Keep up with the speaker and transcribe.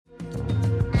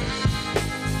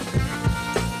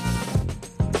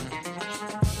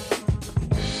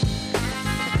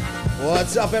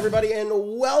What's up, everybody, and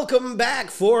welcome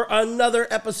back for another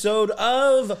episode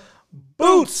of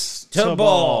Boots to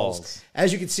Balls.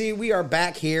 As you can see, we are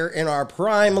back here in our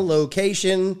prime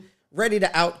location, ready to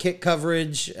outkick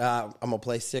coverage. I'm going to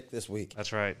play sick this week.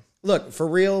 That's right. Look, for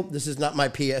real, this is not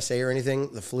my PSA or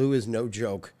anything. The flu is no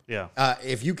joke. Yeah.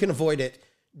 If you can avoid it,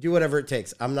 do whatever it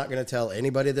takes. I'm not going to tell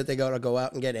anybody that they got to go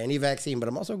out and get any vaccine, but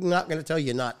I'm also not going to tell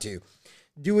you not to.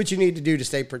 Do what you need to do to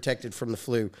stay protected from the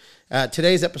flu.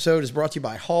 Today's episode is brought to you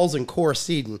by Halls and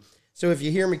Coricidin. So if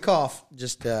you hear me cough,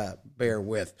 just bear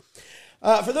with.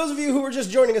 For those of you who are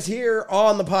just joining us here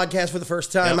on the podcast for the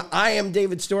first time, I am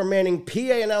David Storm Manning, PA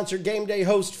announcer, game day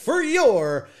host for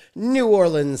your New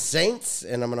Orleans Saints.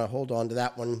 And I'm going to hold on to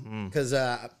that one because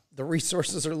the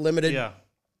resources are limited. Yeah.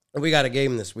 And we got a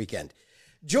game this weekend.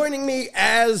 Joining me,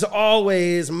 as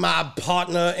always, my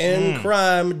partner in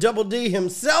crime, Double D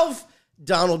himself,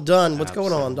 Donald Dunn. What's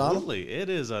going on, Donald? Absolutely. It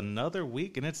is another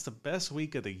week, and it's the best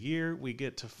week of the year. We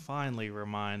get to finally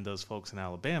remind those folks in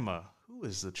Alabama who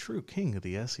is the true king of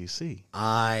the SEC.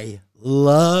 I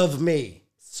love me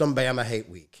some Bama Hate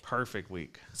Week. Perfect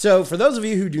week. So for those of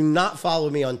you who do not follow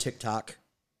me on TikTok,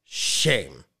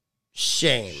 shame.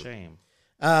 Because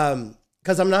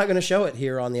I'm not going to show it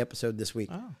here on the episode this week.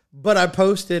 Oh. But I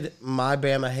posted my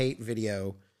Bama Hate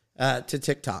video to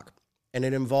TikTok, and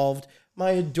it involved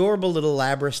my adorable little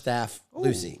Labrastaff,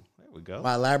 Lucy. There we go.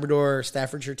 My Labrador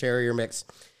Staffordshire Terrier mix.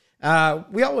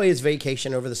 We always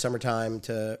vacation over the summertime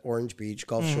to Orange Beach,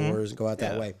 Gulf Shores, and go out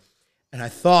that way. And I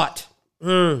thought,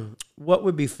 what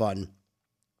would be fun?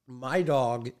 My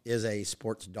dog is a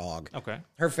sports dog. Okay.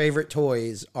 Her favorite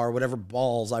toys are whatever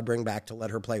balls I bring back to let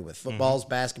her play with. Footballs,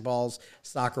 basketballs,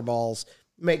 soccer balls.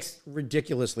 Makes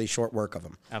ridiculously short work of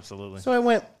them. Absolutely. So I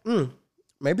went,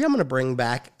 maybe I'm going to bring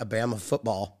back a Bama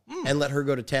football and let her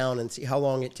go to town and see how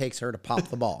long it takes her to pop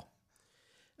the ball.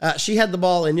 She had the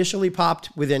ball initially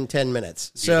popped within 10 minutes.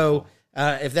 Beautiful.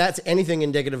 So if that's anything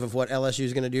indicative of what LSU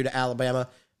is going to do to Alabama,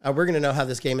 we're going to know how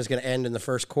this game is going to end in the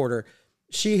first quarter.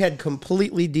 She had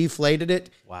completely deflated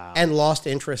it and lost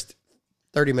interest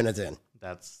 30 minutes in.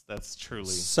 That's truly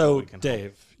so.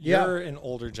 Dave, you're an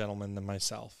older gentleman than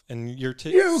myself, and you're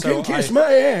you can kiss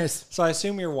my ass. So I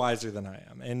assume you're wiser than I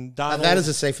am, and Donald, that is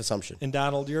a safe assumption. And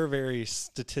Donald, you're a very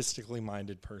statistically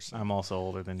minded person. I'm also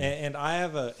older than you, and I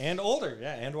have and older,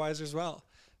 and wiser as well.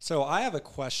 So I have a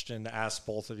question to ask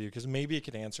both of you because maybe you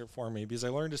could answer it for me because I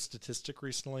learned a statistic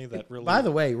recently that really. By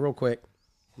the way, real quick,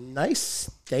 nice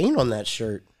stain on that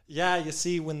shirt. Yeah, you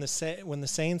see, when the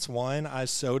Saints won, I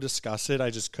was so disgusted I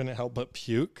just couldn't help but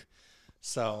puke.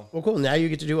 So well, cool. Now you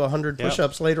get to do 100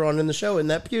 push-ups later on in the show in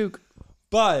that puke.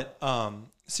 But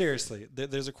seriously,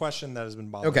 there's a question that has been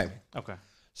bothering me. Okay.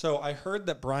 So I heard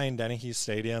that Bryant Dennehy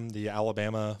Stadium, the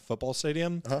Alabama football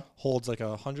stadium, holds like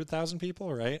 100,000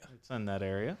 people, right? It's in that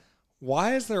area.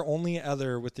 Why is there only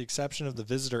with the exception of the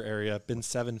visitor area, been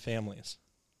 7 families?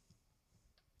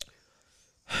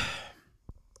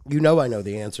 You know I know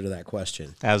the answer to that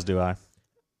question. As do I.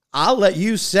 I'll let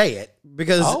you say it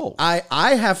because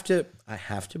I have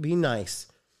to be nice.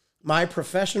 My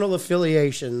professional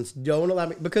affiliations don't allow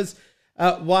me because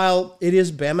while it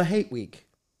is Bama Hate Week,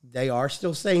 they are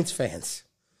still Saints fans.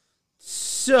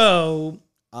 So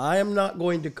I am not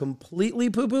going to completely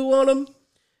poo-poo on them,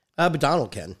 but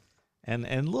Donald can.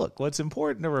 And look, what's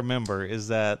important to remember is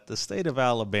that the state of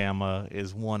Alabama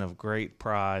is one of great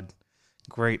pride,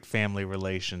 great family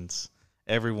relations.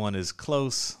 Everyone is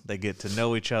close. They get to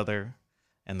know each other.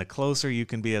 And the closer you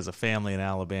can be as a family in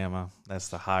Alabama, that's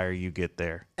the higher you get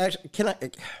there.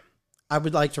 Actually, I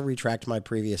would like to retract my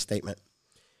previous statement.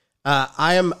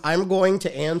 I'm going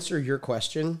to answer your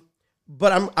question,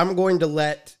 but I'm going to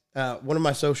let one of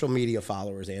my social media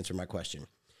followers answer my question.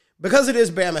 Because it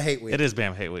is Bama Hate Week. It is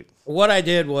Bama Hate Week. What I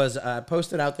did was I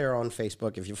posted out there on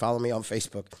Facebook. If you follow me on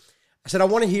Facebook, I said, I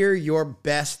want to hear your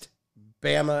best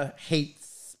Bama hate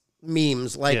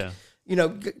memes,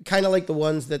 kind of like the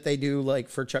ones that they do, like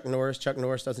for Chuck Norris. Chuck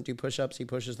Norris doesn't do push-ups; he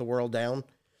pushes the world down.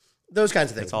 Those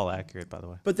kinds of things. It's all accurate, by the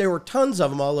way. But there were tons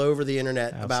of them all over the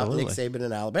internet about Nick Saban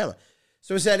in Alabama.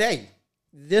 So I said, "Hey,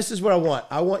 this is what I want.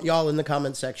 I want y'all in the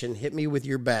comment section. Hit me with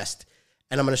your best,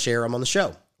 and I'm going to share them on the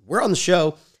show. We're on the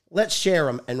show. Let's share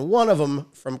them." And one of them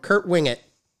from Kurt Wingett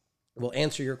will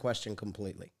answer your question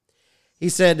completely. He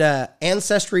said,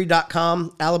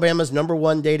 Ancestry.com, Alabama's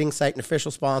 #1 dating site and official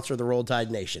sponsor of the Roll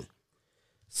Tide Nation.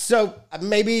 So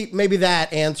maybe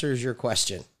that answers your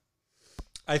question.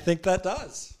 I think that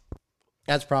does.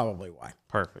 That's probably why.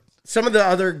 Perfect. Some of the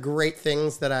other great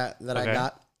things that I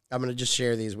got, I'm going to just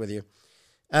share these with you.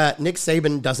 Nick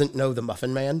Saban doesn't know the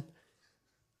Muffin Man.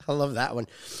 I love that one.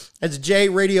 It's J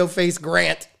Radio Face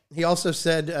Grant. He also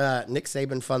said Nick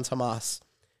Saban funds Hamas.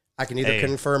 I can neither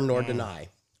confirm nor deny.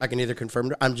 I can neither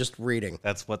confirm. I'm just reading.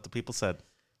 That's what the people said.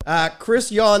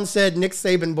 Chris Yawn said Nick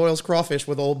Saban boils crawfish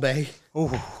with Old Bay.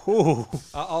 Ooh.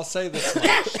 I'll say this much.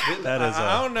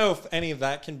 I don't know if any of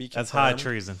that can be confirmed. That's high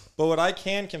treason. But what I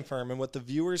can confirm and what the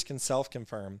viewers can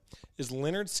self-confirm is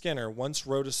Lynyrd Skynyrd once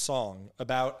wrote a song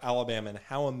about Alabama and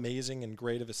how amazing and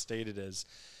great of a state it is.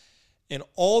 And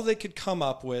all they could come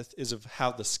up with is of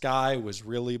how the sky was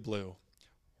really blue.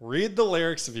 Read the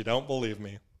lyrics if you don't believe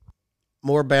me.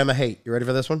 More Bama hate. You ready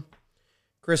for this one?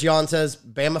 Chris Yawn says,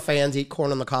 Bama fans eat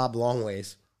corn on the cob long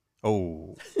ways.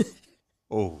 Oh.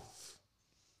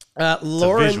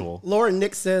 Lauren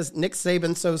Nick says, Nick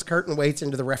Saban sews curtain weights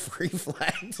into the referee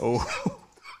flags. Oh.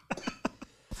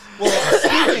 Well,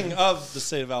 speaking of the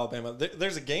state of Alabama,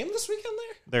 there's a game this weekend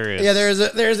there? There is. Yeah,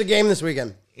 there's a game this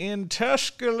weekend. In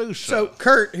Tuscaloosa. So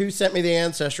Kurt, who sent me the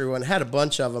Ancestry one, had a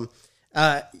bunch of them.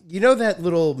 You know that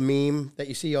little meme that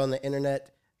you see on the internet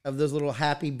of those little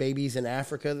happy babies in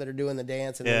Africa that are doing the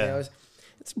dance? And they always,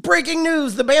 it's breaking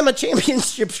news. The Bama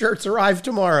championship shirts arrive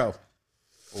tomorrow.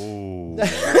 Ooh.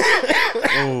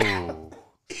 Ooh.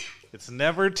 It's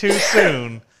never too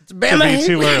soon It's Bama to be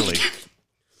too early.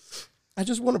 I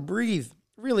just want to breathe.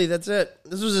 Really, that's it.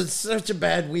 This was such a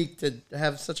bad week to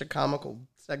have such a comical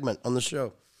segment on the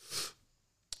show.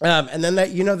 And then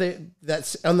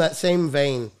that's on that same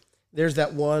vein. There's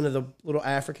that one of the little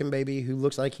African baby who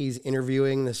looks like he's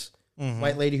interviewing this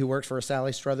white lady who works for a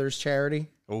Sally Struthers charity.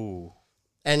 Ooh.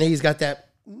 And he's got that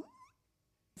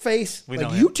face. We like,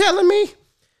 know you him. telling me?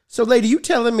 So, lady, you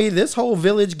telling me this whole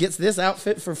village gets this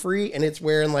outfit for free and it's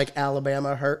wearing like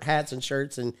Alabama hats and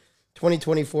shirts and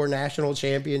 2024 national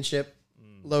championship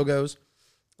logos,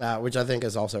 which I think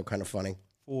is also kind of funny.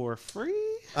 For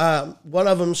free? One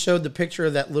of them showed the picture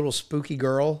of that little spooky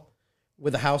girl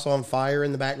with a house on fire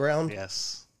in the background.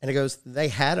 Yes. And it goes, they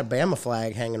had a Bama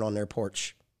flag hanging on their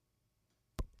porch.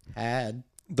 Had.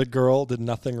 The girl did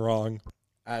nothing wrong.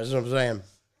 That's what I'm saying.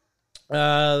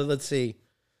 Let's see.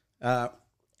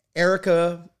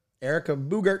 Erica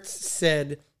Boogerts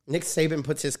said Nick Saban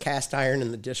puts his cast iron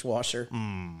in the dishwasher.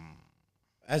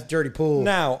 That's dirty pool.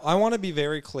 Now, I want to be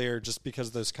very clear just because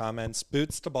of those comments.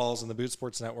 Boots to Balls and the Boot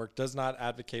Sports Network does not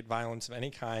advocate violence of any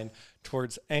kind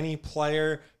towards any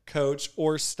player, coach,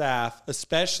 or staff,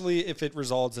 especially if it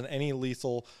results in any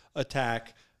lethal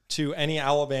attack to any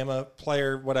Alabama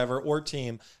player, whatever, or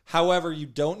team. However, you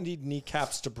don't need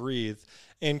kneecaps to breathe.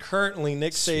 And currently,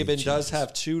 Nick Saban does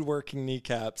have 2 working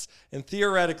kneecaps. And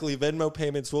theoretically, Venmo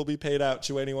payments will be paid out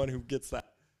to anyone who gets that.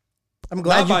 I'm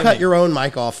glad you cut your own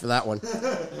mic off for that one.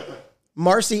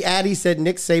 Marcy Addy said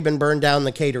Nick Saban burned down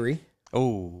the catery.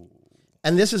 Oh.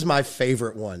 And this is my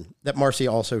favorite one that Marcy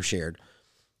also shared.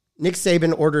 Nick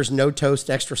Saban orders no toast,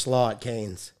 extra slaw at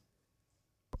Cane's.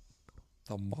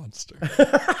 The monster.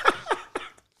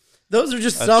 Those are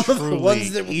just some of the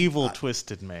ones that evil,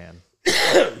 twisted man.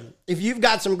 If you've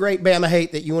got some great Bama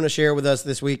hate that you want to share with us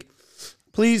this week,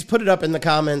 please put it up in the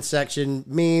comments section.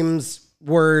 Memes,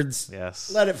 words.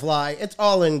 Yes. Let it fly. It's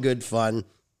all in good fun.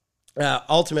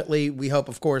 Ultimately, we hope,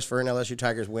 of course, for an LSU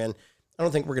Tigers win. I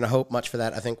don't think we're going to hope much for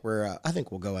that. I think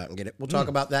we'll go out and get it. We'll talk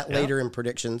about that later in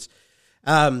predictions.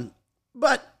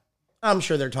 But I'm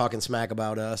sure they're talking smack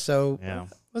about us. So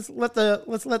let's let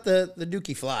the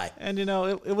dookie fly. And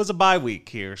it was a bye week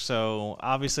here, so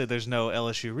obviously there's no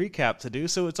LSU recap to do.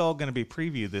 So it's all going to be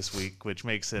preview this week, which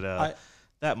makes it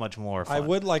that much more fun. I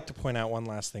would like to point out one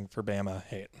last thing for Bama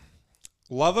hate.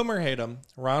 Love him or hate him,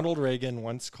 Ronald Reagan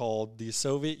once called the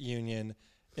Soviet Union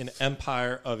an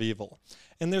empire of evil.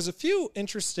 And there's a few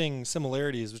interesting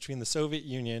similarities between the Soviet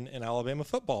Union and Alabama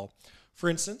football. For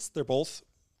instance, they're both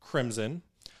crimson.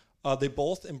 They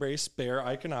both embrace bear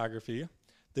iconography.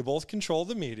 They both control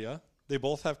the media. They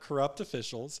both have corrupt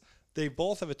officials. They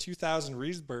both have a 2000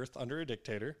 rebirth under a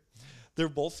dictator. They're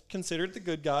both considered the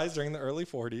good guys during the early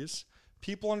 40s.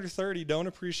 People under 30 don't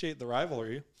appreciate the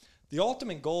rivalry. The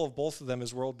ultimate goal of both of them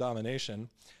is world domination,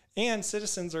 and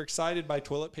citizens are excited by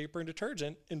toilet paper and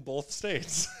detergent in both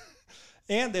states.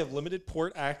 And they have limited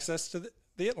port access to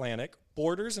the Atlantic,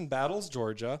 borders and battles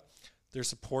Georgia. Their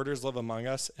supporters live among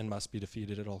us and must be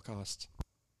defeated at all costs.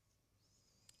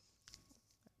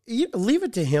 Leave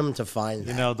it to him to find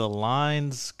that. The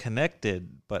lines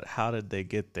connected, but how did they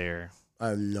get there? I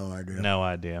have no idea. No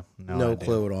idea. No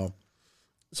clue at all.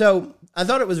 So I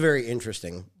thought it was very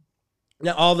interesting.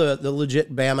 Now, all the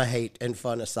legit Bama hate and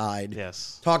fun aside,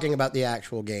 talking about the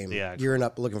actual game, gearing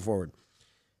up, looking forward.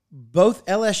 Both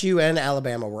LSU and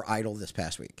Alabama were idle this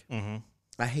past week. Mm-hmm.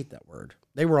 I hate that word.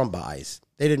 They were on buys.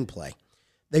 They didn't play.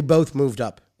 They both moved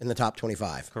up in the top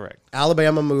 25. Correct.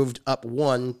 Alabama moved up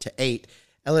 1 to 8.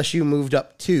 LSU moved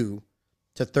up 2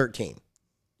 to 13.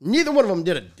 Neither one of them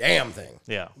did a damn thing.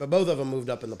 Yeah. But both of them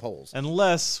moved up in the polls.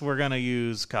 Unless we're going to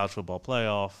use college football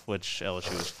playoff, which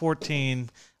LSU is 14.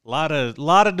 A lot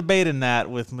of debate in that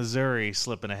with Missouri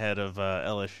slipping ahead of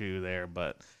LSU there,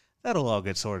 but that'll all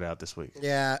get sorted out this week.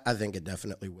 Yeah, I think it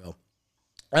definitely will.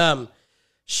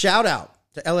 Shout out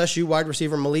to LSU wide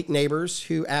receiver Malik Neighbors,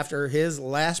 who after his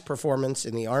last performance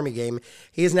in the Army game,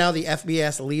 he is now the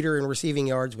FBS leader in receiving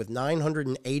yards with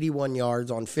 981 yards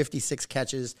on 56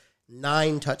 catches,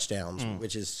 9 touchdowns,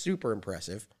 which is super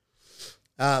impressive.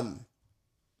 So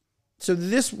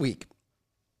this week,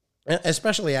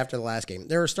 especially after the last game,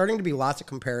 there are starting to be lots of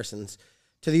comparisons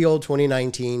to the old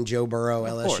 2019 Joe Burrow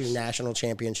LSU national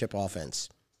championship offense.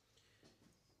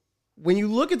 When you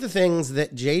look at the things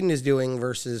that Jaden is doing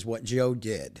versus what Joe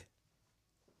did,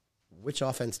 which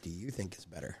offense do you think is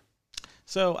better?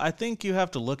 So I think you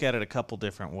have to look at it a couple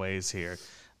different ways here.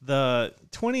 The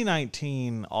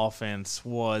 2019 offense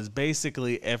was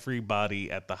basically everybody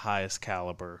at the highest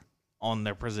caliber on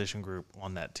their position group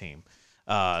on that team,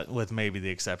 with maybe the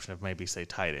exception of maybe, say,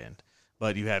 tight end.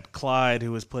 But you had Clyde,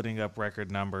 who was putting up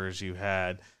record numbers. You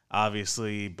had,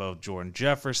 obviously, both Jordan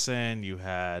Jefferson. You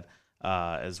had,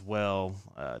 as well,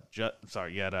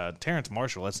 you had Terrence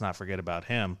Marshall. Let's not forget about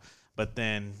him. But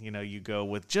then, you go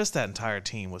with just that entire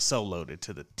team was so loaded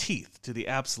to the teeth, to the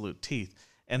absolute teeth.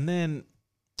 And then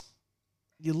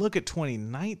you look at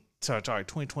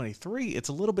 2023, it's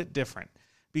a little bit different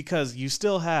because you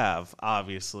still have,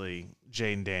 obviously,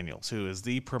 Jaden Daniels, who is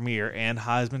the premier and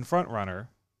Heisman frontrunner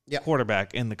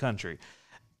quarterback in the country.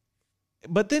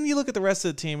 But then you look at the rest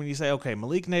of the team and you say, okay,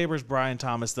 Malik Neighbors, Brian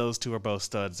Thomas, those two are both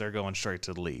studs. They're going straight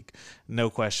to the league. No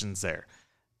questions there.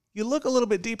 You look a little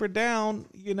bit deeper down,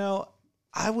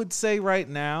 I would say right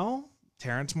now,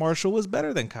 Terrence Marshall was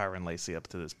better than Kyron Lacy up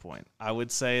to this point. I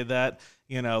would say that,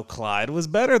 Clyde was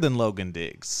better than Logan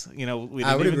Diggs. We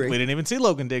didn't even see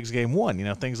Logan Diggs game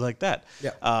 1, things like that.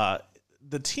 Yeah.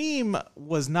 The team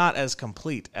was not as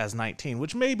complete as 19,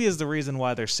 which maybe is the reason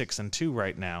why they're 6-2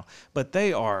 right now. But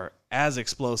they are as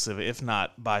explosive, if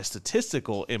not by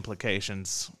statistical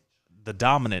implications, the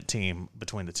dominant team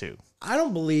between the two. I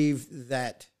don't believe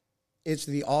that it's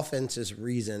the offense's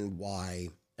reason why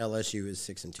LSU is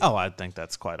 6-2. Oh, I think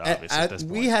that's quite obvious at this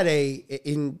point. We had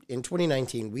in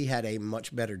 2019, we had a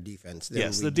much better defense.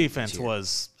 Yes, the defense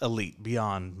was elite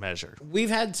beyond measure. We've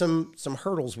had some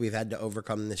hurdles we've had to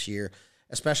overcome this year,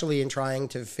 especially in trying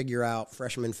to figure out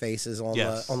freshman faces on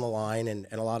the line and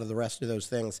a lot of the rest of those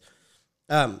things.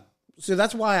 So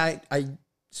that's why I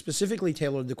specifically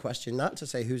tailored the question not to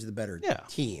say who's the better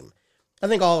team. I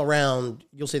think all around,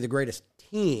 you'll say the greatest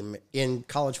team in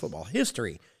college football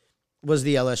history was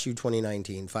the LSU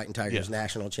 2019 Fighting Tigers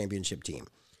national championship team.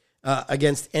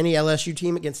 Against any LSU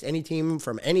team, against any team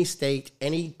from any state,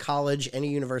 any college, any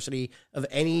university of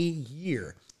any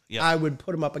year, I would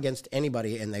put them up against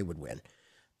anybody and they would win.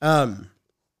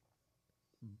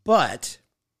 But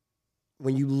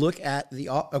when you look at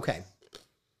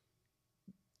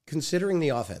considering the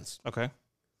offense,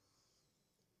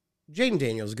 Jaden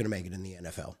Daniels is going to make it in the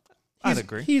NFL. I'd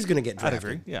agree. He's going to get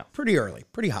drafted pretty early,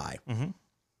 pretty high. Mm-hmm.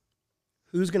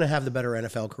 Who's going to have the better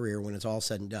NFL career when it's all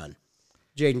said and done?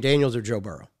 Jaden Daniels or Joe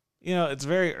Burrow? It's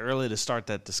very early to start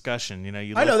that discussion.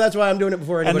 I know, that's why I'm doing it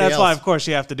before anybody else. And that's why, of course,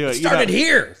 you have to do it.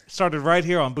 Here. Started right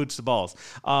here on Boots to Balls.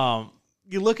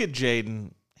 You look at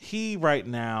Jaden. He right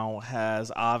now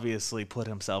has obviously put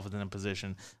himself in a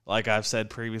position, like I've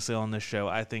said previously on this show,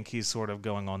 I think he's sort of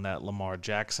going on that Lamar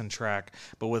Jackson track,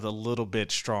 but with a little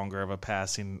bit stronger of a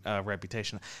passing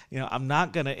reputation. I'm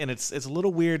not going to, and it's a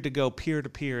little weird to go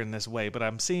peer-to-peer in this way, but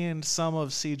I'm seeing some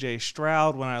of C.J.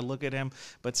 Stroud when I look at him,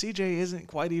 but C.J. isn't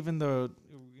quite even the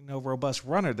robust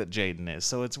runner that Jaden is.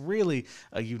 So it's really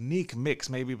a unique mix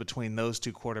maybe between those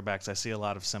two quarterbacks. I see a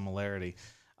lot of similarity.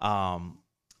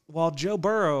 While Joe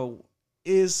Burrow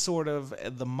is sort of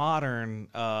the modern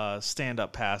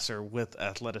stand-up passer with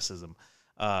athleticism,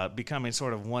 becoming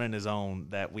sort of one in his own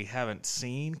that we haven't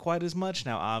seen quite as much.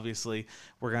 Now, obviously,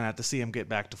 we're going to have to see him get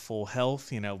back to full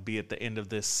health, be it the end of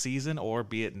this season or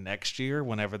be it next year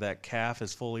whenever that calf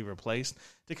is fully replaced,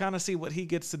 to kind of see what he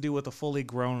gets to do with a fully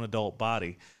grown adult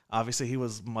body. Obviously, he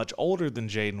was much older than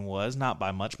Jaden was, not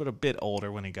by much, but a bit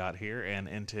older when he got here and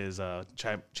into his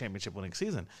championship-winning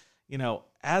season.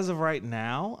 As of right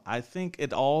now, I think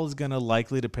it all is going to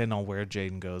likely depend on where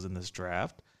Jaden goes in this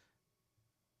draft.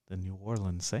 The New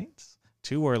Orleans Saints?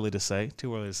 Too early to say.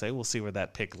 We'll see where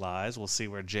that pick lies. We'll see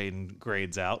where Jaden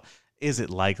grades out. Is it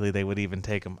likely they would even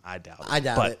take him? I doubt it.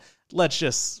 But let's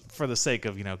just, for the sake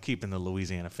of, keeping the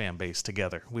Louisiana fan base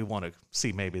together, we want to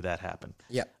see maybe that happen.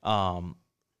 Yeah.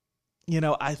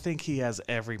 I think he has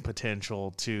every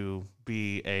potential to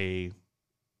be a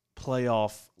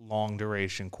playoff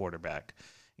long-duration quarterback.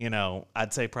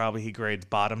 I'd say probably he grades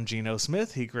bottom Geno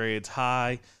Smith. He grades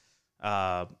high,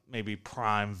 maybe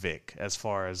prime Vic as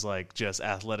far as like just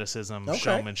athleticism,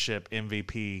 showmanship,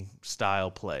 MVP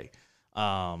style play.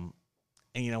 And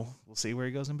we'll see where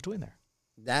he goes in between there.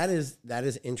 That is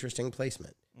interesting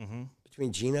placement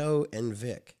between Geno and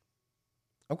Vic.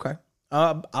 Okay,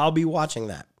 I'll be watching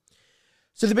that.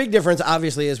 So the big difference,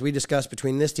 obviously, as we discussed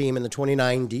between this team and the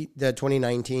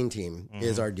 2019 team,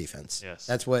 is our defense. Yes,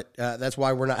 that's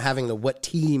why we're not having the what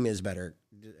team is better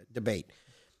debate.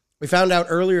 We found out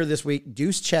earlier this week,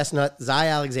 Deuce Chestnut, Zy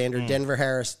Alexander, Denver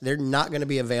Harris, they're not going to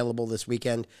be available this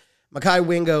weekend. Mekhi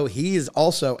Wingo, he is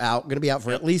also out, going to be out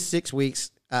for at least 6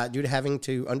 weeks due to having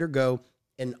to undergo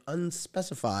an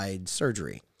unspecified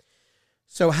surgery.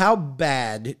 So how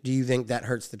bad do you think that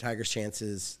hurts the Tigers'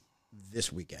 chances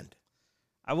this weekend?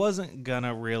 I wasn't going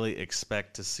to really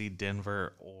expect to see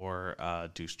Denver or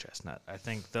Deuce Chestnut. I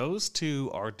think those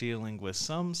two are dealing with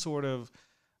some sort of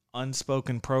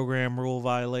unspoken program rule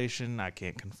violation. I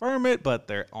can't confirm it, but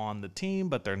they're on the team,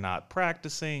 but they're not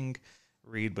practicing.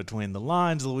 Read between the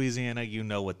lines, Louisiana. You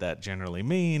know what that generally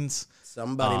means.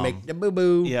 Somebody make the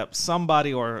boo-boo. Yep,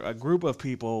 somebody or a group of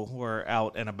people who are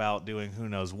out and about doing who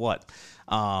knows what.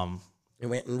 They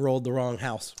went and rolled the wrong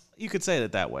house. You could say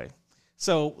it that way.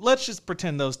 So let's just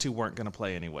pretend those two weren't going to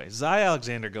play anyway. Zy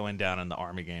Alexander going down in the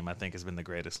Army game, I think, has been the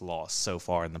greatest loss so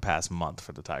far in the past month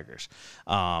for the Tigers.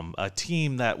 A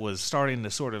team that was starting to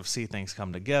sort of see things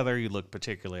come together. You look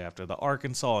particularly after the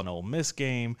Arkansas and Ole Miss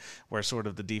game, where sort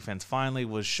of the defense finally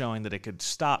was showing that it could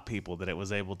stop people, that it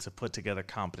was able to put together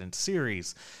competent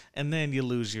series. And then you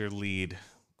lose your lead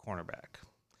cornerback.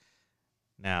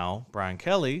 Now, Brian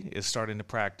Kelly is starting to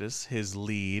practice his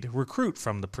lead recruit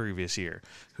from the previous year,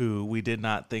 who we did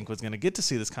not think was going to get to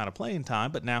see this kind of playing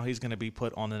time, but now he's going to be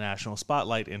put on the national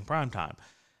spotlight in primetime.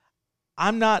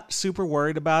 I'm not super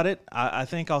worried about it. I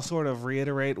think I'll sort of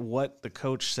reiterate what the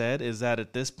coach said, is that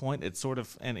at this point it's sort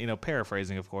of, and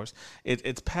paraphrasing, of course,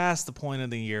 it's past the point of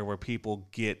the year where people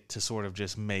get to sort of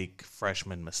just make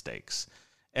freshman mistakes.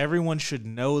 Everyone should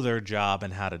know their job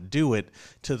and how to do it.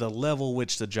 To the level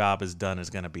which the job is done is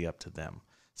going to be up to them.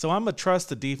 So I'm going to trust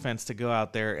the defense to go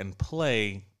out there and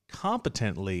play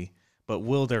competently, but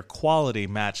will their quality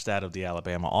match that of the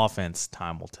Alabama offense?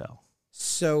 Time will tell.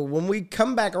 So when we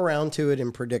come back around to it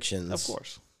in predictions, of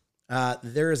course,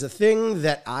 there is a thing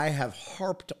that I have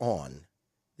harped on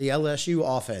the LSU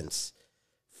offense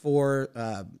for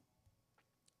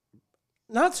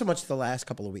not so much the last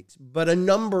couple of weeks, but a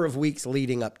number of weeks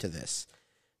leading up to this.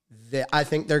 I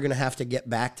think they're going to have to get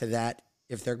back to that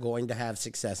if they're going to have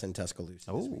success in Tuscaloosa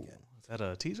this weekend. Is that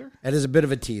a teaser? That is a bit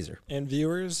of a teaser. And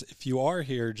viewers, if you are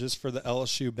here just for the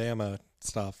LSU Bama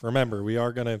stuff, remember, we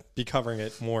are going to be covering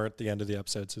it more at the end of the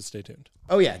episode, so stay tuned.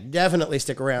 Oh, yeah, definitely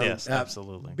stick around. Yes,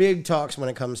 absolutely. Big talks when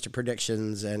it comes to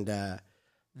predictions, and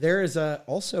there is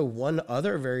also one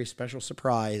other very special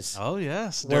surprise. Oh,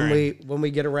 yes. When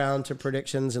we get around to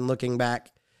predictions and looking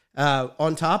back,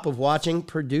 on top of watching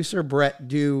producer Brett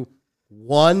do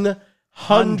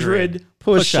 100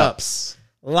 push-ups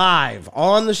live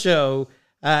on the show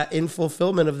in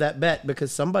fulfillment of that bet,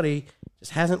 because somebody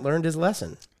just hasn't learned his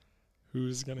lesson.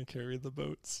 Who's going to carry the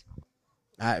boats?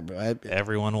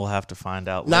 Everyone will have to find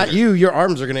out Not later. you. Your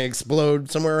arms are going to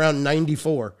explode somewhere around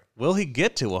 94. Will he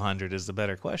get to 100 is the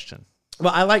better question.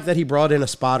 Well, I like that he brought in a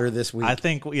spotter this week. I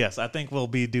think we'll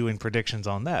be doing predictions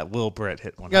on that. Will Brett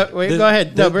hit 100? Go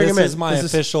ahead. No, bring him in. This is my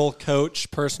official coach,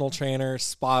 personal trainer,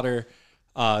 spotter,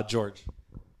 George.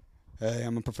 Hey,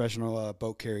 I'm a professional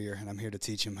boat carrier, and I'm here to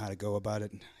teach him how to go about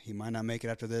it. He might not make it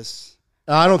after this.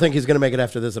 I don't think he's going to make it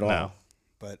after this at all. No.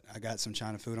 But I got some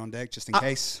China food on deck just in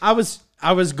case. I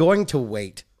was going to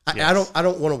wait. Yes. I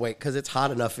don't want to wait because it's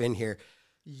hot enough in here.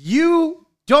 You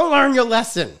don't learn your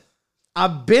lesson.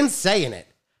 I've been saying it.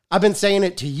 I've been saying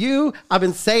it to you. I've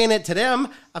been saying it to them.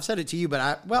 I've said it to you,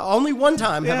 but only one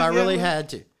time have I really had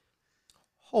to.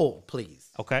 Hold, please.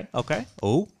 Okay.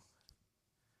 Oh.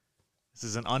 This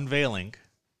is an unveiling.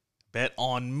 Bet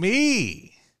on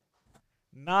me,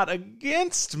 not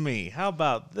against me. How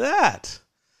about that?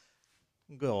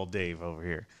 Good old Dave over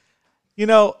here.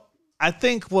 I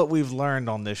think what we've learned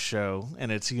on this show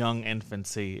in its young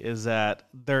infancy is that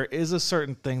there is a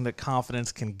certain thing that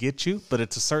confidence can get you, but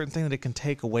it's a certain thing that it can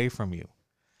take away from you.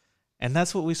 And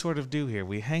that's what we sort of do here.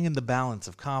 We hang in the balance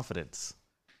of confidence.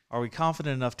 Are we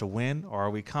confident enough to win, or are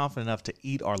we confident enough to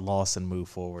eat our loss and move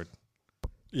forward?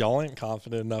 Y'all ain't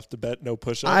confident enough to bet no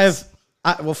push-ups?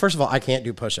 Well, first of all, I can't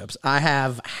do push-ups. I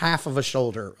have half of a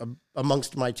shoulder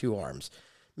amongst my two arms.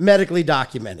 Medically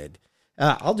documented.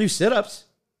 I'll do sit-ups.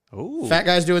 Ooh. Fat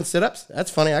guys doing sit-ups.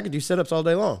 That's funny. I could do sit-ups all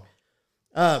day long.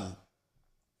 I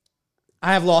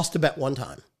have lost a bet one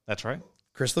time. That's right.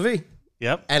 Chris Levy.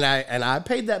 Yep. And I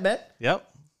paid that bet. Yep.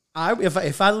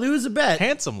 If I lose a bet.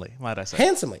 Handsomely, might I say.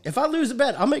 Handsomely. If I lose a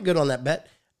bet, I'll make good on that bet.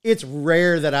 It's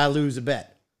rare that I lose a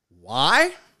bet. Why?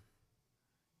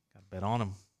 Got to bet on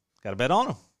him. Got to bet on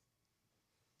him.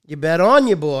 You bet on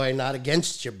your boy, not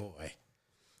against your boy.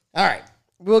 All right.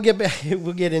 We'll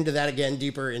get into that again,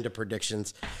 deeper into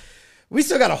predictions. We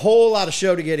still got a whole lot of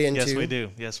show to get into. Yes, we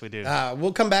do. Yes, we do.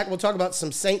 We'll come back. We'll talk about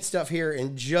some Saint stuff here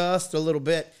in just a little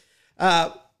bit.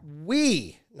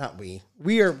 We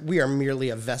are merely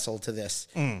a vessel to this.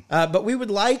 But we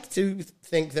would like to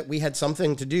think that we had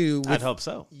something to do with I'd hope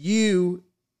so. You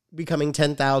becoming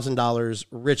 $10,000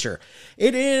 richer.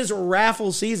 It is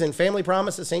raffle season. Family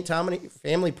Promise of St.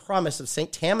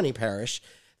 Tammany Parish.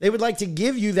 They would like to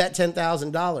give you that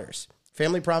 $10,000.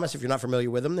 Family Promise, if you're not familiar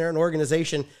with them, they're an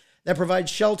organization that provides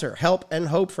shelter, help, and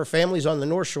hope for families on the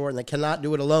North Shore, and they cannot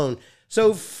do it alone.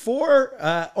 So for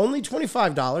only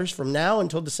 $25 from now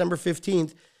until December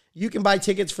 15th, you can buy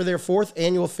tickets for their 4th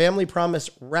annual Family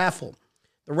Promise raffle.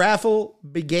 The raffle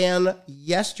began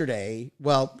yesterday.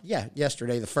 Well, yeah,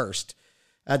 yesterday the 1st,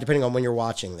 depending on when you're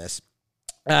watching this.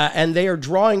 And they are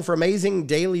drawing for amazing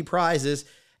daily prizes.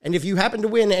 And if you happen to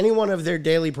win any one of their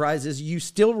daily prizes, you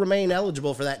still remain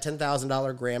eligible for that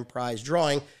 $10,000 grand prize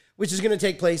drawing, which is going to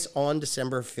take place on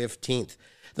December 15th.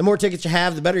 The more tickets you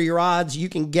have, the better your odds. You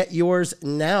can get yours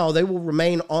now. They will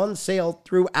remain on sale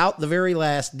throughout the very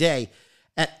last day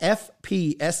at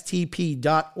fpstp.org.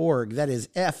 That is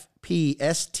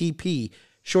FPSTP,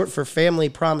 short for Family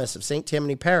Promise of St.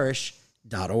 Tammany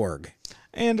Parish.org.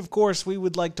 And, of course, we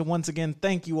would like to once again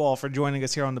thank you all for joining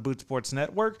us here on the Boot Sports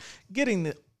Network,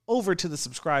 getting over to the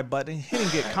subscribe button,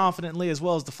 hitting it confidently, as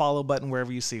well as the follow button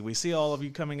wherever you see. We see all of you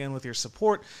coming in with your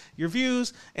support, your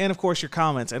views, and of course your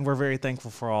comments, and we're very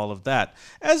thankful for all of that.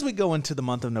 As we go into the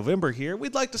month of November here,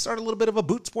 we'd like to start a little bit of a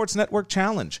Boot Sports Network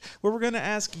challenge, where we're going to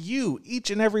ask you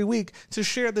each and every week to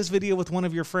share this video with one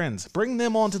of your friends. Bring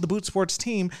them onto the Boot Sports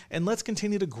team, and let's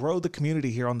continue to grow the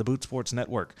community here on the Boot Sports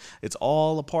Network. It's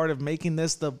all a part of making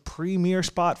this the premier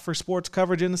spot for sports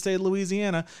coverage in the state of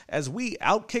Louisiana, as we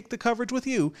outkick the coverage with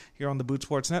you here on the Boot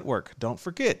Sports Network. Don't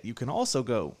forget, you can also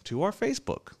go to our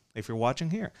Facebook if you're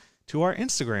watching here, to our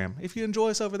Instagram if you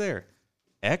enjoy us over there,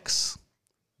 X,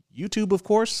 YouTube, of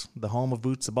course, the home of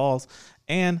Boots and Balls,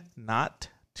 and not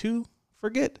to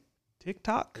forget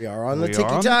TikTok. We are on the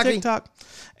TikTok.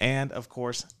 And, of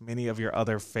course, many of your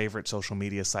other favorite social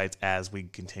media sites as we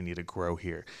continue to grow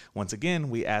here. Once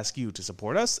again, we ask you to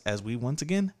support us as we once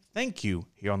again thank you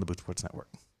here on the Boot Sports Network.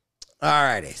 All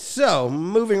righty. So,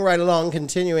 moving right along,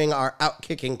 continuing our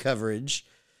outkicking coverage.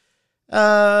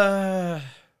 Let's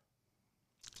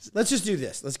just do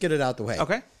this. Let's get it out the way.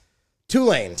 Okay.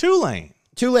 Tulane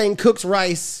cooks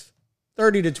Rice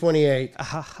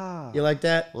 30-28. You like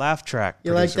that? Laugh track.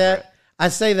 You like that? Brett. I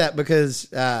say that because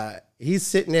he's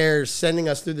sitting there sending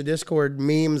us through the Discord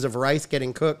memes of Rice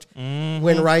getting cooked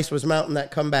when Rice was mounting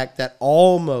that comeback that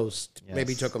almost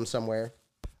maybe took him somewhere.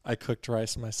 I cooked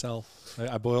rice myself.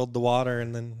 I boiled the water,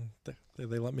 and then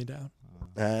they let me down.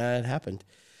 It happened.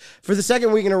 For the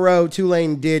second week in a row,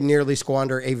 Tulane did nearly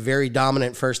squander a very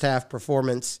dominant first half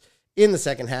performance in the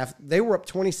second half. They were up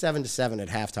 27-7 at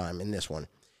halftime in this one.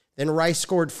 Then Rice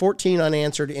scored 14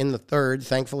 unanswered in the third.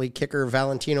 Thankfully, kicker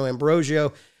Valentino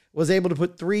Ambrosio was able to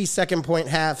put 3 second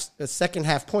half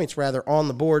points on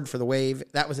the board for the Wave.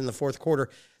 That was in the fourth quarter.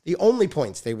 The only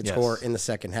points they would score in the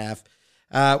second half.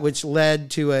 Which led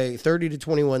to a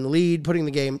 30-21 lead, putting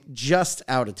the game just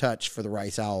out of touch for the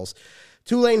Rice Owls.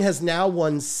 Tulane has now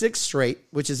won 6 straight,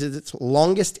 which is its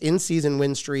longest in-season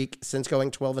win streak since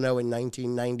going 12-0 in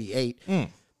 1998.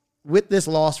 With this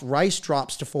loss, Rice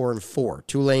drops to 4-4.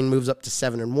 Tulane moves up to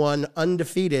 7-1,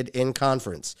 undefeated in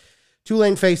conference.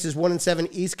 Tulane faces 1-7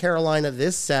 East Carolina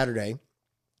this Saturday.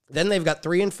 Then they've got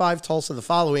 3-5 Tulsa the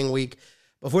following week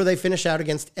before they finish out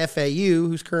against FAU,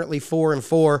 who's currently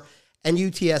 4-4. And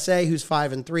UTSA, who's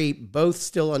 5-3, both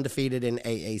still undefeated in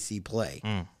AAC play.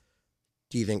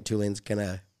 Do you think Tulane's going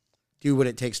to do what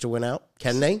it takes to win out?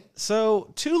 Can they?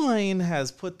 So Tulane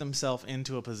has put themselves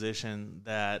into a position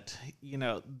that,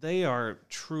 they are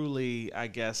truly, I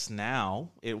guess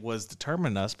now, it was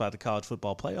determined us by the College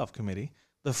Football Playoff Committee,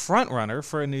 the front runner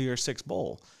for a New Year's Six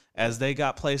Bowl, as they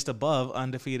got placed above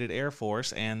undefeated Air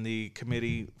Force, and the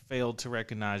committee failed to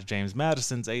recognize James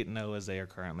Madison's 8-0 as they are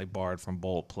currently barred from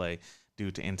bowl play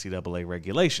due to NCAA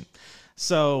regulation.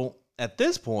 So at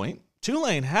this point,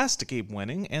 Tulane has to keep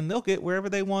winning, and they'll get wherever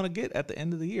they want to get at the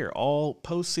end of the year. All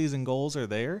postseason goals are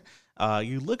there.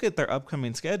 You look at their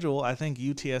upcoming schedule, I think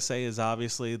UTSA is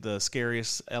obviously the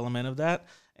scariest element of that.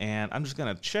 And I'm just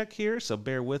going to check here, so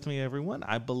bear with me, everyone.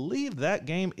 I believe that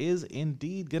game is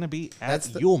indeed going to be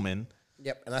at Ullman.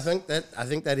 Yep, and I think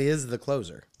that is the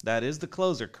closer. That is the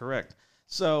closer, correct.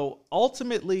 So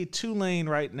ultimately, Tulane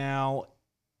right now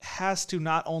has to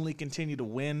not only continue to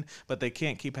win, but they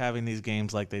can't keep having these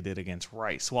games like they did against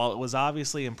Rice. While it was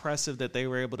obviously impressive that they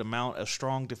were able to mount a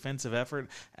strong defensive effort,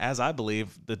 as I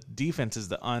believe the defense is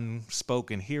the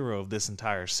unspoken hero of this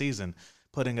entire season,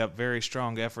 putting up very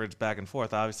strong efforts back and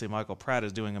forth. Obviously, Michael Pratt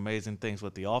is doing amazing things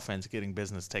with the offense, getting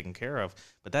business taken care of,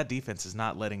 but that defense is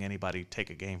not letting anybody take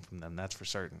a game from them, that's for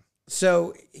certain.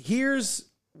 So here's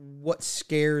what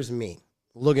scares me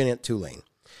looking at Tulane.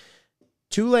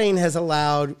 Tulane has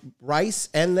allowed Rice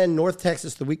and then North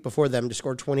Texas the week before them to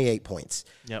score 28 points.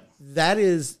 Yep. That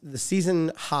is the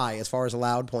season high as far as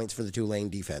allowed points for the Tulane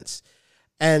defense.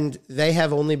 And they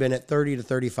have only been at 30 to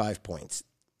 35 points.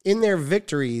 In their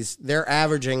victories, they're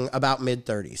averaging about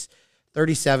mid-30s.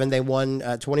 37, they won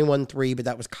 21-3, but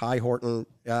that was Kai Horton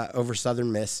over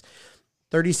Southern Miss.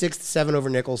 36-7 over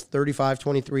Nichols,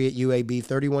 35-23 at UAB,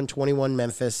 31-21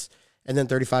 Memphis, and then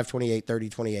 35-28,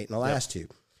 30-28 in the last two.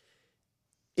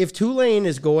 If Tulane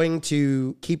is going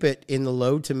to keep it in the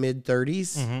low to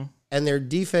mid-30s and their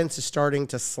defense is starting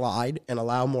to slide and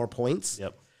allow more points,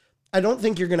 I don't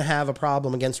think you're going to have a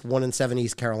problem against 1-7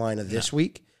 East Carolina this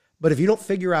week. But if you don't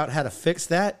figure out how to fix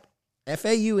that,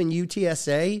 FAU and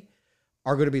UTSA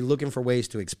are going to be looking for ways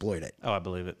to exploit it. Oh, I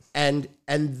believe it. And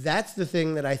that's the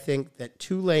thing that I think that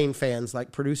Tulane fans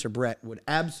like producer Brett would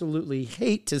absolutely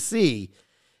hate to see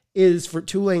is for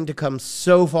Tulane to come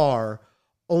so far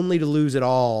only to lose it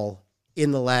all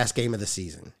in the last game of the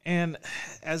season. And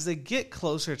as they get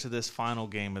closer to this final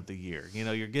game of the year, you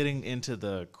know, you're getting into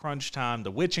the crunch time,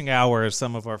 the witching hour, as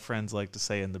some of our friends like to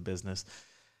say in the business.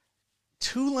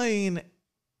 Tulane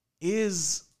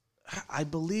is, I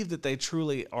believe that they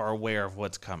truly are aware of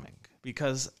what's coming,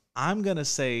 because I'm going to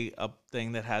say a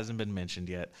thing that hasn't been mentioned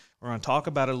yet. We're going to talk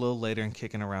about it a little later in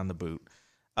Kicking Around the Boot.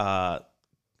 I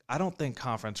don't think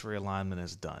conference realignment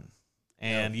is done.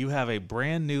 And you have a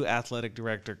brand new athletic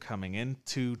director coming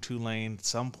into Tulane at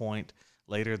some point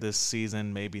later this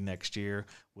season, maybe next year.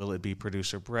 Will it be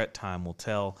producer Brett? Time will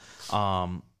tell.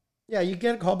 You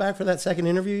get a call back for that second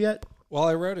interview yet? Well,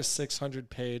 I wrote a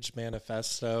 600-page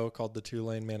manifesto called the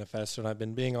Tulane Manifesto, and I've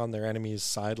been being on their enemies'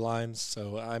 sidelines,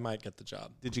 so I might get the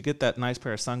job. Did you get that nice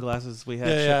pair of sunglasses we had?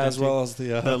 Yeah, as well as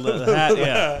the hat.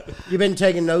 Yeah, you've been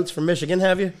taking notes from Michigan,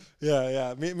 have you?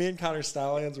 Yeah. Me and Connor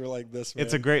Stallions were like this. Man.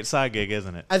 It's a great side gig,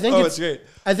 isn't it? I think it's great.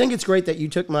 I think it's great that you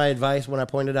took my advice when I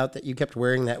pointed out that you kept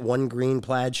wearing that one green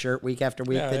plaid shirt week after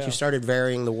week. You started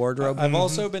varying the wardrobe. I've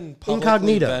also been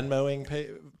publicly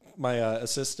Venmoing my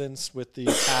assistants with the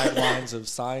taglines of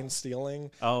sign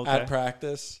stealing at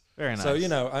practice. Very nice. So, you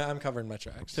know, I'm covering my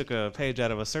tracks. Took a page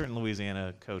out of a certain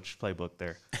Louisiana coach playbook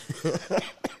there.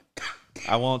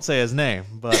 I won't say his name,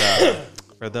 but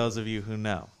for those of you who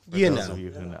know. You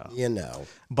know.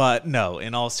 But no,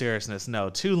 in all seriousness, no.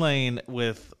 Tulane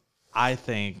with, I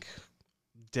think,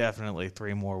 definitely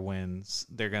 3 more wins.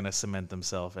 They're going to cement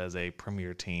themselves as a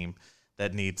premier team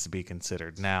that needs to be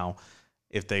considered. Now,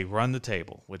 if they run the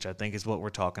table, which I think is what we're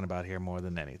talking about here more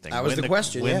than anything. That was the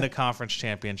question, Win the conference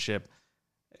championship,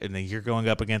 and then you're going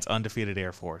up against undefeated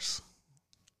Air Force.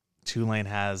 Tulane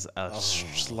has a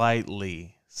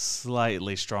slightly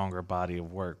stronger body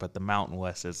of work, but the Mountain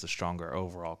West is the stronger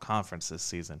overall conference this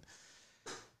season.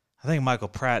 I think Michael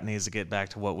Pratt needs to get back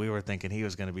to what we were thinking he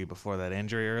was going to be before that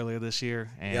injury earlier this year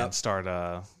and start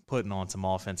putting on some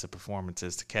offensive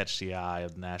performances to catch the eye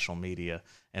of the national media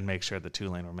and make sure that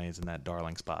Tulane remains in that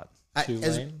darling spot.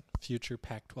 Tulane, future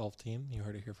Pac-12 team. You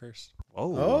heard it here first.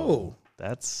 Oh.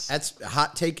 That's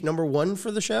hot take number 1 for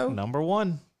the show? Number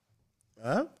 1.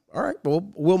 All right. Well,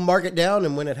 we'll mark it down,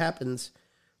 and when it happens,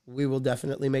 we will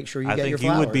definitely make sure you get your flowers. I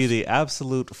think you would be the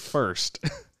absolute first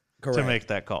to make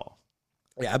that call.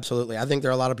 Yeah, absolutely. I think there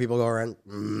are a lot of people go around,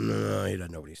 no, he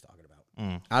doesn't know what he's talking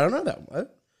about. I don't know that.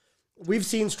 We've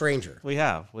seen stranger. We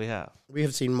have. We have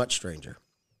seen much stranger.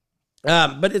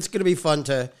 But it's going to be fun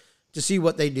to see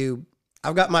what they do.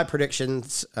 I've got my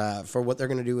predictions for what they're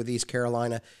going to do with East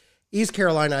Carolina. East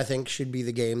Carolina, I think, should be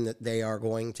the game that they are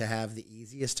going to have the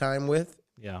easiest time with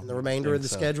in the remainder of the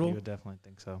schedule. You would definitely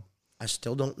think so. I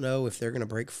still don't know if they're going to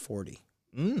break 40.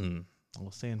 We'll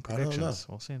see in predictions.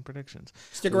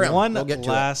 Stick around. One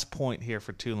last point here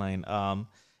for Tulane.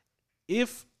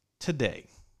 If today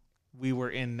we were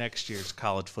in next year's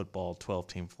college football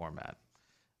 12-team format,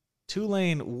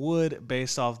 Tulane would,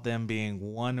 based off them being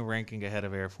 1 ranking ahead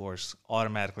of Air Force,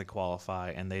 automatically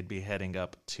qualify, and they'd be heading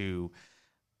up to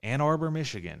Ann Arbor,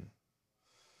 Michigan,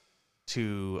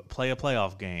 to play a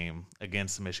playoff game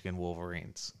against the Michigan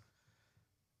Wolverines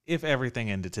if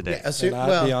everything ended today. Yeah, And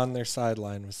I'd be on their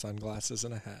sideline with sunglasses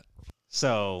and a hat.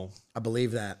 So I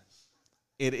believe that.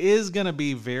 it is going to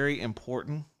be very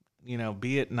important,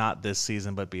 be it not this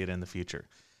season, but be it in the future,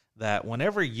 that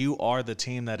whenever you are the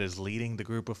team that is leading the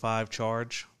group of 5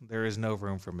 charge, there is no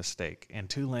room for mistake. And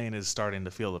Tulane is starting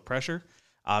to feel the pressure,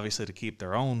 obviously, to keep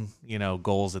their own,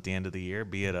 goals at the end of the year,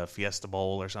 be it a Fiesta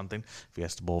Bowl or something.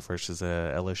 Fiesta Bowl versus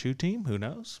a LSU team, who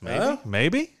knows?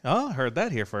 Maybe. Oh, heard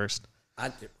that here first.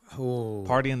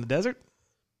 Party in the desert?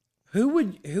 Who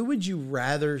would you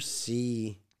rather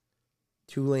see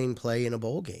Tulane play in a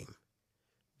bowl game?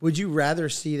 Would you rather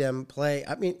see them play?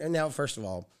 I mean, now, first of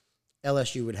all,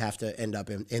 LSU would have to end up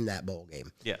in that bowl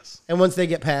game. Yes. And once they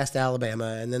get past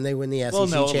Alabama and then they win the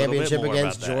SEC championship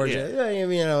against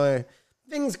Georgia,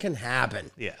 things can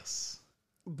happen. Yes.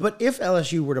 But if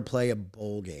LSU were to play a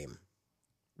bowl game,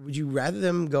 would you rather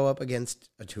them go up against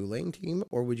a Tulane team,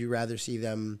 or would you rather see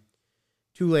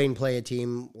Tulane play a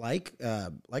team like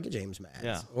a James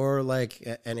Madds or like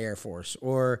an Air Force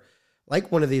or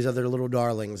like one of these other little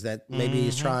darlings that maybe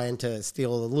is trying to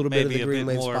steal a little bit of the Green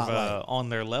Wave spotlight? Maybe a bit more on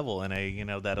their level in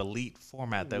a that elite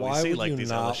format that we see, Why like would you these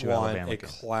not LSU want Alabama a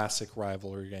games. classic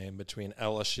rivalry game between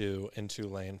LSU and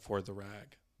Tulane for the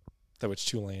rag, that which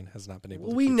Tulane has not been able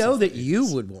to? We keep know since the that you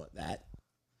 80s. would want that.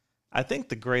 I think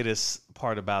the greatest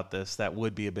part about this that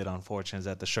would be a bit unfortunate is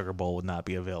that the Sugar Bowl would not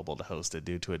be available to host it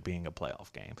due to it being a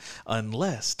playoff game,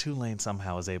 unless Tulane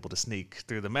somehow is able to sneak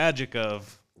through the magic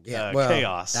of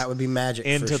chaos. That would be magic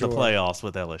into for sure. the playoffs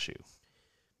with LSU.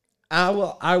 I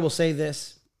will say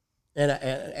this, and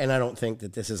I don't think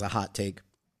that this is a hot take.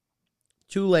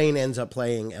 Tulane ends up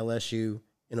playing LSU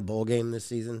in a bowl game this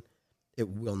season. It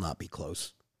will not be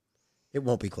close. It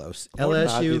won't be close. I would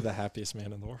not be the happiest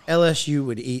man in the world. LSU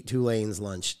would eat Tulane's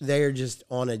lunch. They are just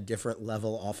on a different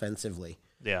level offensively.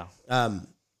 Yeah.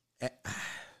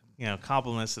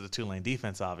 Compliments to the Tulane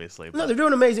defense, obviously. No, they're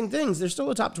doing amazing things. They're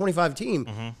still a top 25 team.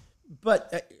 Mm-hmm.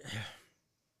 But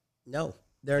no,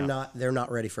 they're not. They're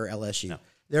not ready for LSU. No.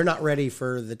 They're not ready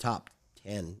for the top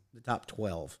 10, the top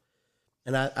 12.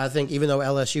 And I think even though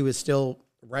LSU is still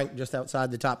ranked just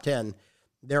outside the top 10,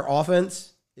 their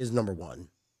offense is number 1.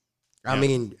 I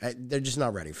mean, they're just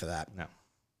not ready for that. No.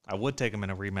 I would take them in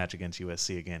a rematch against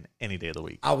USC again any day of the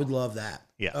week. I would love that.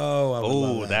 Yeah. Oh, I would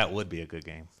love that would be a good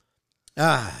game.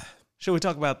 Ah, Should we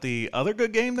talk about the other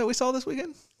good game that we saw this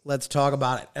weekend? let's talk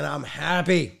about it. And I'm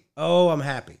happy. Oh, I'm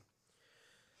happy.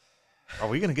 Are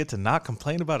we going to get to not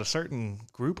complain about a certain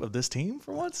group of this team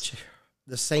for once?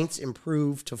 The Saints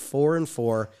improved to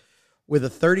 4-4 with a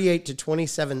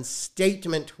 38-27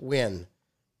 statement win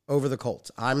over the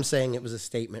Colts. I'm saying it was a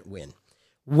statement win.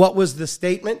 What was the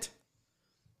statement?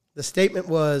 The statement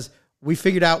was, we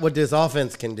figured out what this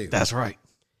offense can do. That's right.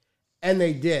 And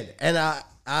they did. And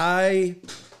I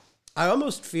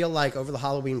almost feel like over the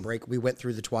Halloween break, we went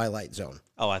through the twilight zone.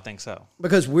 Oh, I think so.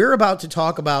 Because we're about to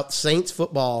talk about Saints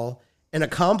football in a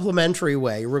complimentary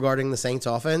way regarding the Saints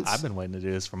offense. I've been waiting to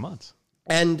do this for months.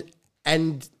 And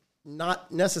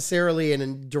not necessarily in a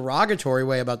derogatory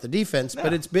way about the defense,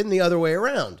 but it's been the other way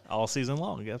around. All season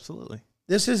long, absolutely.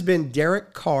 This has been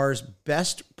Derek Carr's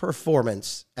best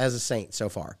performance as a Saint so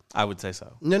far. I would say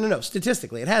so. No.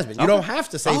 Statistically, it has been. You don't have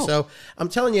to say so. I'm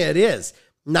telling you, it is.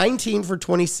 19 for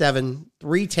 27,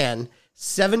 310,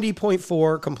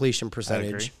 70.4 completion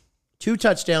percentage, 2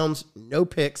 touchdowns, no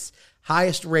picks,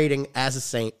 highest rating as a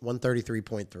Saint,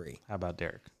 133.3. How about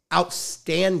Derek?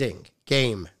 Outstanding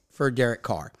game for Derek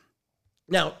Carr.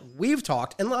 Now, we've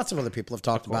talked, and lots of other people have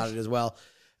talked about it as well,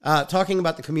 talking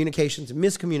about the communications,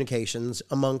 miscommunications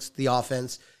amongst the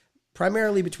offense,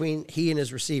 primarily between he and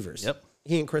his receivers. Yep.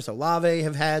 He and Chris Olave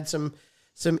have had some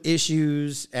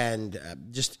issues, and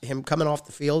just him coming off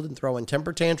the field and throwing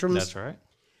temper tantrums. That's right.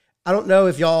 I don't know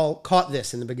if y'all caught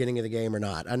this in the beginning of the game or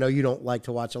not. I know you don't like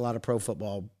to watch a lot of pro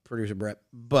football, Producer Brett,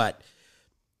 but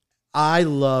I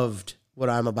loved what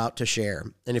I'm about to share.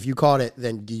 And if you caught it,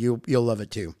 then you'll love it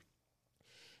too.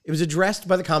 It was addressed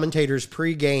by the commentators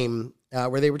pre-game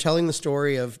where they were telling the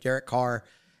story of Derek Carr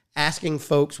asking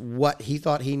folks what he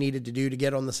thought he needed to do to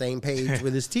get on the same page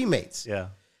with his teammates. Yeah.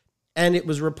 And it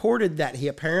was reported that he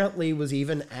apparently was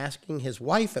even asking his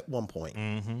wife at one point.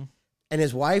 Mm-hmm. And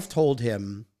his wife told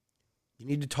him, you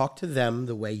need to talk to them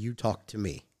the way you talk to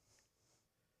me.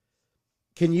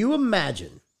 Can you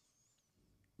imagine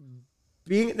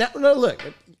being... Now, no, look,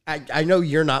 I know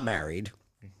you're not married.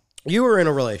 You were in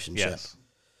a relationship. Yes.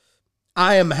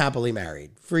 I am happily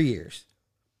married for years.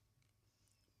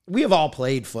 We have all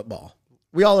played football.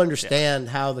 We all understand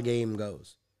how the game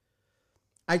goes.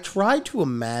 I tried to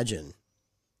imagine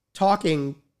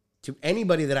talking to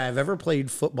anybody that I've ever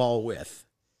played football with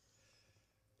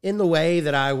in the way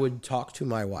that I would talk to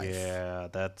my wife. Yeah,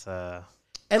 that's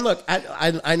And look,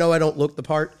 I know I don't look the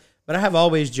part, but I have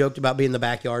always joked about being the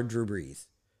backyard Drew Brees.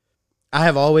 I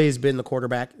have always been the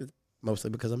quarterback, mostly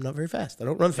because I'm not very fast. I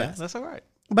don't run fast. that's all right.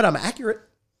 But I'm accurate.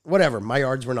 Whatever. My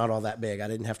yards were not all that big. I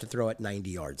didn't have to throw it 90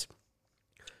 yards.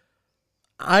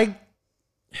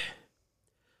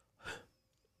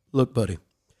 Look, buddy,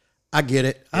 I get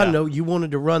it. Yeah. I know you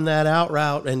wanted to run that out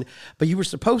route, but you were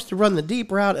supposed to run the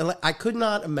deep route. And I could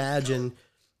not imagine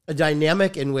a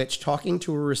dynamic in which talking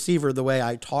to a receiver the way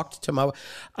I talked to my,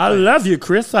 I love you,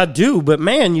 Chris, I do, but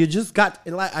man, you just got,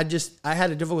 I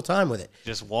had a difficult time with it.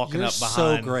 Just walking You're up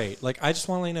behind. so great. Like, I just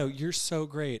want to let you know, you're so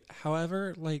great.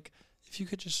 However, like, if you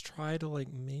could just try to, like,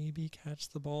 maybe catch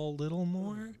the ball a little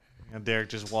more. And Derek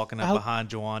just walking up behind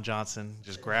Juwan Johnson,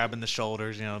 just grabbing the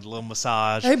shoulders, a little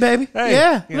massage. Hey, baby. Hey,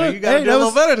 Yeah. you got to do a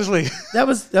little better this week. That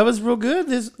was real good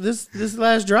this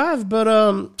last drive. But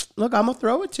look, I'm gonna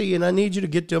throw it to you, and I need you to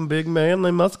get them big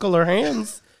manly muscular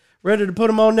hands ready to put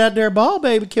them on that there ball,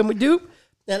 baby. Can we do?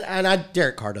 And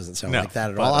Derek Carr doesn't sound like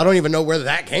that at all. I don't even know where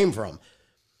that came from.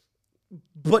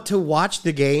 But to watch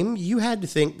the game, you had to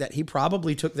think that he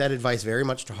probably took that advice very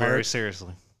much to heart, Very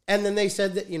seriously. And then they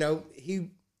said that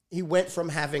he went from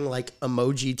having like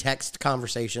emoji text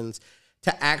conversations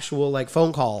to actual like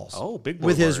phone calls. Oh, big boy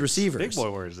with words. his receivers. Big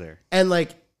boy words there. And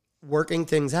like working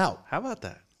things out. How about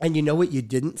that? And you know what you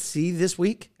didn't see this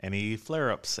week? Any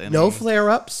flare-ups? No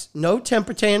flare-ups, no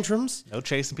temper tantrums, No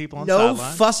chasing people on the no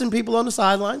sideline? fussing people on the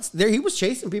sidelines. There, he was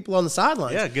chasing people on the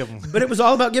sidelines. Yeah, give 'em. But it was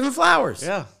all about giving flowers.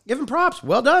 Yeah. Giving props.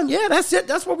 Well done. Yeah, that's it.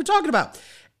 That's what we're talking about.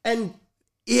 And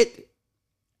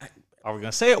Are we going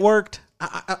to say it worked?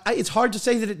 it's hard to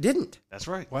say that it didn't. That's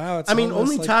right. Wow, it's I mean, almost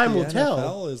only like time the will tell.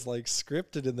 NFL is like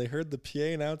scripted, and they heard the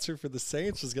PA announcer for the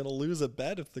Saints was going to lose a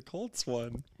bet if the Colts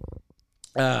won.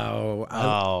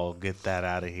 Oh, Get that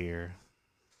out of here.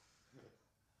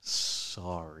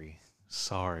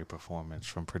 Sorry performance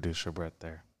from producer Brett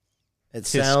there. it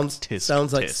tisk,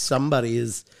 sounds like tisk. somebody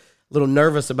is a little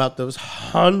nervous about those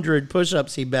 100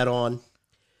 push-ups he bet on.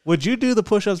 Would you do the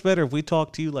push-ups better if we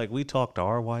talked to you like we talked to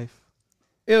our wife?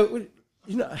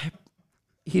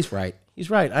 He's right. He's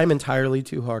right. I'm entirely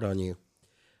too hard on you.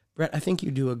 Brett, I think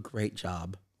you do a great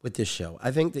job with this show.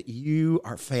 I think that you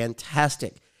are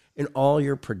fantastic in all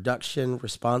your production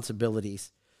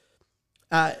responsibilities.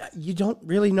 You don't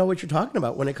really know what you're talking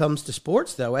about when it comes to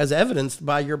sports, though, as evidenced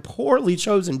by your poorly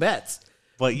chosen bets.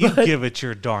 But you give it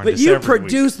your darndest But you every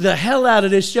produce the hell out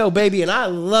of this show, baby, and I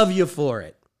love you for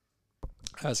it.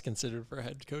 I was considered for a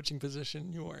head coaching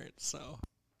position. You weren't, so.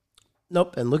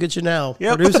 Nope, and look at you now,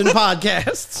 Yep. producing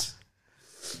podcasts.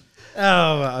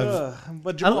 Oh,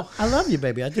 But Jamal, I love you,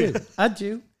 baby. I do. I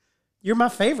do. You're my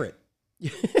favorite.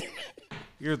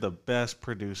 you're the best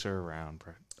producer around,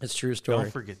 Brett. It's a true story.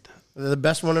 Don't forget that. The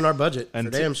best one in our budget, for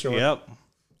damn sure. Yep.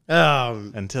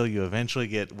 Um, Until you eventually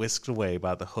get whisked away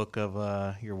by the hook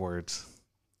of your words.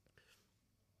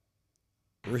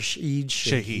 Rashid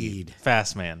Shaheed.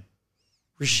 Fast man.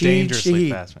 Rashid Dangerously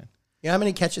Shaheed. fast man. You know how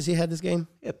many catches he had this game?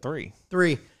 Yeah, 3.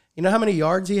 3. You know how many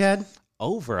yards he had?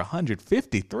 Over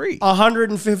 153.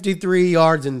 153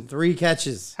 yards and 3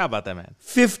 catches. How about that, man?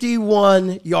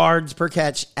 51 yards per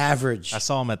catch average. I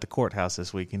saw him at the courthouse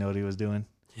this week. You know what he was doing?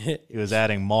 He was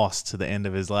adding Moss to the end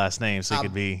of his last name so he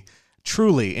could be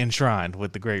truly enshrined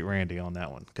with the great Randy on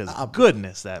that one. Because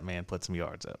goodness, that man put some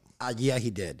yards up. Yeah, he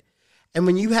did. And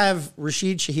when you have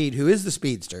Rashid Shaheed, who is the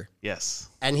speedster, Yes.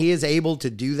 and he is able to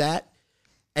do that,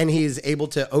 and he is able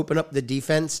to open up the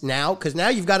defense now, because now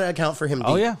you've got to account for him deep.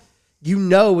 Oh, yeah. You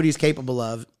know what he's capable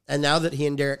of. And now that he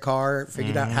and Derek Carr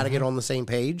figured out how to get on the same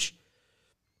page,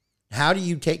 how do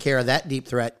you take care of that deep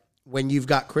threat when you've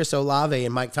got Chris Olave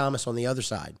and Mike Thomas on the other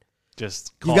side?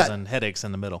 Just You got- causing headaches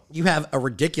in the middle. You have a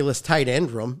ridiculous tight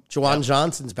end room. Juwan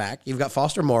Johnson's back. You've got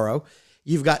Foster Morrow.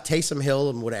 You've got Taysom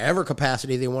Hill in whatever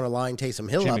capacity they want to line Taysom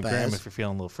Hill Jimmy up Graham, as. if you're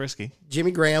feeling a little frisky.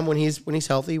 Jimmy Graham when he's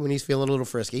healthy, when he's feeling a little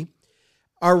frisky.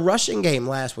 Our rushing game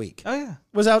last week Oh, yeah.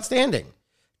 was outstanding.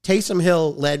 Taysom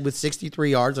Hill led with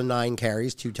 63 yards on 9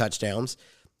 carries, 2 touchdowns.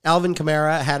 Alvin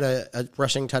Kamara had a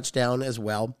rushing touchdown as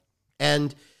well.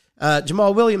 And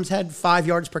Jamal Williams had 5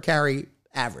 yards per carry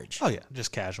average. Oh, yeah.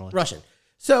 Just casually. Rushing.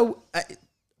 So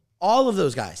all of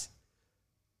those guys.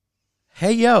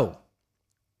 Hey, yo.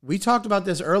 We talked about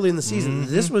this early in the season.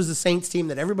 This was the Saints team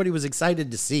that everybody was excited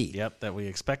to see. Yep, that we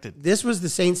expected. This was the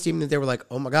Saints team that they were like,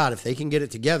 oh, my God, if they can get it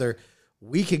together,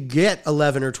 we could get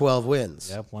 11 or 12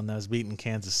 wins. Yep, one that was beating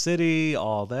Kansas City,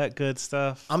 all that good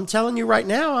stuff. I'm telling you right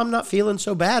now, I'm not feeling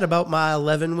so bad about my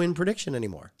 11-win prediction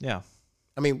anymore. Yeah.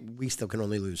 I mean, we still can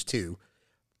only lose 2.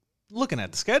 Looking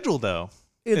at the schedule, though,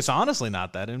 it's honestly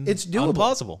not that it's doable.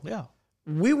 impossible. Yeah.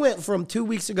 We went from 2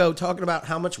 weeks ago talking about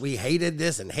how much we hated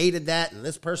this and hated that, and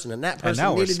this person and that person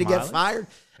now we're needed to get smiling. fired.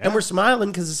 Yeah. And we're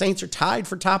smiling because the Saints are tied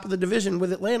for top of the division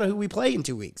with Atlanta, who we play in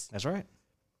 2 weeks. That's right.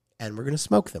 And we're going to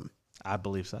smoke them. I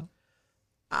believe so.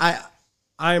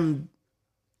 I'm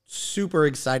super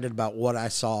excited about what I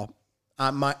saw.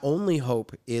 My only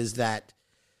hope is that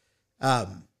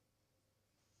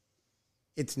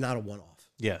it's not a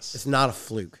one-off. Yes. It's not a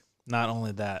fluke. Not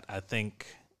only that, I think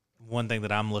one thing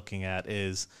that I'm looking at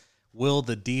is, will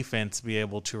the defense be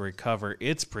able to recover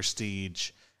its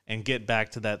prestige and get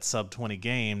back to that sub-20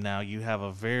 game? Now, you have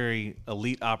a very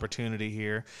elite opportunity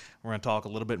here. We're going to talk a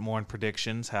little bit more in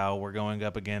predictions, how we're going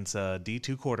up against a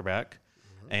D2 quarterback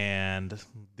and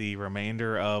the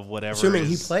remainder of whatever Assuming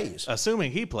he plays.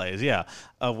 Assuming he plays, yeah,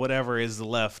 of whatever is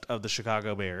left of the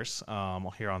Chicago Bears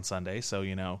here on Sunday. So,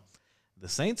 the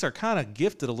Saints are kind of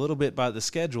gifted a little bit by the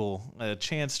schedule, a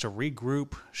chance to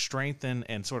regroup, strengthen,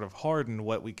 and sort of harden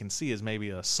what we can see as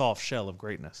maybe a soft shell of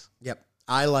greatness. Yep,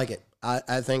 I like it.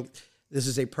 I think this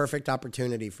is a perfect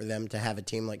opportunity for them to have a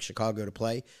team like Chicago to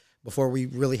play before we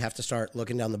really have to start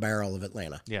looking down the barrel of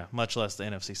Atlanta. Yeah, much less the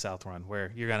NFC South run,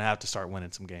 where you're going to have to start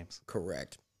winning some games.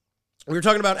 Correct. We were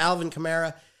talking about Alvin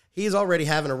Kamara. He's already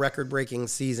having a record-breaking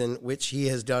season, which he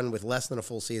has done with less than a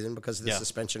full season because of the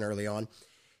suspension early on.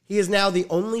 He is now the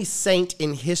only Saint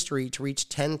in history to reach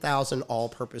 10,000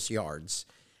 all-purpose yards.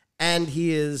 And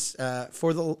he is,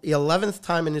 for the 11th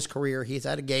time in his career, he's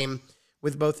had a game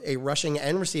with both a rushing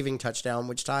and receiving touchdown,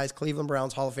 which ties Cleveland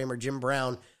Browns Hall of Famer Jim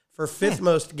Brown for 5th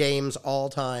most games all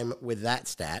time with that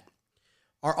stat.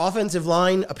 Our offensive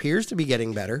line appears to be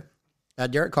getting better.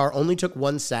 Derek Carr only took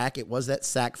 1 sack. It was that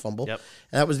sack fumble. Yep.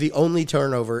 And that was the only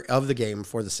turnover of the game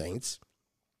for the Saints.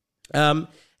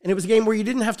 And it was a game where you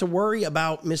didn't have to worry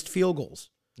about missed field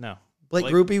goals. No. Blake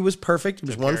Grupe was perfect. He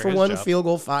was 1 for 1 field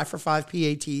goal, 5 for 5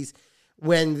 PATs.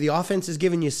 When the offense is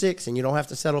giving you 6 and you don't have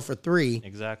to settle for 3,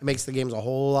 exactly, it makes the games a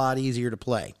whole lot easier to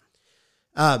play.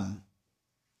 And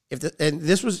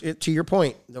this was, to your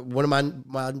point, one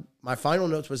of my final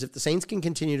notes was, if the Saints can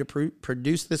continue to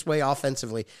produce this way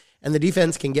offensively and the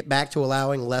defense can get back to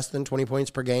allowing less than 20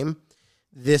 points per game,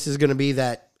 this is going to be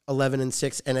that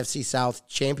 11-6 NFC South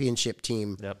championship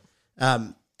team. Yep.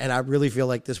 And I really feel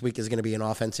like this week is going to be an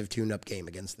offensive tune-up game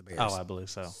against the Bears. Oh, I believe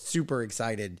so. Super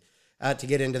excited to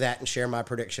get into that and share my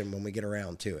prediction when we get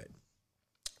around to it.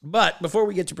 But before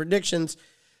we get to predictions,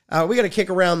 we got to kick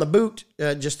around the boot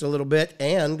just a little bit,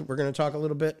 and we're going to talk a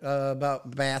little bit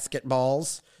about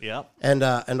basketballs. Yep.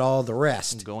 And all the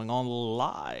rest. Going on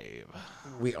live.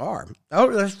 We are. Oh,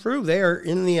 that's true. They are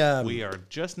in the... we are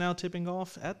just now tipping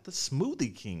off at the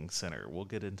Smoothie King Center. We'll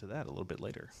get into that a little bit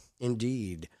later.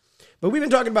 Indeed. But we've been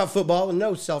talking about football, and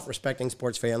no self-respecting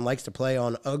sports fan likes to play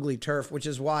on ugly turf, which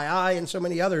is why I and so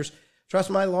many others trust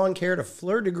my lawn care to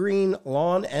Fleur de Green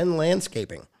Lawn and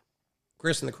Landscaping.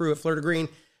 Chris and the crew at Fleur de Green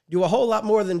do a whole lot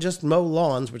more than just mow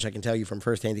lawns, which I can tell you from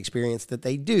firsthand experience that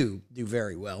they do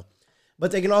very well.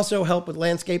 But they can also help with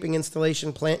landscaping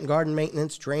installation, plant and garden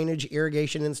maintenance, drainage,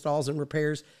 irrigation installs and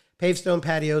repairs, paved stone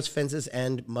patios, fences,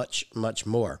 and much, much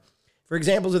more. For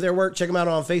examples of their work, check them out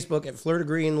on Facebook at Fleur de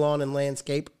Green Lawn and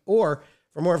Landscape, or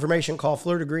for more information, call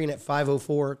Fleur de Green at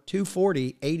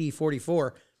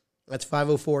 504-240-8044. That's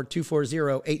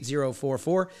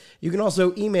 504-240-8044. You can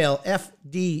also email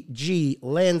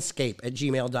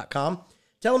fdglandscape@gmail.com.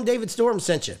 Tell them David Storm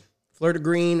sent you. Fleur de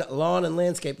Green Lawn and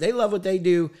Landscape. They love what they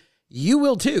do. You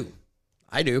will too.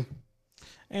 I do.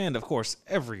 And, of course,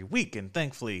 every week, and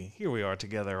thankfully, here we are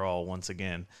together all once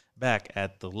again, back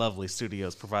at the lovely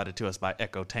studios provided to us by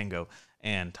Echo Tango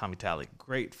and Tommy Talley.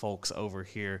 Great folks over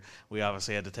here. We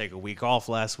obviously had to take a week off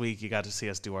last week. You got to see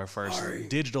us do our first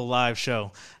digital live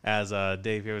show as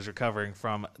Dave here was recovering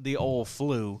from the old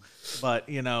flu. But,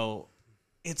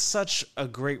 it's such a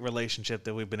great relationship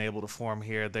that we've been able to form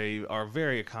here. They are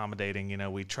very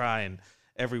accommodating. We try and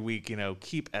every week,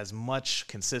 keep as much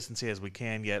consistency as we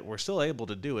can, yet we're still able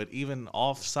to do it, even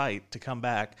off-site, to come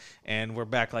back, and we're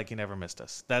back like you never missed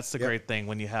us. That's the great thing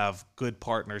when you have good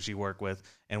partners you work with,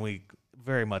 and we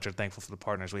very much are thankful for the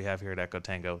partners we have here at Echo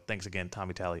Tango. Thanks again,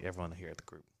 Tommy Talley, everyone here at the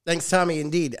group. Thanks, Tommy,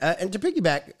 indeed. And to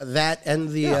piggyback that and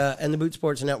the Boot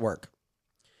Sports Network,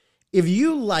 if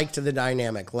you liked the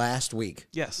dynamic last week,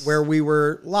 where we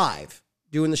were live,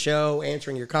 doing the show,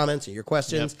 answering your comments and your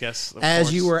questions,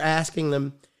 as you were asking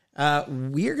them,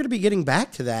 we are going to be getting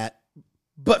back to that,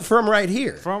 but from right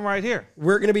here.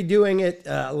 We're going to be doing it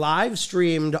live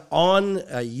streamed on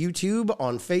YouTube,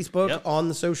 on Facebook, on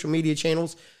the social media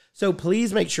channels. So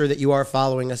please make sure that you are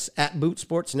following us at Boot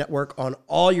Sports Network on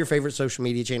all your favorite social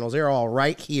media channels. They're all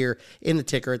right here in the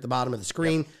ticker at the bottom of the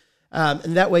screen. Yep.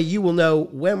 And that way you will know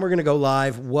when we're going to go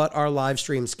live, what our live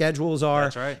stream schedules are.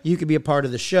 That's right. You can be a part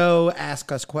of the show,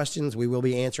 ask us questions. We will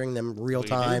be answering them real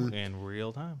time. In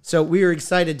real time. So we are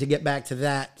excited to get back to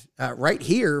that right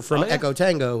here from Echo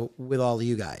Tango with all of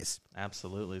you guys.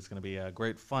 Absolutely. It's going to be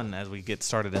great fun as we get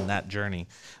started in that journey.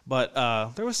 But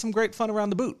there was some great fun around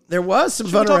the boot. There was some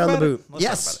fun around the boot.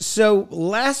 Yes. So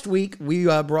last week we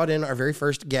brought in our very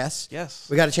first guest. Yes.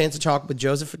 We got a chance to talk with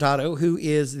Joseph Furtado, who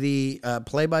is the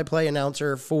play-by-play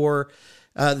announcer for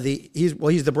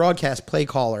he's the broadcast play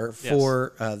caller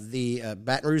for the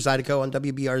Baton Rouge Zydeco on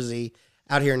WBRZ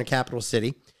out here in the capital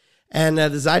city. And the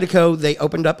Zydeco, they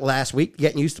opened up last week,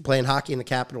 getting used to playing hockey in the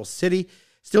capital city.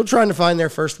 Still trying to find their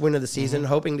first win of the season,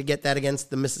 hoping to get that against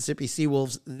the Mississippi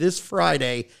Seawolves this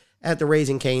Friday at the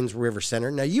Raising Cane's River Center.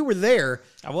 Now, you were there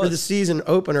for the season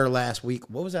opener last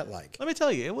week. What was that like? Let me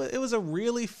tell you, it was a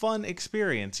really fun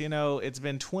experience. You know, it's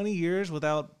been 20 years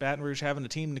without Baton Rouge having a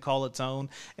team to call its own.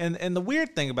 And the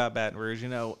weird thing about Baton Rouge, you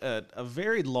know, a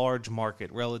very large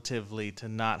market relatively to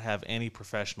not have any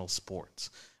professional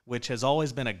sports, which has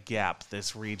always been a gap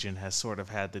this region has sort of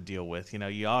had to deal with. You know,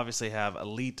 you obviously have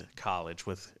elite college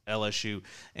with LSU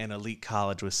and elite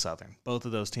college with Southern. Both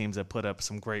of those teams have put up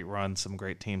some great runs, some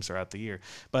great teams throughout the year.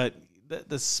 But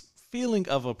this feeling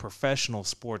of a professional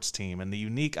sports team and the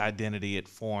unique identity it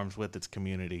forms with its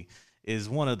community is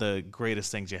one of the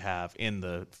greatest things you have in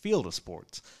the field of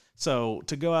sports. So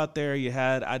to go out there, you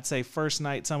had, I'd say, first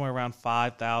night somewhere around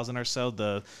 5,000 or so.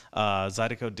 The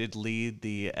Zydeco did lead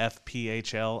the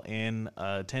FPHL in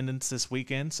attendance this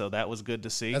weekend, so that was good to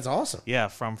see. That's awesome. Yeah,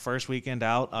 from first weekend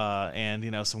out, and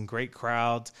you know, some great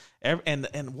crowds.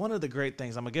 And one of the great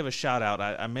things, I'm gonna give a shout out.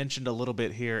 I mentioned a little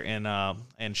bit here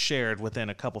and shared within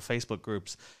a couple Facebook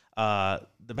groups.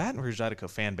 The Baton Rouge Zydeco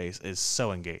fan base is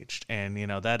so engaged, and you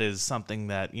know that is something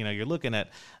that, you know, you're looking at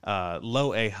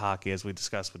low A hockey, as we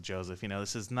discussed with Joseph. You know,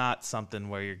 this is not something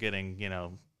where you're getting, you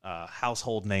know,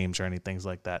 household names or anything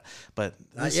like that. But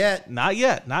not yet.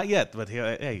 But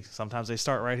hey, sometimes they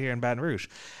start right here in Baton Rouge.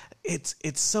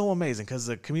 It's so amazing because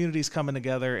the community's coming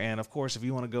together, and of course, if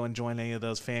you want to go and join any of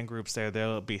those fan groups there,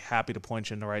 they'll be happy to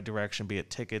point you in the right direction, be it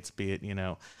tickets, be it, you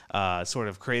know, sort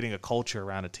of creating a culture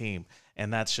around a team.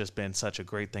 And that's just been such a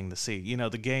great thing to see. You know,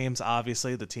 the games,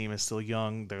 obviously, the team is still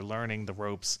young. They're learning the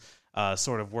ropes,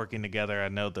 sort of working together. I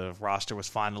know the roster was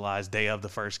finalized day of the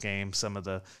first game, some of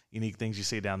the unique things you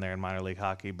see down there in minor league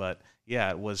hockey. But,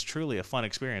 yeah, it was truly a fun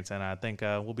experience, and I think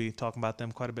we'll be talking about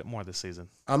them quite a bit more this season.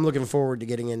 I'm looking forward to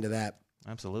getting into that.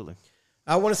 Absolutely.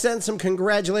 I want to send some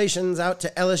congratulations out to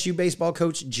LSU baseball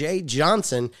coach Jay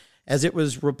Johnson, as it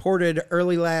was reported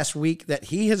early last week that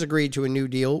he has agreed to a new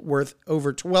deal worth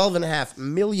over $12.5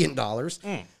 million.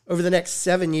 Over the next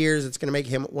 7 years. It's going to make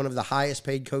him one of the highest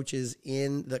paid coaches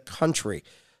in the country.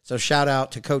 So shout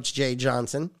out to Coach Jay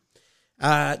Johnson.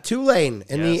 Tulane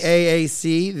and the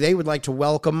AAC, they would like to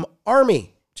welcome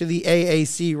Army to the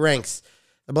AAC ranks.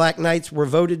 The Black Knights were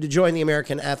voted to join the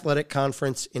American Athletic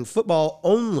Conference in football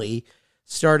only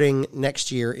starting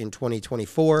next year in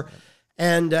 2024.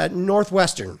 And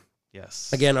Northwestern.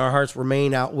 Yes. Again, our hearts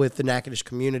remain out with the Natchitoches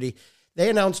community. They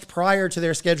announced prior to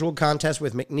their scheduled contest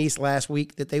with McNeese last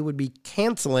week that they would be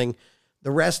canceling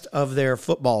the rest of their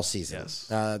football season.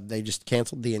 Yes. They just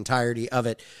canceled the entirety of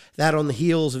it. That on the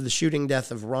heels of the shooting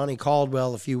death of Ronnie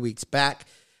Caldwell a few weeks back.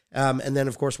 And then,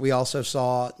 of course, we also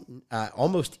saw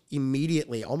almost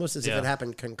immediately, almost as if it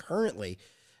happened concurrently,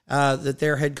 that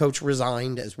their head coach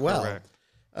resigned as well. Correct.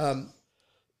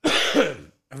 A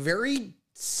very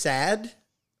sad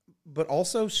but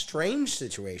also strange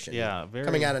situation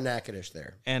coming out of Natchitoches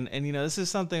there. And you know, this is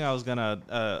something I was going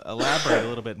to elaborate a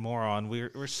little bit more on.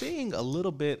 We're seeing a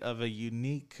little bit of a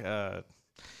unique,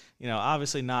 you know,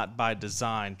 obviously not by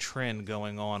design, trend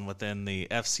going on within the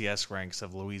FCS ranks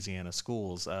of Louisiana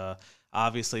schools.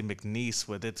 Obviously, McNeese,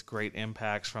 with its great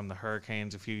impacts from the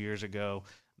Hurricanes a few years ago,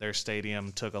 their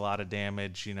stadium took a lot of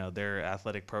damage. You know, their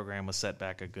athletic program was set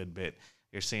back a good bit.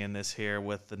 You're seeing this here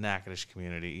with the Natchitoches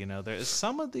community. You know, there's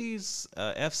some of these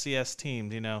FCS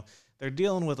teams, you know, they're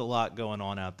dealing with a lot going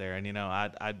on out there. And, you know,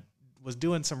 I was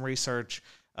doing some research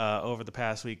over the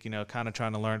past week, you know, kind of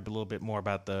trying to learn a little bit more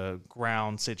about the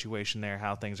ground situation there,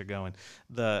 how things are going.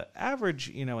 The average,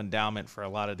 you know, endowment for a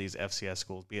lot of these FCS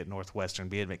schools, be it Northwestern,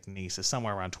 be it McNeese, is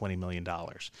somewhere around $20 million.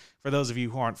 For those of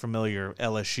you who aren't familiar,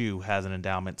 LSU has an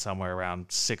endowment somewhere around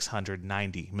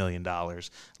 $690 million.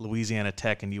 Louisiana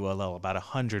Tech and ULL about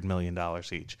 $100 million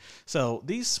each. So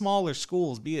these smaller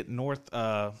schools, be it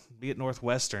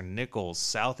Northwestern, Nichols,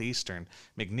 Southeastern,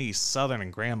 McNeese, Southern,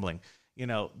 and Grambling,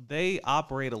 they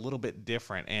operate a little bit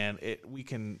different. And we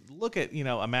can look at,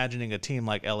 imagining a team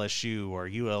like LSU or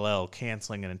ULL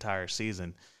canceling an entire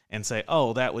season and say,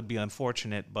 oh, that would be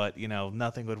unfortunate, but,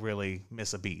 nothing would really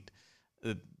miss a beat.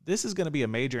 This is going to be a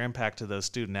major impact to those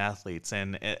student athletes.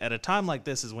 And at a time like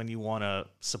this is when you want to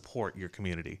support your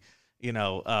community.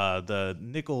 The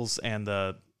Nichols and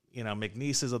the,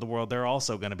 McNeeses of the world, they're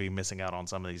also going to be missing out on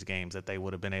some of these games that they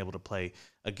would have been able to play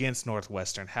against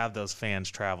Northwestern, have those fans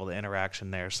travel, the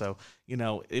interaction there. So,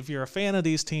 if you're a fan of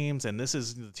these teams and this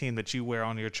is the team that you wear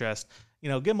on your chest,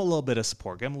 give them a little bit of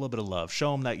support, give them a little bit of love,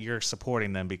 show them that you're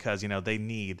supporting them because, they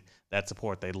need that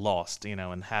support they lost,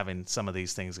 and having some of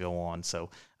these things go on. So,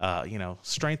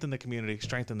 strengthen the community,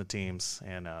 strengthen the teams,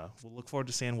 and we'll look forward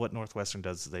to seeing what Northwestern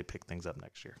does as they pick things up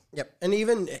next year. Yep. And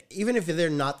even if they're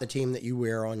not the team that you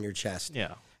wear on your chest,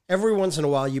 yeah, every once in a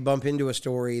while you bump into a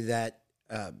story that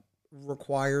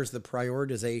requires the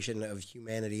prioritization of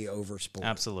humanity over sport.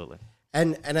 Absolutely.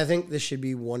 And I think this should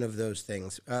be one of those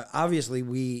things. Obviously,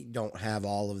 we don't have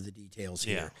all of the details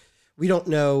here. Yeah. We don't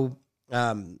know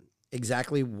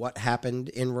exactly what happened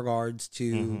in regards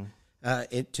to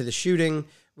to the shooting.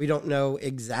 We don't know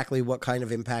exactly what kind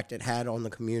of impact it had on the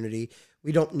community.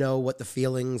 We don't know what the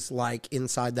feelings like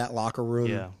inside that locker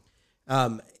room.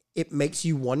 Yeah. It makes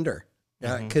you wonder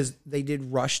because they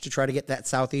did rush to try to get that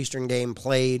Southeastern game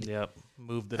played. Yep.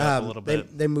 Moved it up a little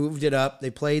bit. They moved it up. They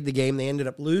played the game. They ended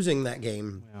up losing that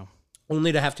game,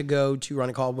 only to have to go to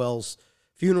Ronnie Caldwell's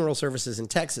funeral services in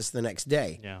Texas the next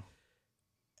day. Yeah.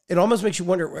 It almost makes you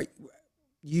wonder, right?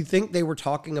 You think they were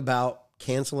talking about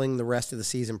canceling the rest of the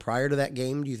season prior to that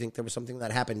game? Do you think there was something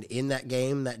that happened in that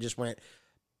game that just went,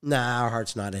 nah, our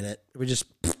heart's not in it? We just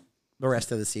the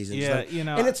rest of the season. Yeah,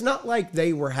 and it's not like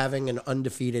they were having an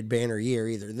undefeated banner year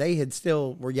either. They had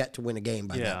still were yet to win a game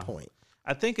by that point.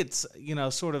 I think it's,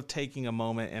 sort of taking a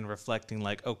moment and reflecting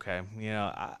like, okay,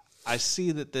 I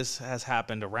see that this has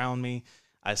happened around me.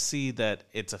 I see that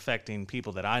it's affecting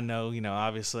people that I know.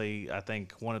 Obviously, I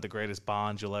think one of the greatest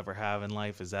bonds you'll ever have in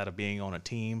life is that of being on a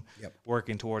team,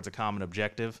 working towards a common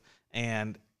objective.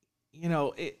 And,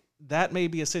 that may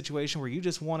be a situation where you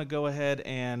just want to go ahead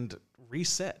and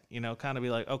reset, kind of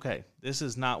be like, okay, this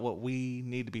is not what we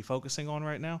need to be focusing on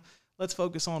right now. Let's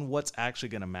focus on what's actually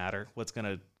going to matter, what's going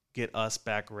to get us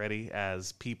back ready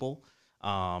as people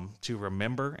to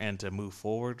remember and to move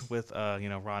forward with,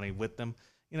 Ronnie with them.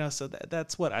 So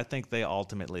that's what I think they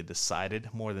ultimately decided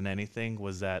more than anything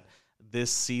was that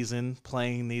this season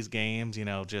playing these games,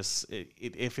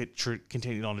 if it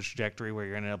continued on the trajectory where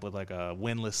you're ending up with like a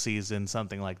winless season,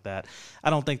 something like that, I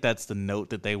don't think that's the note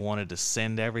that they wanted to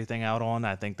send everything out on.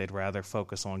 I think they'd rather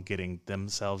focus on getting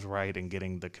themselves right and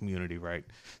getting the community right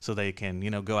so they can,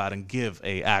 go out and give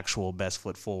a actual best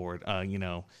foot forward,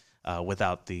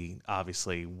 without the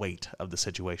obviously weight of the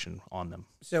situation on them.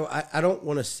 So I don't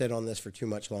want to sit on this for too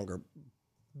much longer,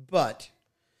 but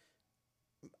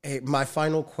my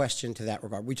final question to that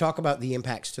regard, we talk about the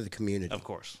impacts to the community. Of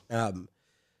course.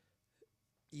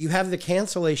 You have the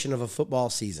cancellation of a football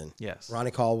season. Yes.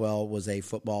 Ronnie Caldwell was a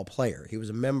football player. He was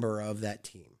a member of that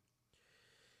team.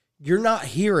 You're not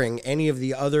hearing any of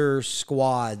the other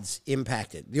squads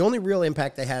impacted. The only real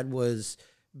impact they had was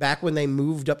back when they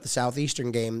moved up the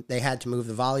Southeastern game, they had to move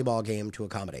the volleyball game to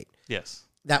accommodate. Yes.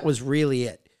 That was really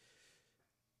it.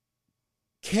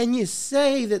 Can you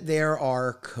say that there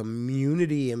are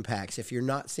community impacts if you're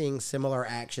not seeing similar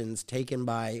actions taken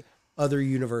by other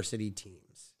university teams?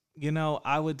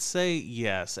 I would say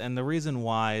yes. And the reason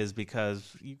why is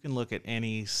because you can look at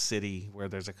any city where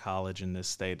there's a college in this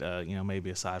state,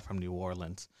 maybe aside from New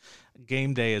Orleans.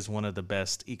 Game day is one of the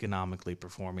best economically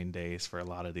performing days for a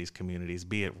lot of these communities,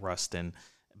 be it Ruston,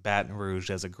 Baton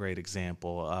Rouge as a great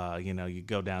example. You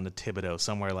go down to Thibodeau,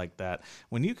 somewhere like that.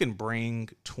 When you can bring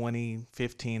 20,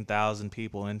 15,000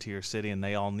 people into your city and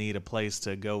they all need a place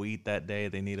to go eat that day,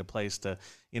 they need a place to,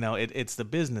 it's the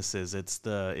businesses, it's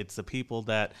the people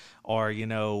that are,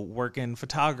 working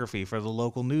photography for the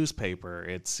local newspaper.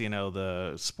 It's,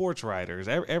 the sports writers.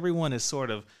 Everyone is sort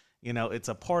of, it's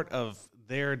a part of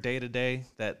their day-to-day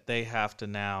that they have to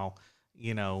now,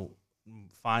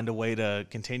 find a way to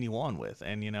continue on with.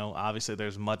 And, obviously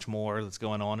there's much more that's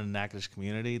going on in the Natchitoches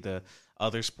community. The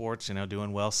other sports,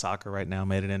 doing well. Soccer right now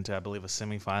made it into, I believe, a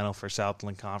semifinal for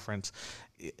Southland Conference.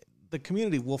 The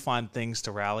community will find things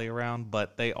to rally around,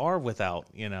 but they are without,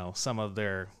 some of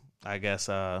their, I guess,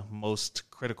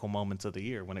 most critical moments of the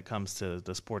year when it comes to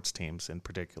the sports teams in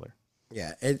particular.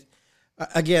 Yeah.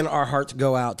 Again, our hearts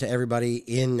go out to everybody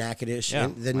in Natchitoches,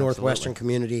 in the Northwestern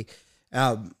community.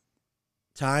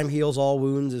 Time heals all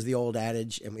wounds is the old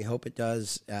adage, and we hope it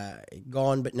does.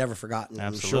 Gone but never forgotten,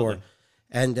 I'm sure.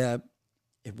 And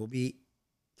it will be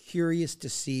curious to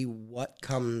see what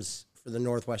comes for the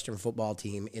Northwestern football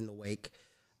team in the wake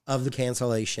of the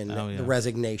cancellation, the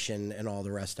resignation, and all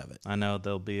the rest of it. I know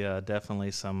there'll be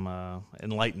definitely some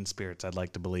enlightened spirits, I'd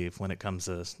like to believe, when it comes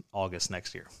to August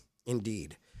next year.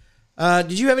 Indeed.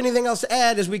 Did you have anything else to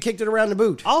add as we kicked it around the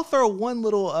boot? I'll throw one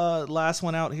little last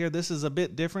one out here. This is a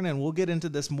bit different, and we'll get into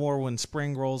this more when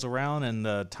spring rolls around and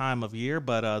the time of year.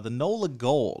 But the NOLA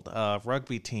Gold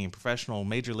rugby team, professional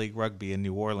Major League Rugby in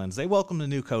New Orleans, they welcomed a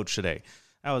new coach today.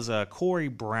 That was Corey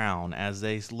Brown, as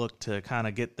they look to kind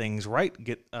of get things right,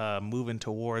 get moving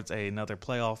towards another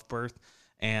playoff berth,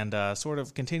 and sort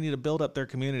of continue to build up their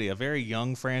community. A very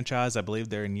young franchise. I believe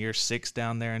they're in year 6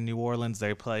 down there in New Orleans.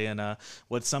 They play in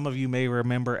what some of you may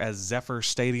remember as Zephyr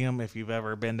Stadium, if you've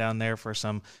ever been down there for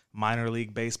some minor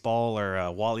league baseball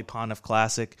or Wally Pontiff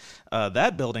Classic.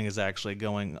 That building is actually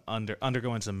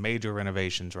undergoing some major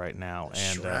renovations right now.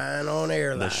 Shrine on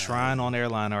Airline. The Shrine on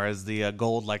Airline, or as the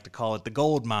Gold like to call it, the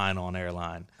Gold Mine on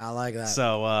Airline. I like that.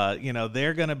 So,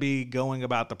 they're going to be going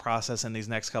about the process in these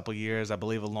next couple years, I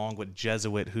believe, along with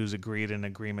Jesuit, who's agreed in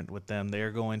agreement with them.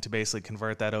 They're going to basically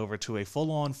convert that over to a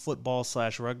full-on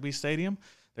football/rugby stadium.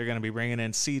 They're going to be bringing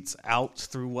in seats out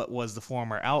through what was the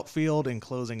former outfield,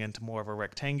 enclosing into more of a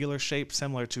rectangular shape,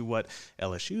 similar to what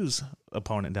LSU's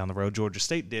opponent down the road, Georgia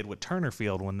State, did with Turner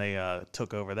Field when they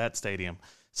took over that stadium.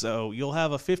 So you'll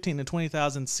have a 15 to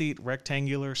 20,000 seat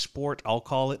rectangular sport, I'll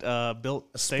call it, built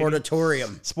stadium.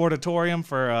 Sportatorium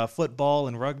for football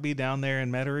and rugby down there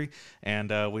in Metairie.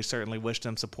 And we certainly wish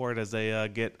them support as they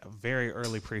get very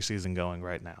early preseason going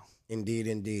right now. Indeed,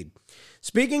 indeed.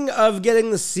 Speaking of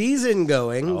getting the season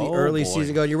going, the early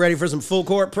season going, you ready for some full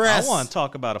court press? I want to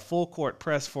talk about a full court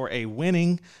press for a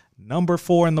winning number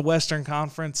 4 in the Western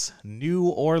Conference, New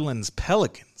Orleans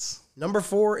Pelicans. Number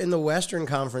 4 in the Western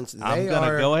Conference. I'm going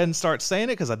to go ahead and start saying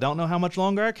it because I don't know how much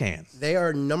longer I can. They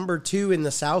are number 2 in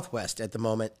the Southwest at the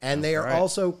moment, and they are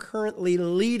also currently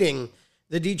leading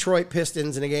the Detroit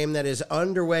Pistons in a game that is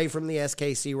underway from the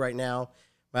SKC right now.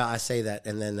 Well, I say that,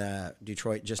 and then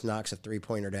Detroit just knocks a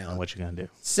three-pointer down. And what you going to do?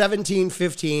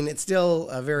 17-15. It's still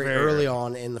very early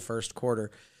on in the first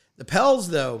quarter. The Pels,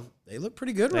 though, they look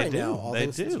pretty good right now. They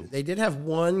do. They did have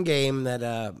one game that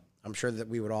I'm sure that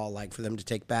we would all like for them to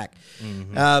take back.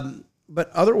 Mm-hmm.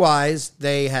 But otherwise,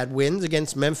 they had wins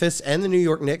against Memphis and the New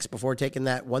York Knicks before taking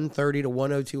that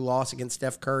 130-102 loss against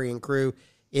Steph Curry and crew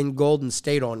in Golden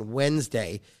State on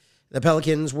Wednesday. The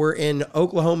Pelicans were in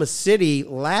Oklahoma City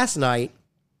last night,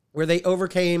 where they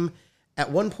overcame,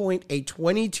 at one point, a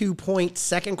 22-point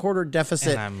second-quarter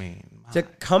deficit to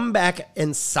come back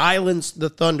and silence the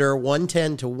Thunder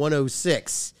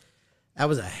 110-106. That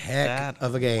was a heck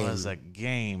of a game. That was a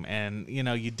game. And,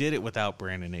 you did it without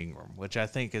Brandon Ingram, which I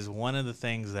think is one of the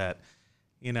things that,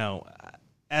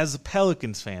 as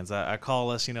Pelicans fans, I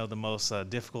call us, the most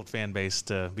difficult fan base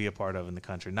to be a part of in the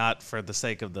country. Not for the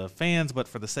sake of the fans, but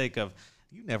for the sake of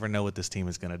you never know what this team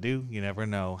is going to do. You never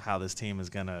know how this team is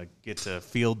going to get to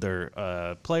field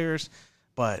their players.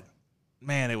 But,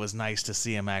 man, it was nice to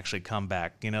see them actually come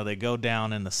back. They go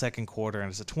down in the second quarter, and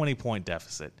it's a 20-point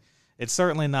deficit. It's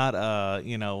certainly not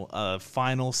a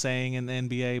final saying in the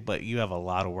NBA, but you have a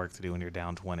lot of work to do when you're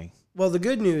down 20. Well, the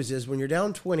good news is when you're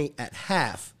down 20 at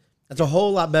half, that's a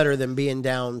whole lot better than being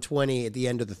down 20 at the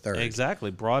end of the third. Exactly.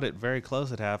 Brought it very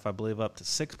close at half, I believe, up to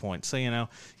 6 points. So,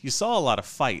 you saw a lot of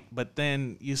fight, but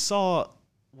then you saw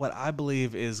what I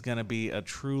believe is going to be a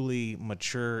truly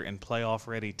mature and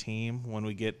playoff-ready team when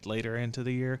we get later into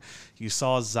the year. You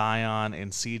saw Zion and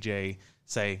CJ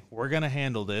say, we're going to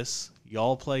handle this.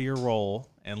 Y'all play your role,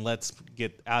 and let's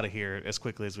get out of here as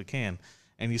quickly as we can.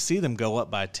 And you see them go up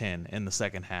by 10 in the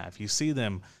second half. You see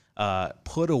them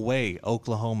put away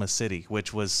Oklahoma City,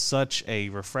 which was such a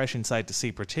refreshing sight to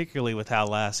see, particularly with how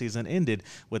last season ended,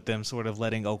 with them sort of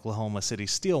letting Oklahoma City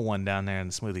steal one down there in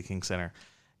the Smoothie King Center.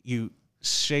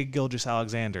 Shai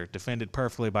Gilgeous-Alexander defended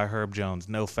perfectly by Herb Jones,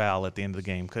 no foul at the end of the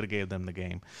game, could have gave them the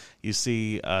game. You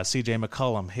see C.J.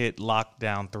 McCollum hit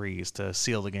lockdown threes to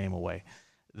seal the game away.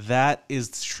 That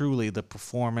is truly the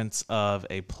performance of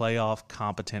a playoff,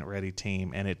 competent, ready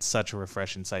team, and it's such a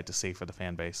refreshing sight to see for the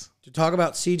fan base. To talk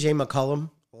about C.J.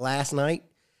 McCollum last night,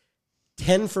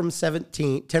 10 for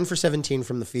 17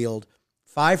 from the field,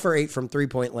 5 for 8 from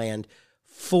three-point land,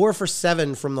 4 for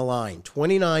 7 from the line,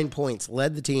 29 points,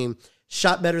 led the team,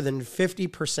 shot better than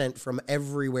 50% from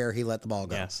everywhere he let the ball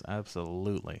go. Yes,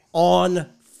 absolutely. On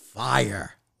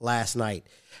fire last night.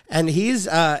 And he's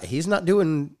not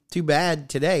doing too bad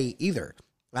today either.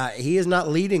 He is not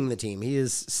leading the team. He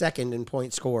is second in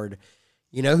points scored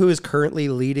You know who is currently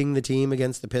leading the team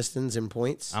against the Pistons in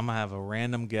points? I'm going to have a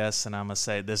random guess, and I'm going to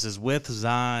say this is with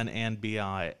Zion and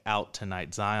B.I. out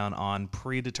tonight. Zion on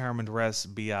predetermined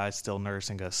rest, B.I. still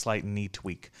nursing a slight knee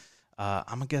tweak. I'm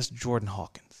going to guess Jordan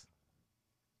Hawkins.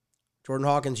 Jordan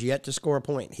Hawkins yet to score a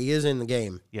point. He is in the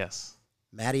game. Yes.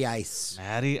 Matty Ice.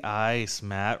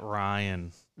 Matt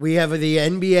Ryan. We have the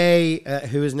NBA,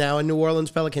 who is now a New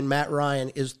Orleans Pelican. Matt Ryan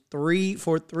is 3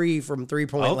 for 3 from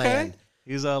three-point land.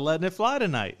 He's letting it fly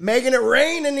tonight. Making it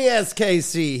rain in the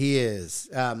SKC, he is.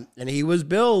 And he was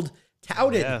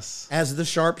touted as the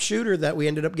sharp shooter that we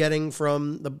ended up getting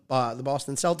from the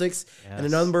Boston Celtics and a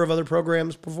number of other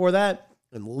programs before that.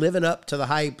 And living up to the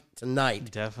hype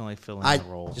tonight. Definitely filling the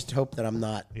role. I just hope that I'm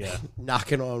not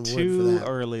knocking on wood Too for that.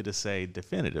 early to say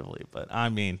definitively, but I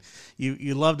mean,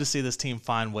 you love to see this team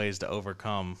find ways to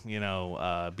overcome,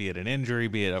 be it an injury,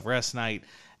 be it a rest night.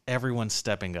 Everyone's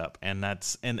stepping up, and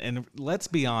that's and let's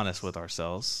be honest with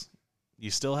ourselves.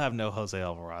 You still have no Jose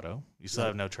Alvarado. You still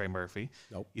have no Trey Murphy.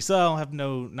 Nope. You still have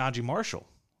no Najee Marshall.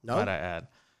 Might I add?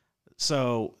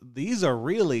 So these are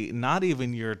really not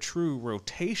even your true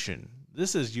rotation.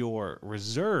 This is your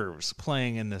reserves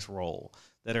playing in this role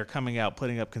that are coming out,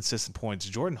 putting up consistent points.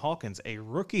 Jordan Hawkins, a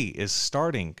rookie, is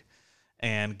starting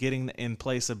and getting in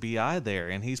place of B.I. there,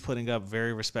 and he's putting up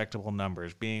very respectable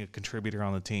numbers, being a contributor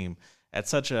on the team at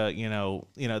such a,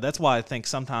 that's why I think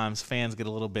sometimes fans get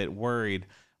a little bit worried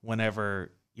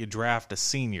whenever you draft a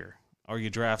senior or you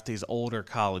draft these older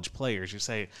college players. You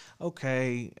say,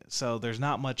 okay, so there's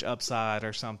not much upside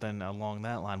or something along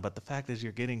that line. But the fact is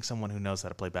you're getting someone who knows how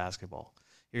to play basketball.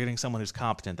 You're getting someone who's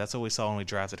competent. That's what we saw when we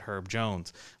drafted Herb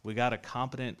Jones. We got a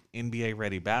competent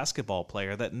NBA-ready basketball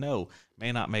player that,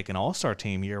 may not make an all-star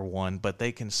team year one, but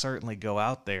they can certainly go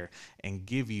out there and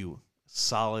give you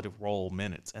solid role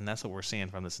minutes. And that's what we're seeing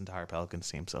from this entire Pelicans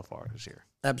team so far this year.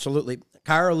 Absolutely.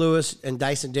 Kyra Lewis and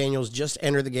Dyson Daniels just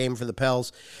entered the game for the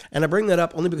Pels. And I bring that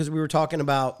up only because we were talking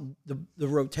about the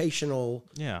rotational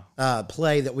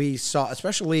play that we saw,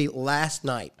 especially last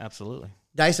night. Absolutely.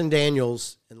 Dyson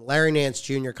Daniels and Larry Nance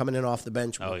Jr. coming in off the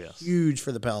bench were huge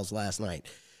for the Pels last night.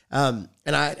 And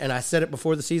I said it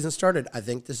before the season started. I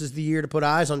think this is the year to put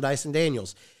eyes on Dyson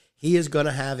Daniels. He is going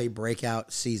to have a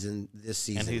breakout season this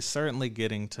season. And he's certainly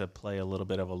getting to play a little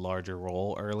bit of a larger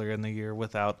role earlier in the year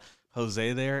without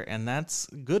Jose there, and that's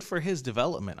good for his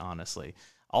development, honestly.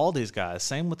 All these guys,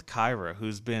 same with Kyra,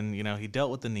 who's been, he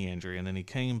dealt with the knee injury, and then he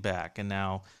came back, and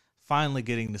now finally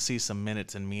getting to see some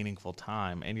minutes and meaningful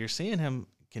time, and you're seeing him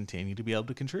continue to be able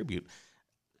to contribute.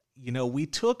 We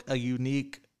took a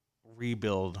unique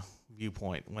rebuild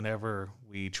viewpoint whenever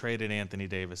we traded Anthony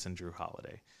Davis and Drew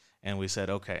Holiday. And we said,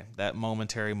 okay, that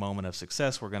momentary moment of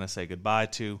success we're going to say goodbye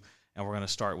to, and we're going to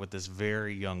start with this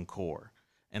very young core.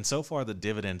 And so far, the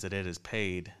dividends that it has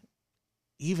paid,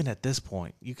 even at this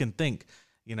point, you can think,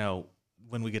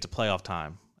 when we get to playoff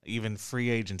time, even free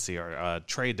agency or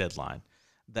trade deadline,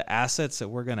 the assets that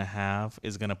we're going to have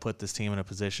is going to put this team in a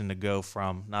position to go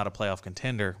from not a playoff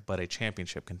contender, but a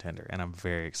championship contender. And I'm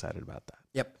very excited about that.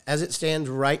 Yep. As it stands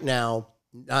right now,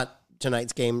 not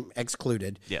tonight's game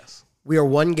excluded. Yes. We are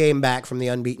one game back from the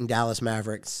unbeaten Dallas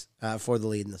Mavericks for the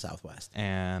lead in the Southwest.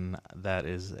 And that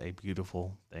is a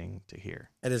beautiful thing to hear.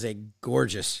 It is a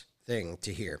gorgeous thing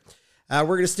to hear. We're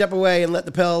going to step away and let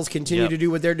the Pels continue to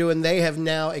do what they're doing. They have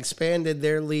now expanded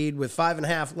their lead with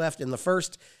 5.5 left in the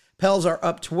first. Pels are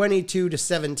up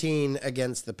 22-17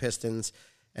 against the Pistons,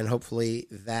 and hopefully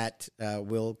that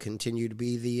will continue to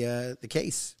be the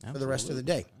case for the rest of the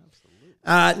day.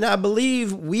 Now, I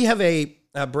believe we have a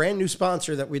brand new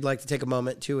sponsor that we'd like to take a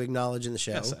moment to acknowledge in the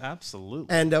show. Yes,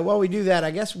 absolutely. And while we do that,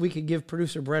 I guess we could give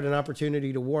producer Brett an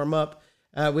opportunity to warm up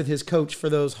with his coach for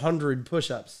those 100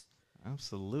 push-ups.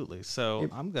 Absolutely. So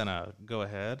I'm going to go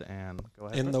ahead.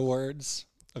 In the words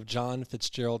of John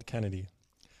Fitzgerald Kennedy,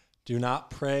 do not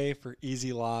pray for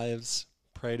easy lives.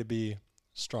 Pray to be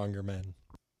stronger men.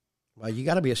 Well, you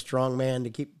got to be a strong man to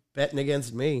keep betting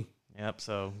against me. Yep.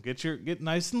 So get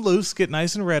nice and loose, get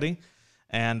nice and ready.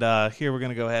 And here we're going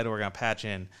to go ahead and we're going to patch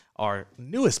in our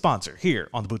newest sponsor here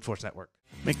on the Boot Sports Network.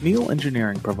 McNeil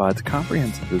Engineering provides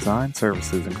comprehensive design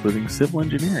services including civil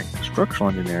engineering, structural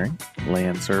engineering,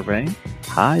 land surveying,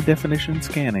 high-definition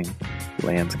scanning,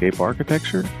 landscape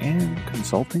architecture, and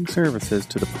consulting services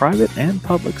to the private and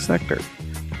public sector.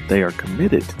 They are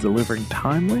committed to delivering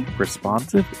timely,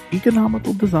 responsive,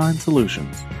 economical design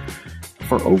solutions.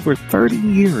 For over 30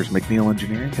 years, McNeil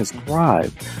Engineering has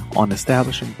thrived on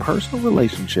establishing personal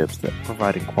relationships that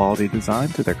providing quality design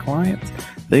to their clients.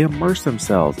 They immerse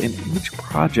themselves in each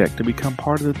project to become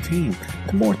part of the team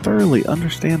to more thoroughly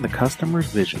understand the customer's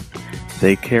vision.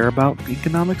 They care about the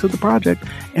economics of the project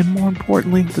and, more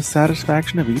importantly, the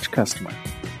satisfaction of each customer.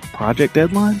 Project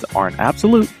deadlines are an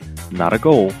absolute, not a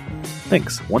goal.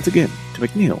 Thanks once again to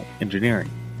McNeil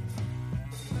Engineering.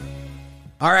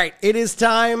 All right, it is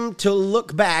time to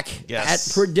look back at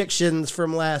predictions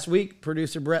from last week.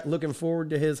 Producer Brett looking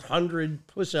forward to his 100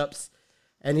 push-ups,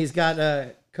 and he's got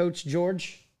Coach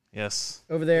George. Yes.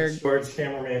 Over there. George,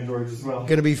 cameraman George as well.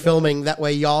 Going to be filming. That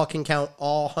way y'all can count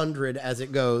all 100 as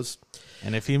it goes.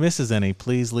 And if he misses any,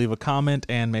 please leave a comment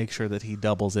and make sure that he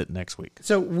doubles it next week.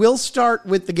 So we'll start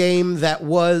with the game that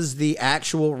was the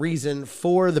actual reason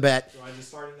for the bet. Do I just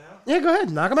start it now? Yeah, go ahead.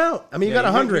 Knock them out. I mean, you got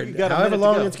 100. You got a however minute to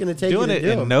long go. it's going to take Doing you it to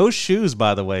do in them. no shoes,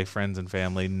 by the way, friends and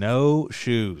family. No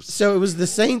shoes. So it was the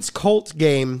Saints-Colts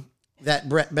game that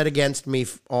Brett bet against me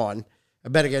on. He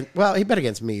bet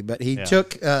against me, but he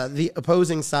took the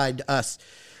opposing side to us.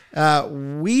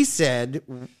 We said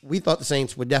we thought the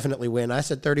Saints would definitely win. I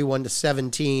said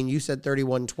 31-17. You said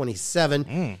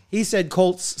 31-27. He said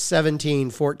Colts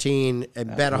 17-14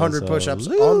 and bet 100 push-ups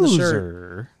on the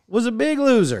shirt. Was a big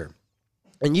loser.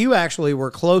 And you actually were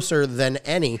closer than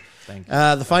any. Thank you.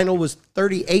 The final was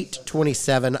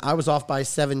 38-27. I was off by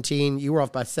 17. You were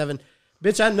off by 7.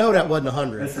 Bitch, I know that wasn't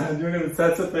 100. I'm doing it in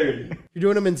sets of 30. You're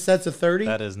doing them in sets of 30?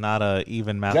 That is not a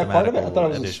even Is that part of mathematical it? I thought it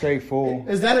was a addition. straight full.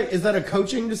 Is that a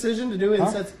coaching decision to do it in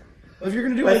sets? Well, if you're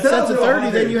going to do I it in said sets I'll of do 30,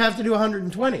 100. then you have to do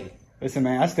 120. Listen,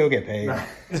 man, I still get paid.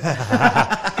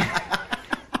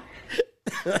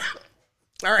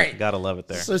 All right. Gotta love it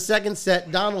there. So second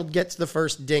set, Donald gets the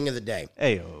first ding of the day.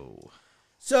 Ayo.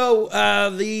 So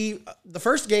the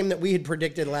first game that we had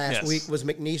predicted last Yes. week was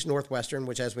McNeese Northwestern,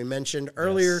 which, as we mentioned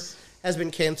earlier, has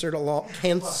been canceled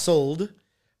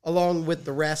along with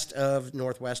the rest of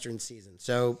Northwestern season.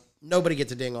 So nobody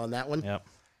gets a ding on that one. Yep.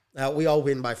 We all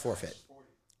win by forfeit.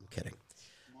 I'm kidding.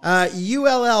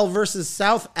 ULL versus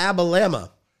South Alabama.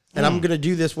 And I'm going to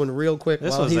do this one real quick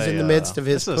while he's in the midst of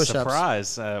his this was push-ups. a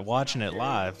surprise watching it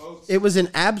live. It was an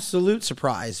absolute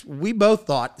surprise. We both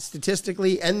thought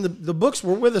statistically, and the books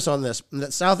were with us on this,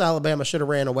 that South Alabama should have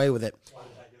ran away with it.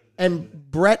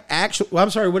 And Brett actually, well, I'm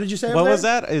sorry, what did you say? What was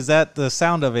that? Is that the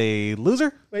sound of a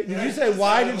loser? Wait, did you say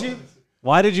why did you?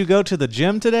 Why did you go to the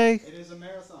gym today? It is a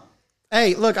marathon.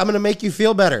 Hey, look, I'm going to make you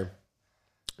feel better.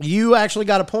 You actually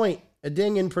got a point, a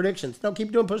ding in predictions. No,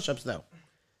 keep doing push-ups, though.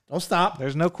 Don't stop.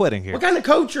 There's no quitting here. What kind of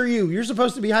coach are you? You're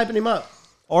supposed to be hyping him up.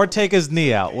 Or take his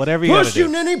knee out. Whatever you got to Push, do. you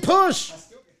ninny, push.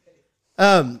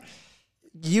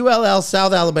 ULL,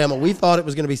 South Alabama. We thought it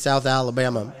was going to be South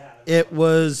Alabama. It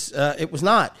was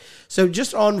not. So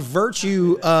just on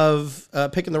virtue of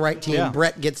picking the right team, Yeah.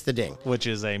 Brett gets the ding. Which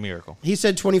is a miracle. He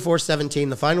said 24-17.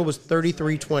 The final was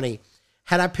 33-20.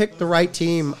 Had I picked the right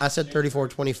team, I said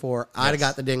 34-24. I'd have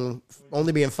got the ding,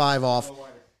 only being 5 off.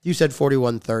 You said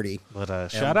 41-30. But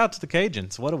shout out to the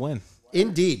Cajuns. What a win.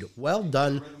 Indeed. Well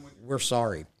done. We're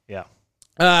sorry. Yeah.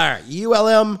 All right.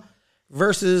 ULM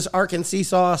versus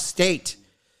Arkansas State.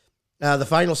 The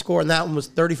final score in that one was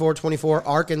 34-24,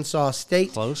 Arkansas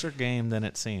State. Closer game than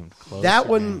it seemed. That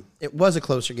one, it was a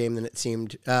closer game than it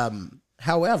seemed.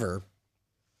 However,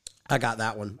 I got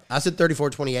that one. I said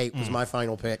 34-28 was my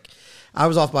final pick. I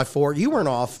was off by 4. You weren't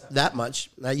off that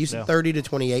much. You said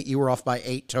 30-28. You were off by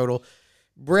 8 total.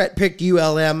 Brett picked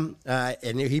ULM,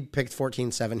 and he picked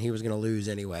 14-7. He was going to lose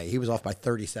anyway. He was off by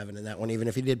 37 in that one, even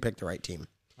if he did pick the right team.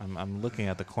 I'm looking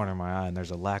at the corner of my eye, and there's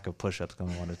a lack of push-ups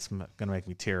going on. It's going to make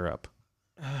me tear up.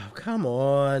 Oh, come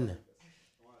on.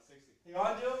 You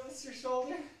want to do it, Mr.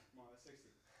 Shoulder?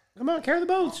 Come on, carry the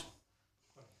boats.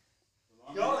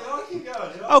 Y'all keep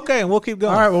going. Okay, and we'll keep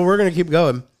going. All right, well, we're going to keep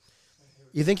going.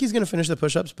 You think he's going to finish the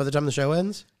push-ups by the time the show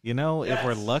ends? You know, if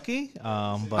we're lucky,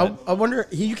 but I wonder,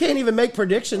 you can't even make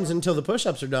predictions until the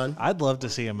push-ups are done. I'd love to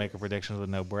see him make a prediction with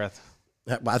no breath.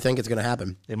 I think it's going to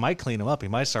happen. It might clean him up. He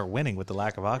might start winning with the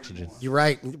lack of oxygen. You're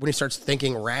right, when he starts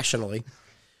thinking rationally.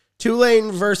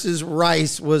 Tulane versus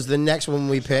Rice was the next one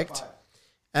we picked.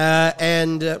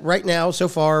 And right now, so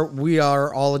far, we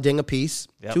are all a ding apiece.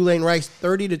 Yep. Tulane Rice,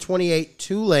 30-28.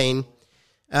 Tulane.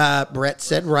 Brett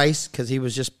said Rice because he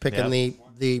was just picking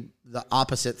the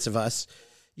opposites of us.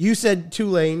 You said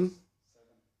Tulane.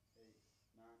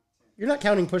 You're not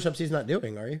counting push-ups he's not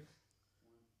doing, are you?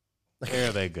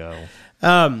 There they go.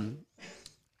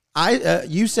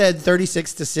 You said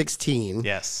 36-16.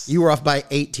 Yes. You were off by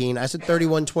 18. I said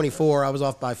 31-24. I was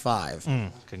off by 5.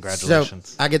 Congratulations.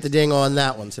 So I get the ding on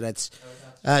that one. So that's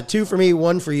 2 for me,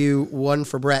 1 for you, 1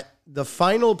 for Brett. the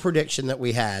final prediction that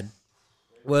we had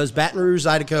was Baton Rouge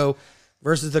Zydeco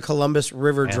versus the Columbus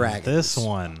River Dragons. This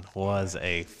one was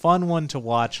a fun one to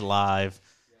watch live.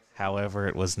 However,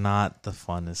 it was not the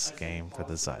funnest game for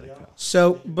the Zydeco.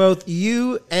 So both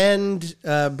you and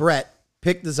Brett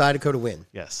picked the Zydeco to win.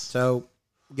 Yes. So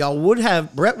Brett would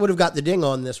have got the ding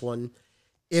on this one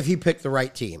if he picked the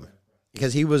right team,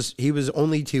 because he was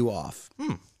only 2 off.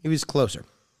 He was closer.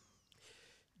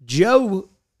 Joe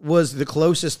was the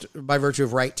closest by virtue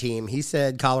of right team. He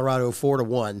said Colorado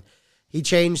 4-1. He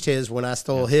changed his when I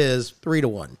stole his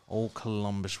 3-1. Old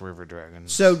Columbus River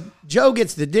Dragons. So Joe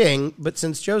gets the ding, but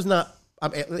since Joe's not,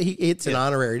 it's an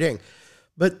honorary ding.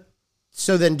 But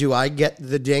so then, do I get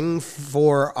the ding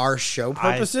for our show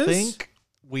purposes? I think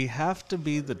we have to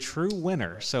be the true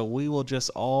winner, so we will just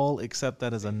all accept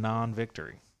that as a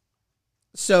non-victory.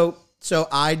 So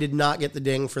I did not get the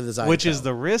ding for the Zydeco. Which is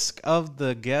the risk of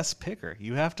the guest picker.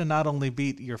 You have to not only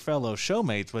beat your fellow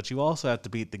showmates, but you also have to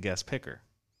beat the guest picker.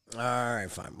 All right,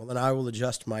 fine. Well, then I will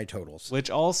adjust my totals. Which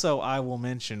also I will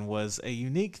mention was a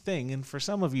unique thing, and for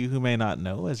some of you who may not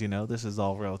know, as you know, this is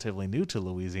all relatively new to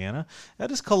Louisiana,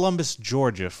 that is Columbus,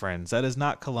 Georgia, friends. That is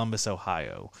not Columbus,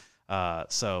 Ohio.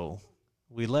 So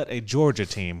we let a Georgia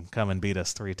team come and beat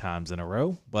us 3 times in a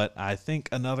row, but I think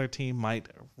another team might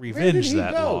revenge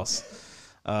that loss.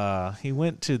 He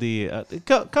went to the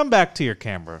come back to your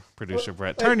camera, producer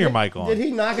Brett. Turn your mic on. Did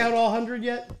he knock out all 100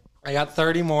 yet? I got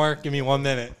 30 more. Give me 1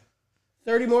 minute.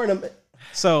 30 more in a minute.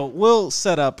 So we'll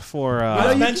set up for.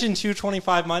 You mentioned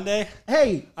 225 Monday.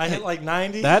 Hey, I hit like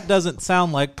 90. That doesn't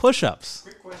sound like push-ups.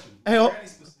 Quick question. Hey, Are there any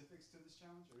specifics to this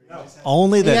challenge? Or you guys have-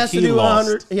 Only he that has to he do lost.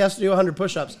 100. He has to do 100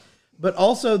 push-ups. But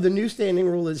also, the new standing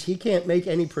rule is he can't make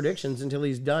any predictions until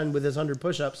he's done with his 100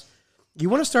 push-ups. You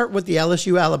want to start with the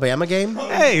LSU Alabama game?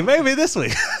 Hey, maybe this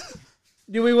week.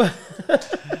 Do we?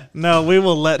 No, we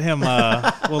will let him.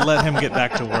 We'll let him get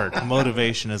back to work.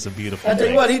 Motivation is a beautiful I tell you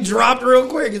thing. what, he dropped real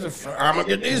quick. He's like, I'm gonna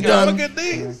get these done. Look at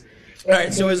these. All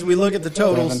right. So as we look at the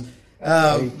totals,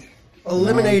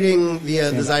 eliminating the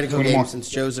Zydeco game since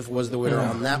Joseph was the winner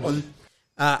on that one,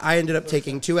 I ended up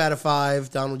taking 2 out of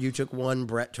 5. Donald, you took 1.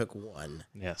 Brett took 1.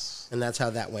 Yes. And that's how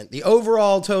that went. The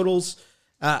overall totals,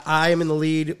 I am in the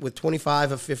lead with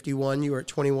 25 of 51. You are at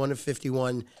 21 of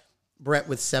 51. Brett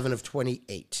with 7 of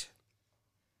 28.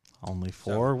 Only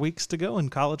 4 weeks to go in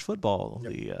college football.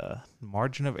 Yep. The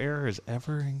margin of error is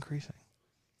ever increasing.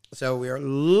 So we are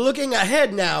looking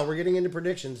ahead now. We're getting into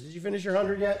predictions. Did you finish your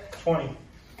 100 yet? 20.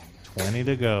 20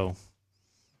 to go.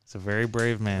 It's a very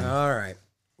brave man. All right.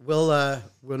 We'll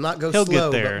not go He'll slow.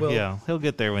 get there. But Yeah, he'll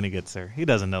get there when he gets there. He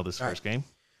doesn't know this first game.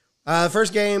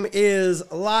 First game is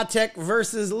La Tech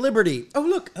versus Liberty. Oh,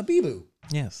 look, Abibu.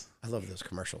 Yes. I love those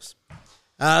commercials.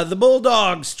 The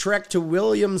Bulldogs trek to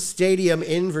Williams Stadium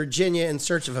in Virginia in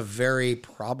search of a very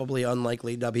probably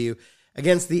unlikely W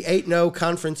against the 8-0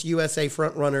 Conference USA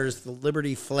frontrunners, the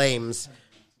Liberty Flames.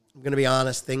 I'm going to be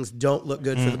honest, things don't look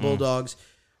good for the Bulldogs,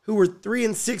 who were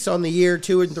 3-6 on the year,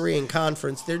 2-3 in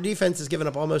conference. Their defense has given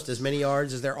up almost as many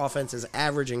yards as their offense is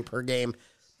averaging per game,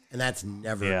 and that's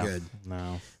never good.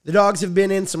 No. The Dogs have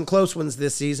been in some close ones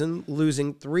this season,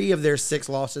 losing 3 of their 6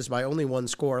 losses by only 1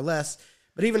 score or less.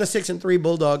 But even a 6-3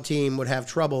 Bulldog team would have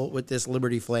trouble with this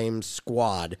Liberty Flames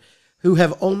squad, who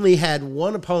have only had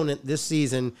 1 opponent this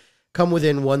season come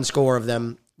within 1 score of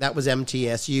them. That was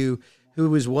MTSU, who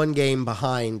was 1 game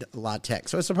behind La Tech.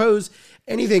 So I suppose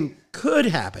anything could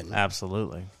happen.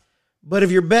 Absolutely. But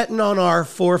if you're betting on our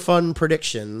for fun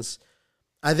predictions,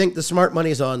 I think the smart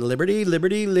money's on Liberty.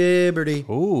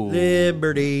 Ooh.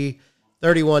 Liberty.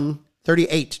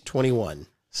 38-21.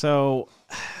 So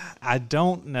I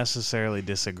don't necessarily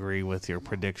disagree with your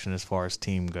prediction as far as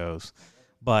team goes,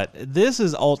 but this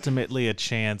is ultimately a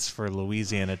chance for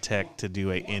Louisiana Tech to do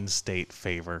an in-state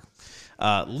favor.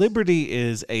 Liberty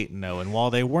is 8-0, and while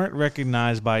they weren't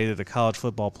recognized by either the College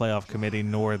Football Playoff Committee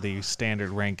nor the standard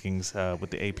rankings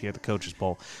with the AP or the Coaches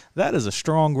Bowl, that is a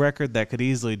strong record that could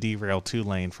easily derail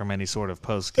Tulane from any sort of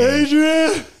post-game.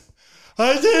 Adrian,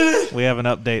 I did it. We have an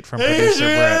update from producer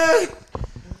Brett.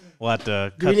 We'll have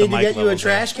to Do cut we the need to mic get you a levels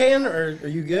trash can, or are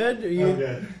you good? Are you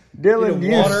Good. Dylan,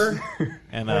 need a water,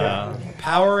 And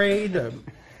Powerade, a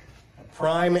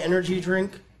Prime energy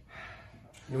drink?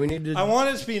 Do we need to? I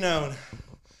want it to be known,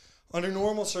 under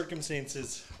normal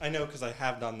circumstances, I know because I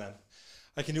have done them,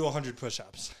 I can do 100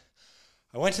 push-ups.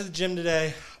 I went to the gym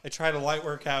today. I tried a light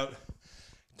workout.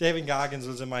 David Goggins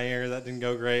was in my ear. That didn't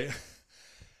go great.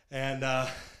 And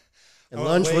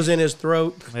lunch was in his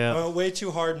throat. I yeah, went way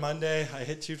too hard Monday. I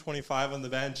hit 225 on the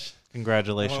bench. I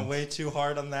congratulations. went way too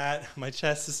hard on that. My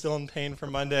chest is still in pain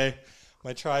from Monday.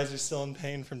 My tris are still in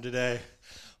pain from today.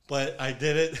 But I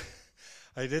did it.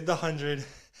 I did the 100,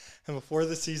 and before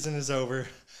the season is over,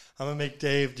 I'm going to make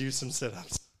Dave do some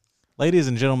sit-ups. Ladies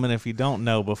and gentlemen, if you don't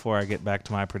know, before I get back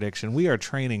to my prediction, we are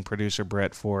training producer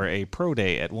Brett for a pro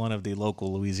day at one of the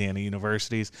local Louisiana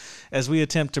universities as we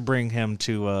attempt to bring him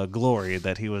to glory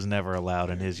that he was never allowed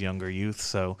in his younger youth.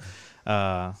 So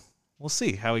we'll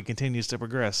see how he continues to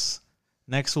progress.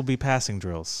 Next will be passing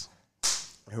drills.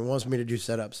 Who wants me to do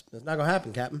setups? It's not going to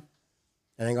happen, Captain.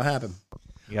 It ain't going to happen.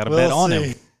 You got to bet on see.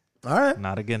 him, All right.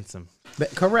 not against him.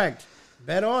 Correct.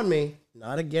 Bet on me,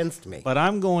 not against me. But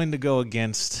I'm going to go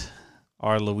against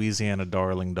our Louisiana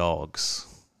Darling Dogs.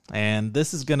 And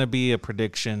this is going to be a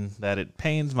prediction that it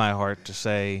pains my heart to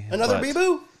say. Another but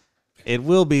bee-boo? It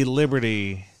will be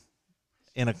Liberty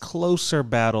in a closer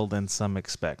battle than some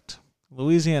expect.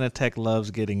 Louisiana Tech loves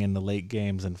getting into late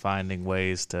games and finding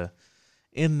ways to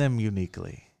end them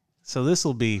uniquely. So this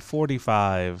will be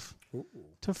 45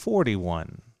 to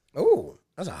 41. Oh,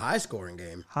 that's a high-scoring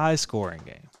game. High scoring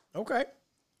game. Okay.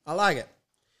 I like it.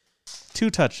 2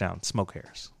 touchdowns, smoke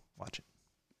hairs. Watch it.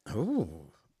 Ooh.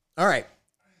 All right.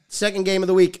 Second game of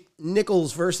the week,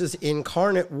 Nichols versus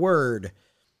Incarnate Word.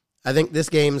 I think this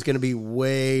game is going to be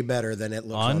way better than it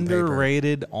looks on paper.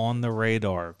 Underrated on the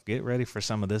radar. Get ready for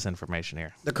some of this information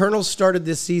here. The Colonels started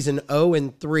this season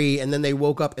 0-3, and then they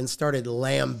woke up and started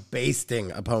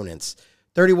lambasting opponents.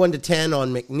 31-10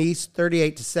 on McNeese,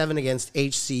 38-7 against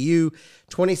HCU,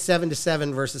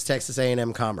 27-7 versus Texas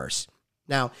A&M Commerce.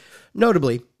 Now,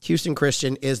 notably, Houston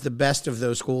Christian is the best of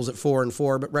those schools at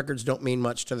 4-4, but records don't mean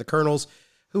much to the Colonels,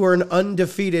 who are an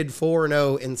undefeated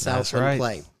 4-0 in Southland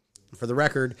play. For the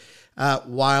record,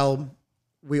 while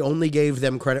we only gave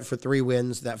them credit for 3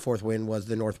 wins, that 4th win was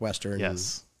the Northwestern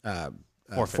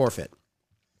forfeit.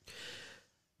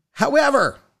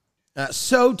 However,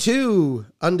 so too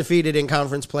undefeated in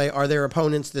conference play are their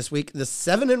opponents this week, the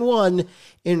 7-1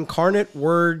 Incarnate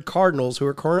Word Cardinals, who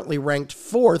are currently ranked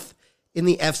 4th in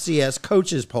the FCS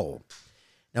coaches poll.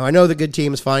 Now, I know the good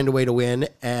teams find a way to win,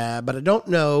 but I don't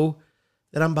know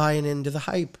that I'm buying into the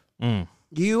hype.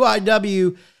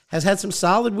 UIW has had some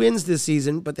solid wins this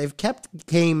season, but they've kept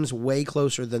games way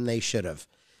closer than they should have.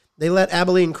 They let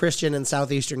Abilene Christian and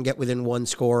Southeastern get within 1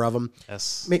 score of them.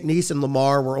 Yes. McNeese and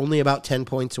Lamar were only about 10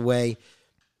 points away.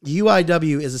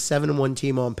 UIW is a 7-1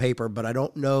 team on paper, but I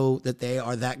don't know that they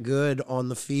are that good on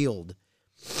the field.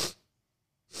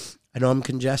 I know I'm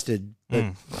congested.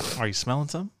 But Are you smelling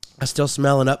some? I still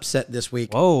smell an upset this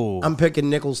week. Whoa. I'm picking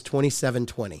Nichols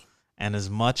 27-20. And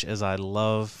as much as I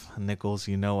love Nichols,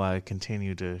 you know I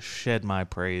continue to shed my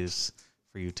praise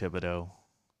for you, Thibodeau.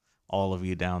 All of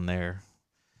you down there,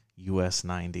 US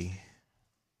 90,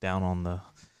 down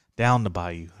the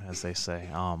bayou, as they say.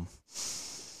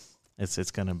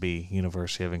 It's going to be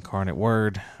University of Incarnate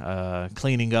Word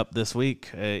cleaning up this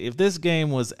week. If this game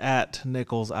was at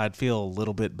Nichols, I'd feel a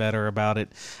little bit better about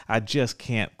it. I just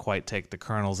can't quite take the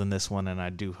Colonels in this one, and I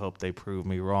do hope they prove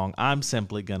me wrong. I'm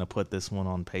simply going to put this one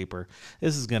on paper.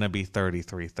 This is going to be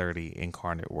 33-30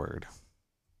 Incarnate Word.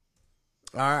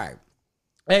 All right.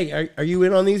 Hey, are you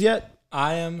in on these yet?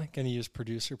 I am going to use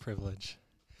producer privilege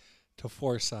to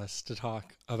force us to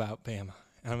talk about Bama.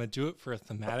 And I'm going to do it for a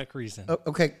thematic reason. Oh,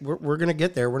 okay, we're going to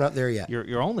get there. We're not there yet.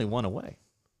 You're only 1 away.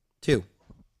 2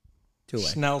 away.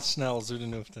 Snell,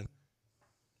 Zudenhoofden.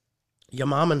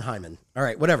 Yamam and Hyman. All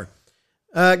right, whatever.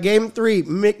 Game 3,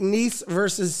 McNeese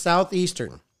versus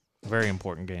Southeastern. Very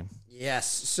important game. Yes.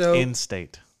 So In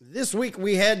state. this week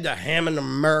we head to Hammond,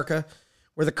 America,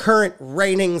 where the current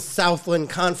reigning Southland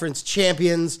Conference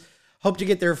champions hope to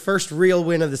get their first real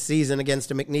win of the season against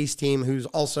a McNeese team who's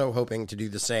also hoping to do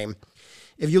the same.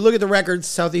 If you look at the records,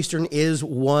 Southeastern is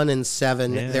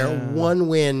 1-7. Yeah. Their 1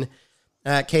 win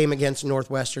came against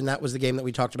Northwestern. That was the game that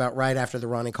we talked about right after the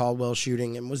Ronnie Caldwell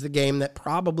shooting, and was the game that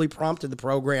probably prompted the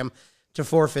program to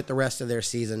forfeit the rest of their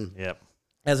season. Yep.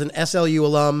 As an SLU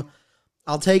alum,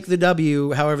 I'll take the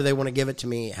W however they want to give it to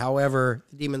me. However,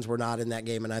 the Demons were not in that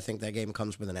game, and I think that game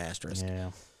comes with an asterisk.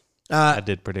 Yeah. I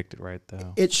did predict it right,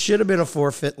 though. It should have been a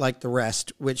forfeit like the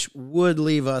rest, which would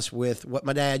leave us with what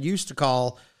my dad used to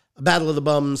call a battle of the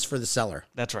bums for the cellar.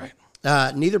 That's right.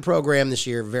 Neither program this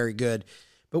year very good.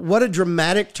 But what a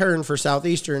dramatic turn for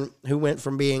Southeastern, who went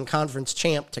from being conference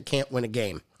champ to can't win a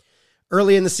game.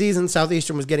 Early in the season,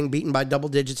 Southeastern was getting beaten by double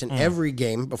digits in every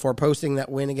game before posting that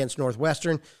win against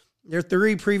Northwestern. Their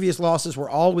 3 previous losses were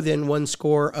all within 1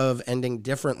 score of ending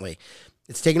differently.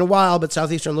 It's taken a while, but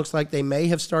Southeastern looks like they may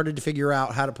have started to figure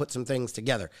out how to put some things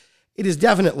together. It is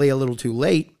definitely a little too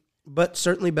late, but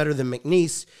certainly better than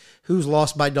McNeese, who's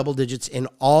lost by double digits in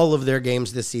all of their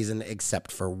games this season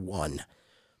except for 1.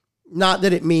 Not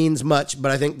that it means much,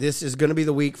 but I think this is going to be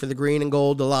the week for the green and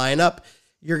gold to line up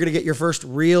You're going to get your first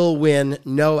real win,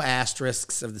 no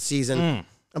asterisks of the season.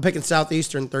 I'm picking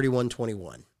Southeastern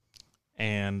 31-21.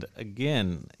 And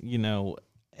again, you know,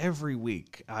 every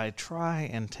week I try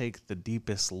and take the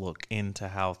deepest look into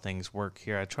how things work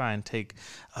here. I try and take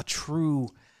a true,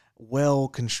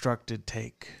 well-constructed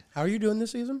take. How are you doing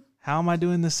this season? How am I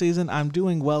doing this season? I'm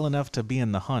doing well enough to be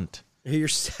in the hunt. You're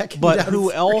second. But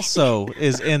who also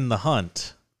is in the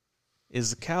hunt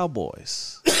is the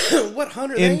Cowboys. What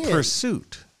hunt are they in?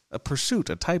 Pursuit,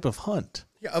 a type of hunt.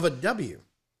 Yeah, of a W.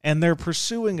 And they're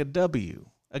pursuing a W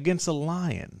against a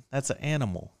lion. That's an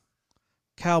animal.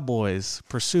 Cowboys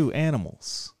pursue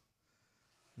animals.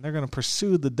 And they're going to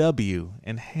pursue the W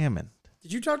in Hammond.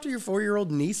 Did you talk to your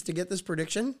 4-year-old niece to get this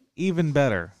prediction? Even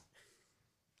better,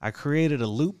 I created a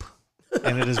loop,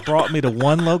 and it has brought me to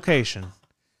one location,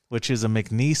 which is a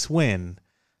McNeese win,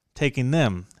 taking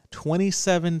them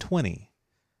 27-20.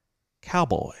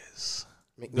 Cowboys.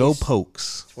 McNeese, Go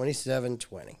Pokes.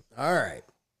 27-20. All right.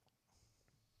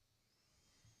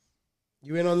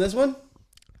 You in on this one?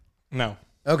 No.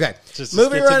 Okay. Just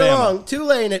Moving get to right Bama. along.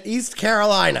 Tulane at East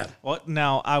Carolina. What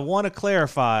now? I want to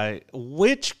clarify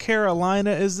which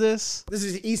Carolina is this? This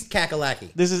is East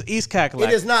Kakalaki. This is East Kakalaki.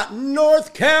 It is not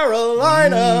North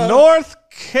Carolina. North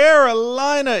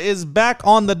Carolina is back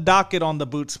on the docket on the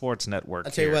Boot Sports Network.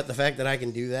 I'll tell you what, the fact that I can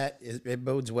do that, it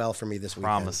bodes well for me this weekend.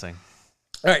 Promising.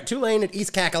 All right, Tulane at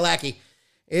East Kakalaki.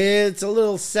 It's a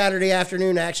little Saturday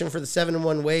afternoon action for the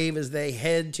 7-1 Wave as they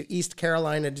head to East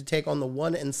Carolina to take on the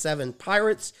 1-7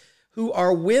 Pirates, who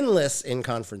are winless in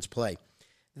conference play.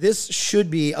 This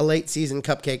should be a late season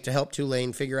cupcake to help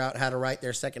Tulane figure out how to right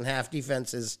their second half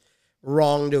defense's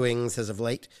wrongdoings as of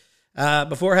late,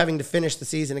 before having to finish the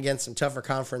season against some tougher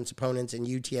conference opponents in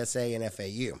UTSA and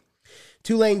FAU.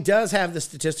 Tulane does have the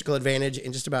statistical advantage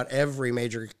in just about every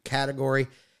major category.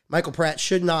 Michael Pratt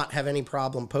should not have any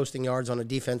problem posting yards on a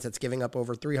defense that's giving up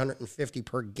over 350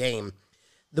 per game.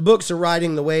 The books are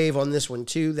riding the wave on this one,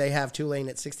 too. They have Tulane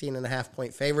at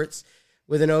 16.5-point favorites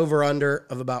with an over-under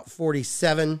of about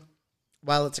 47.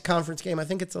 While it's a conference game, I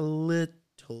think it's a little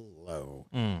low,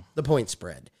 the point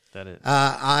spread. That is.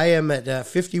 I am at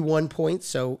 51 points,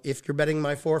 so if you're betting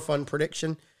my for-fun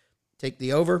prediction, take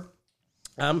the over.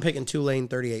 I'm picking Tulane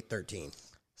 38-13.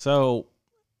 So,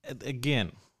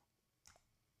 again,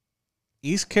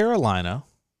 East Carolina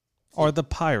are the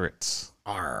Pirates.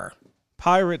 Arr.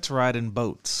 Pirates ride in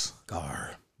boats.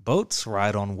 Gar. Boats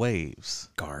ride on waves.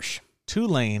 Garsh.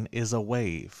 Tulane is a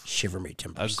wave. Shiver me A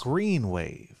timbers. green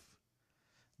wave.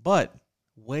 But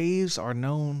waves are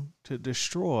known to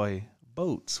destroy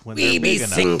boats when We they're be big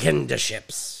enough. sinking the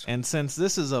ships. And since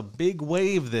this is a big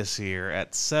wave this year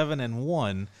at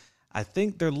 7-1, I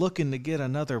think they're looking to get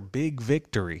another big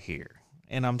victory here.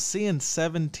 And I'm seeing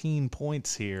 17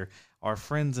 points here. Our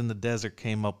friends in the desert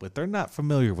came up with. They're not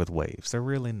familiar with waves. They're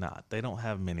really not. They don't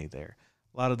have many there.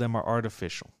 A lot of them are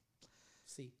artificial.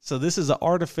 See. So this is an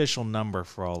artificial number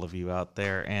for all of you out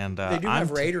there. And They do have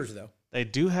Raiders, though. They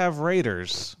do have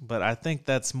Raiders, but I think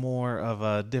that's more of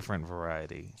a different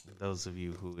variety. Those of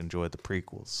you who enjoyed the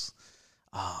prequels.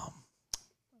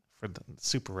 For the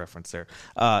super reference there.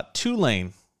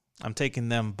 Tulane, I'm taking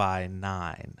them by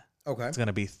 9. Okay. It's going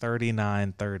to be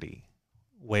 39-30.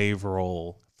 Wave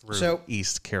roll through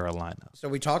East Carolina. So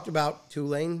we talked about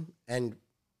Tulane and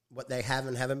what they have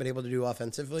and haven't been able to do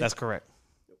offensively. That's correct.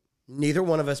 Neither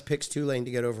one of us picks Tulane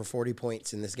to get over 40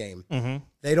 points in this game. Mm-hmm.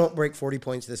 They don't break 40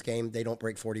 points this game. They don't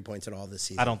break 40 points at all this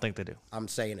season. I don't think they do. I'm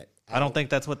saying it. I don't think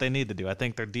that's what they need to do. I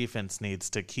think their defense needs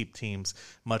to keep teams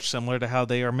much similar to how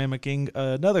they are mimicking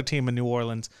another team in New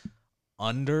Orleans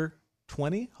under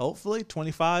 20, hopefully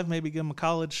 25, maybe give them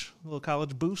a little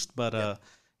college boost. But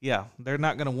yeah, they're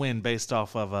not going to win based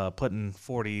off of putting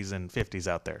 40s and 50s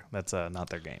out there. That's not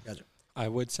their game. Gotcha. I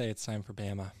would say it's time for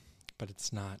Bama, but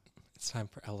it's not. It's time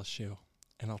for LSU,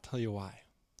 and I'll tell you why.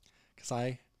 Because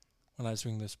when I was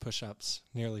doing those push-ups,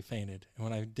 nearly fainted. And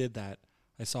when I did that,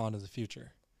 I saw into the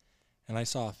future. And I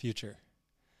saw a future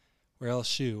where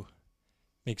LSU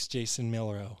makes Jason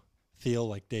Milroe feel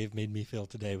like Dave made me feel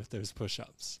today with those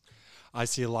push-ups. I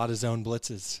see a lot of zone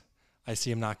blitzes. I see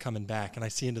him not coming back. And I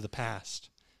see into the past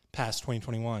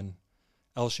 2021,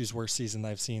 LSU's worst season that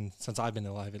I've seen since I've been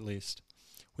alive at least.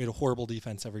 We had a horrible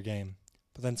defense every game.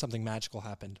 But then something magical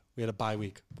happened. We had a bye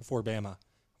week before Bama.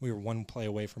 We were one play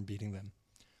away from beating them.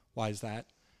 Why is that?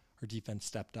 Our defense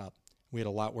stepped up. We had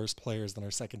a lot worse players than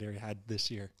our secondary had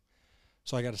this year.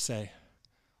 So I got to say,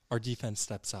 our defense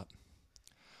steps up.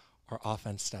 Our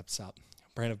offense steps up.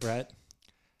 Brandon Brett,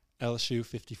 LSU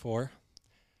 54,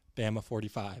 Bama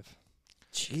 45.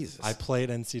 Jesus. I played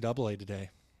NCAA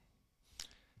today.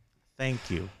 Thank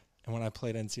you. And when I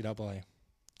played NCAA,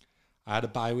 I had a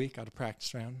bye week, I had a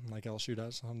practice round like LSU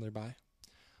does on their bye.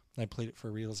 And I played it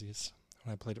for realsies.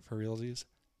 When I played it for realsies,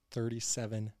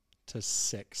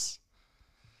 37-6.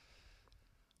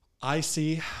 I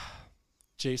see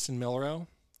Jason Milrow.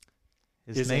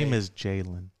 His name is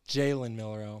Jalen. Jalen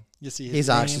Milrow. You see, he's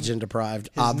oxygen deprived,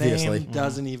 his obviously. name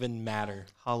doesn't even matter.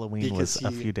 Halloween was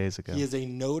a few days ago. He is a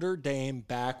Notre Dame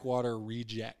backwater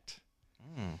reject.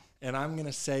 And I'm going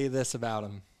to say this about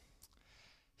him.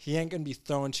 He ain't going to be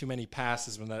throwing too many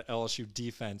passes when that LSU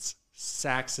defense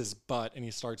sacks his butt and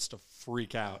he starts to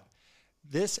freak out.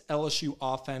 This LSU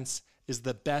offense is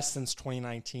the best since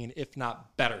 2019, if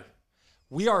not better.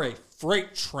 We are a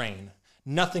freight train.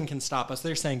 Nothing can stop us.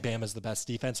 They're saying Bama's the best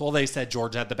defense. Well, they said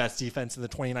Georgia had the best defense in the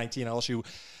 2019 LSU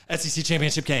SEC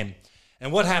championship game.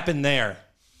 And what happened there?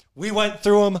 We went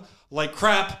through them like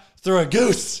crap through a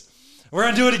goose. We're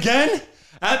going to do it again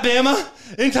at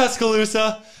Bama in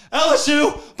Tuscaloosa.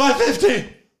 LSU by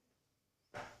 50.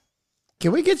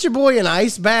 Can we get your boy an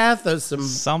ice bath or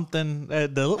something?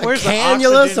 Where's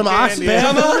cannula, some oxygen?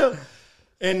 Bama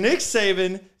and Nick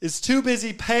Saban is too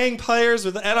busy paying players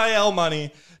with NIL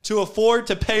money to afford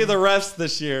to pay the refs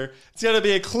this year. It's going to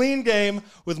be a clean game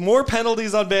with more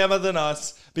penalties on Bama than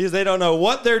us because they don't know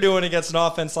what they're doing against an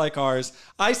offense like ours.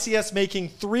 I see us making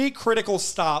 3 critical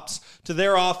stops to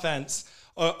their offense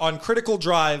on critical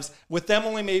drives, with them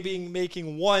only maybe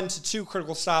making 1 to 2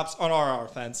 critical stops on our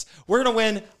offense. We're going to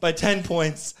win by 10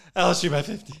 points, LSU by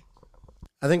 50.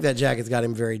 I think that jacket's got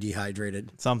him very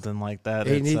dehydrated. Something like that.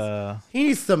 He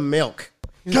needs some milk.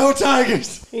 Go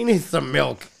Tigers! He needs some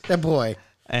milk. That boy.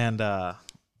 And, I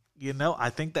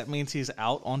think that means he's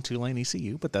out on Tulane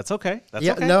ECU, but that's okay.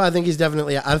 Okay. No, I think he's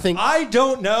definitely out. I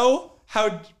don't know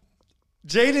how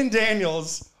Jaden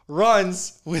Daniels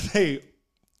runs with a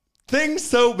thing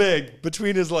so big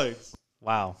between his legs.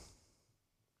 Wow.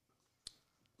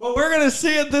 Well, we're going to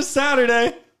see it this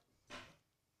Saturday.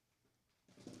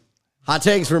 Hot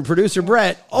takes from producer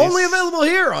Brett. Only available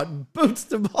here on Boots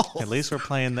to Balls. At least we're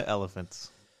playing the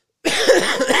elephants.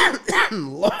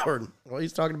 Lord. Well,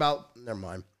 he's talking about... Never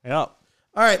mind. Yep. All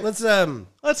right, let's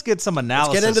get some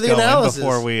analysis get into the going analysis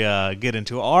before we get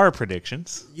into our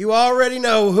predictions. You already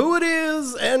know who it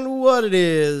is and what it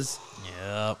is.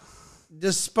 Yep.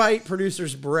 Despite producer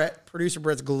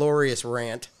Brett's glorious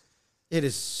rant, it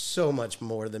is so much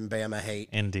more than Bama hate.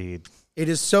 Indeed. It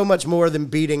is so much more than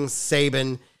beating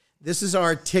Saban. This is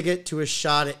our ticket to a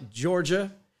shot at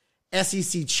Georgia,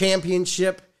 SEC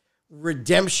championship,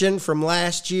 redemption from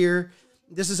last year.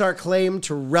 This is our claim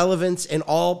to relevance in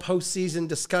all postseason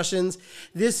discussions.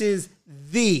 This is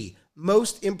the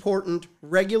most important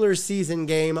regular season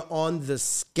game on the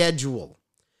schedule.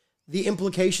 The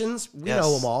implications, we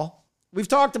know them all. We've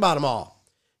talked about them all.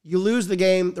 You lose the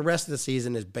game, the rest of the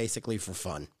season is basically for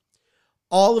fun.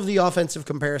 All of the offensive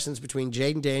comparisons between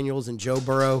Jaden Daniels and Joe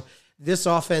Burrow, this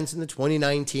offense and the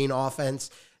 2019 offense,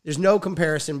 there's no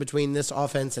comparison between this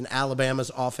offense and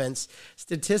Alabama's offense.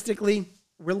 Statistically,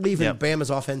 we're leaving Bama's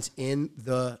offense in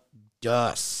the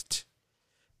dust.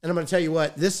 And I'm going to tell you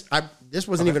what, this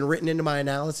wasn't even written into my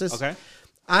analysis. Okay.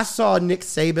 I saw Nick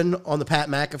Saban on the Pat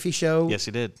McAfee show. Yes,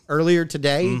 he did. Earlier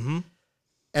today. Mm-hmm.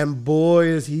 And boy,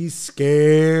 is he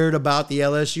scared about the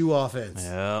LSU offense.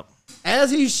 Yep.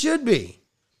 As he should be.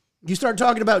 You start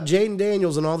talking about Jaden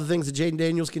Daniels and all the things that Jaden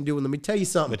Daniels can do, and let me tell you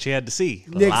something. But you had to see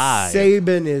Nick live.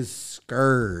 Saban is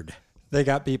scared. They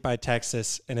got beat by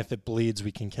Texas, and if it bleeds,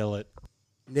 we can kill it.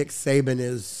 Nick Saban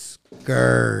is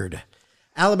scared.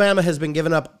 Alabama has been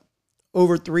giving up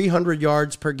over 300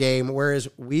 yards per game, whereas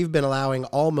we've been allowing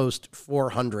almost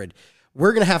 400.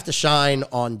 We're going to have to shine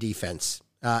on defense.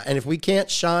 And if we can't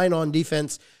shine on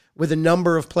defense with a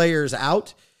number of players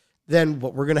out, then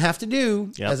what we're going to have to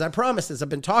do, as I promised, as I've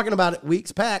been talking about it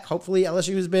weeks back, hopefully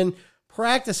LSU has been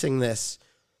practicing this,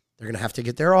 they're going to have to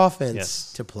get their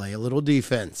offense to play a little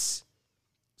defense.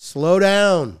 Slow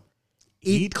down.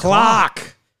 Eat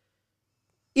clock.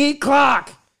 Eat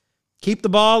clock. Keep the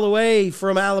ball away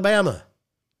from Alabama.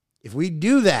 If we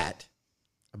do that,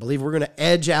 I believe we're going to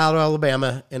edge out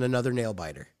Alabama in another nail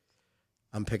biter.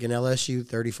 I'm picking LSU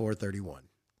 34-31.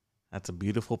 That's a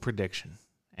beautiful prediction.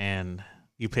 And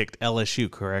you picked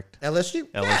LSU, correct? LSU?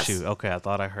 LSU. Yes. Okay, I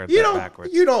thought I heard that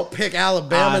backwards. You don't pick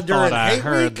Alabama during I hate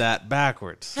heard week? that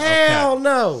backwards. Hell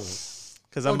no.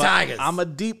 Because Tigers. I'm a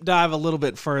deep dive a little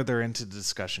bit further into the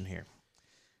discussion here.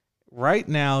 Right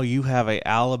now, you have a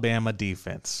Alabama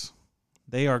defense.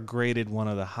 They are graded one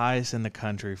of the highest in the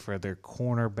country for their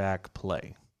cornerback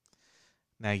play.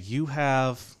 Now, you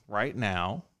have, right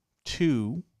now,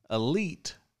 2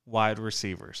 elite wide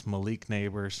receivers, Malik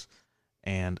Neighbors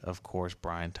and, of course,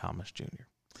 Brian Thomas Jr.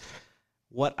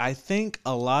 What I think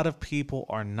a lot of people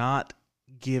are not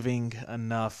giving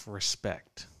enough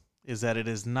respect is that it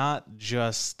is not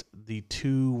just the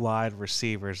two wide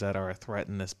receivers that are a threat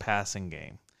in this passing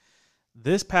game.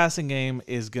 This passing game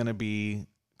is going to be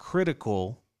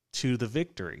critical to the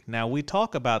victory. Now, we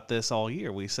talk about this all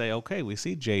year. We say, okay, we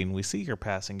see Jaden, we see your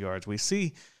passing yards, we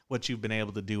see what you've been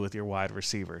able to do with your wide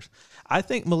receivers. I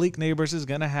think Malik Neighbors is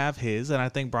going to have his, and I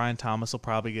think Brian Thomas will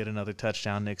probably get another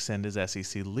touchdown to extend his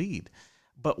SEC lead.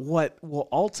 But what will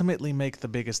ultimately make the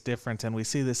biggest difference, and we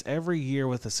see this every year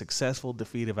with a successful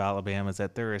defeat of Alabama, is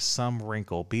that there is some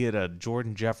wrinkle, be it a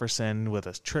Jordan Jefferson with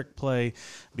a trick play,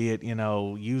 be it,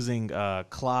 using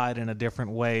Clyde in a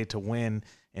different way to win.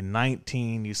 In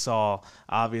 19, you saw,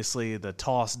 obviously, the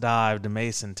toss dive to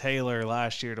Mason Taylor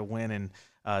last year to win in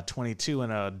 22 in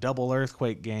a double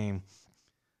earthquake game.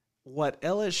 What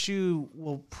LSU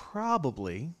will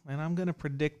probably, and I'm going to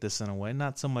predict this in a way,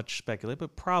 not so much speculate,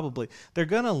 but probably, they're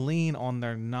going to lean on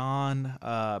their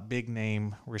non-big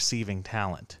name receiving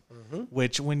talent,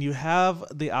 which when you have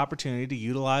the opportunity to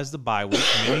utilize the bye week,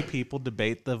 many people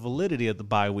debate the validity of the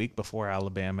bye week before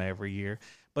Alabama every year.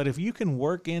 But if you can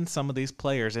work in some of these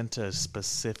players into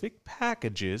specific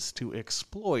packages to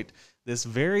exploit this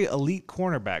very elite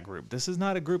cornerback group, this is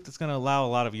not a group that's going to allow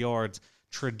a lot of yards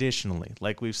traditionally,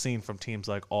 like we've seen from teams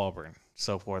like Auburn,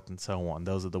 so forth and so on.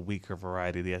 Those are the weaker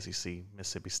variety of the SEC,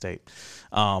 Mississippi State.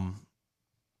 I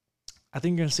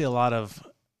think you're going to see a lot of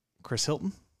Chris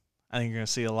Hilton. I think you're going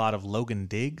to see a lot of Logan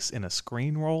Diggs in a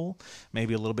screen role,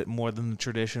 maybe a little bit more than the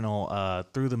traditional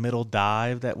through-the-middle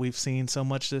dive that we've seen so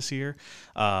much this year.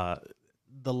 The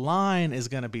line is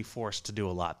going to be forced to do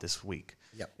a lot this week.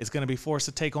 Yep. It's going to be forced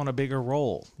to take on a bigger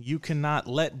role. You cannot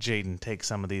let Jaden take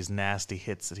some of these nasty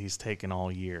hits that he's taken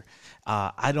all year.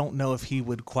 I don't know if he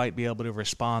would quite be able to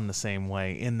respond the same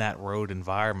way in that road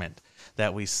environment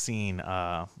that we've seen,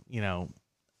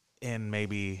 in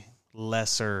maybe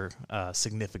lesser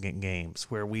significant games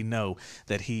where we know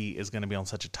that he is going to be on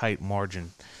such a tight margin.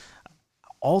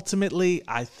 Ultimately,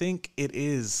 I think it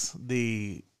is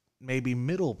the maybe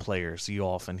middle players you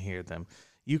often hear them.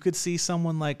 You could see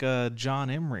someone like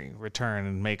John Emery return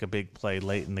and make a big play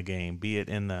late in the game, be it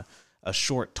in a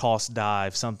short toss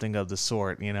dive, something of the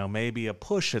sort, maybe a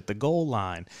push at the goal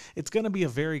line. It's going to be a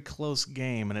very close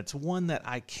game, and it's one that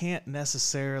I can't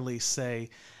necessarily say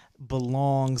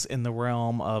belongs in the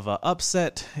realm of an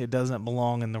upset. It doesn't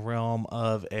belong in the realm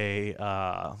of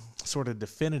a sort of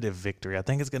definitive victory. I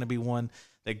think it's going to be one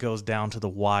that goes down to the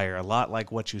wire, a lot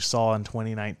like what you saw in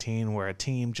 2019 where a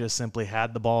team just simply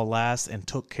had the ball last and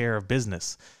took care of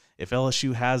business. If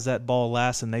LSU has that ball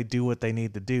last and they do what they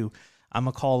need to do, I'm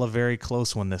going to call a very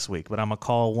close one this week, but I'm going to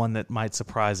call one that might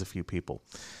surprise a few people.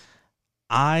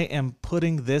 I am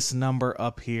putting this number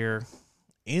up here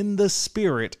in the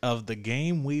spirit of the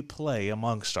game we play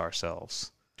amongst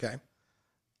ourselves. Okay.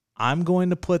 I'm going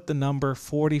to put the number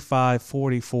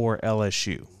 45-44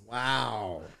 LSU.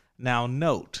 Wow. Now,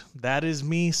 note, that is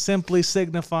me simply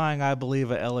signifying I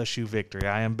believe a LSU victory.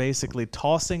 I am basically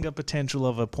tossing a potential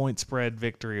of a point spread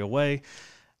victory away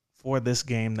for this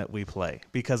game that we play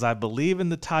because I believe in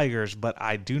the Tigers, but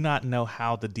I do not know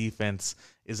how the defense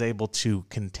is able to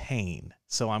contain.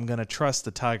 So I'm going to trust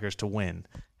the Tigers to win.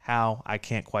 How, I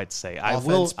can't quite say. I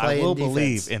will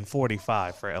believe in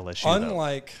 45 for LSU.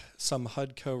 Unlike some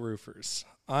Hudco roofers,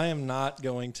 I am not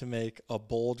going to make a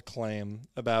bold claim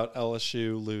about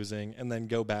LSU losing and then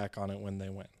go back on it when they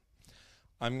win.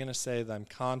 I'm going to say that I'm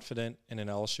confident in an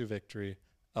LSU victory.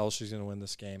 LSU's going to win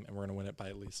this game, and we're going to win it by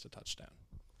at least a touchdown.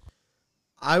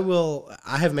 I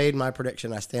have made my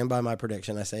prediction. I stand by my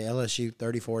prediction. I say LSU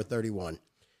 34-31.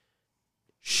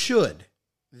 Should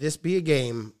this be a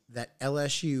game that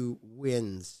LSU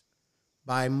wins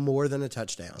by more than a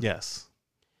touchdown? Yes.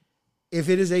 If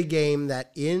it is a game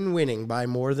that in winning by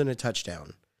more than a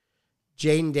touchdown,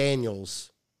 Jaden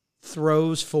Daniels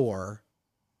throws 4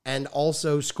 and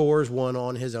also scores 1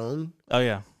 on his own. Oh,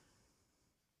 yeah.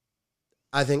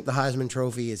 I think the Heisman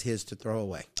Trophy is his to throw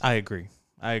away. I agree.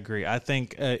 I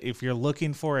think if you're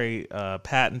looking for a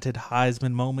patented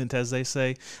Heisman moment, as they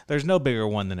say, there's no bigger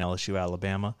one than LSU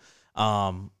Alabama.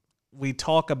 We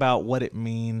talk about what it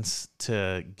means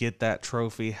to get that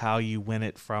trophy, how you win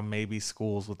it from maybe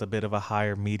schools with a bit of a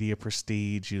higher media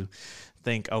prestige. You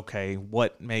think, okay,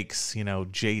 what makes,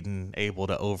 Jaden able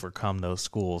to overcome those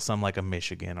schools, some like a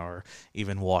Michigan or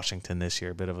even Washington this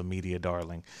year, a bit of a media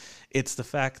darling. It's the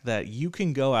fact that you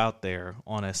can go out there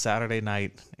on a Saturday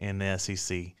night in the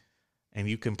SEC and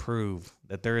you can prove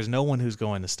that there is no one who's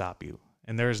going to stop you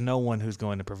and there is no one who's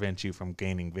going to prevent you from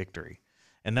gaining victory.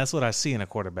 And that's what I see in a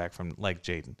quarterback from like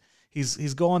Jaden.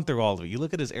 he's going through all of it. You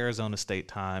look at his Arizona State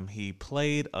time. He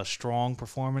played a strong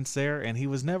performance there, and he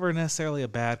was never necessarily a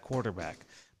bad quarterback,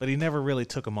 but he never really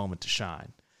took a moment to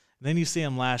shine. And then you see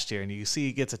him last year, and you see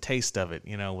he gets a taste of it,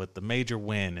 with the major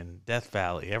win in Death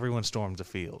Valley. Everyone storms the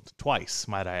field, twice,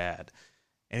 might I add.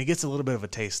 And he gets a little bit of a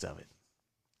taste of it.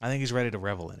 I think he's ready to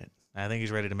revel in it. I think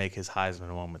he's ready to make his Heisman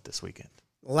moment this weekend.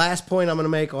 Last point I'm going to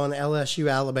make on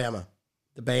LSU, Alabama.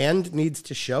 The band needs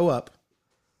to show up.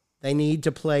 They need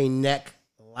to play neck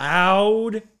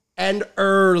loud and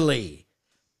early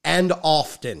and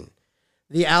often.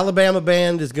 The Alabama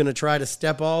band is going to try to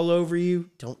step all over you.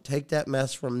 Don't take that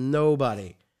mess from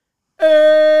nobody.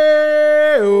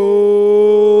 Hey-oh.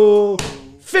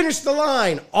 Finish the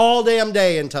line all damn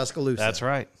day in Tuscaloosa. That's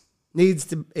right.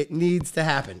 It needs to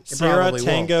happen. It Sierra probably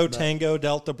Tango won't, but- Tango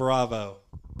Delta Bravo.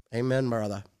 Amen,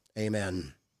 brother.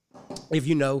 Amen. If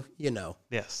you know, you know.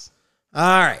 Yes.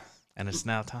 All right. And it's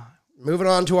now time. Moving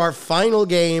on to our final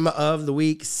game of the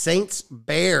week,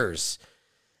 Saints-Bears.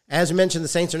 As mentioned, the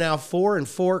Saints are now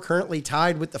 4-4, currently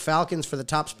tied with the Falcons for the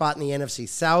top spot in the NFC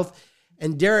South.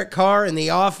 And Derek Carr and the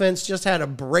offense just had a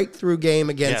breakthrough game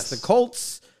against the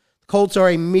Colts. The Colts are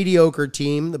a mediocre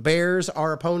team. The Bears,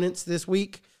 our opponents this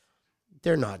week,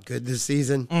 they're not good this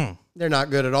season. They're not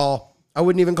good at all. I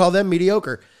wouldn't even call them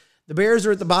mediocre. The Bears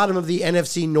are at the bottom of the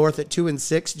NFC North at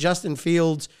 2-6. Justin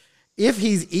Fields, if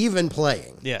he's even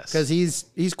playing, because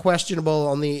he's questionable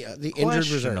on the injured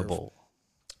reserve.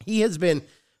 He has been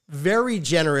very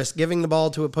generous giving the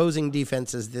ball to opposing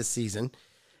defenses this season.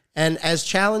 And as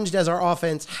challenged as our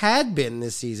offense had been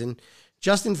this season,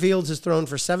 Justin Fields has thrown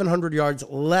for 700 yards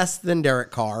less than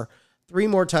Derek Carr, 3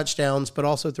 more touchdowns, but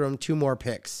also thrown 2 more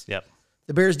picks. Yep.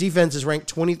 The Bears' defense is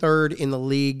ranked 23rd in the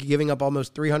league, giving up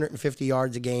almost 350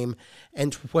 yards a game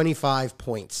and 25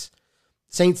 points.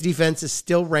 Saints' defense is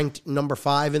still ranked number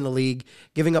 5 in the league,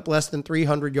 giving up less than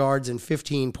 300 yards and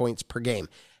 15 points per game.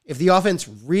 If the offense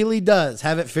really does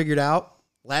have it figured out,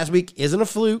 last week isn't a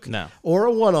fluke or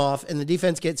a one-off, and the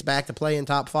defense gets back to playing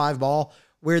top 5 ball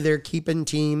where they're keeping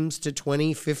teams to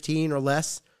 20, 15, or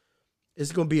less,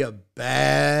 it's going to be a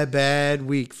bad, bad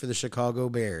week for the Chicago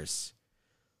Bears.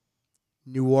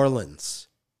 New Orleans,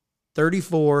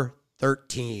 34-13.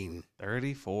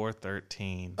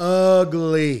 34-13.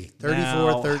 Ugly.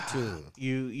 34-13.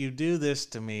 You do this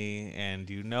to me, and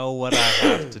you know what I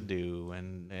have to do,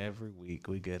 and every week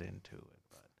we get into it.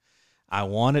 But I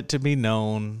want it to be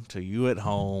known to you at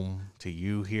home, to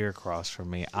you here across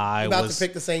from me. I was to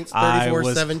pick the Saints 34-17. I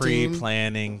was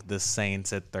pre-planning the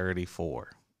Saints at 34.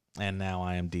 And now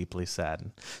I am deeply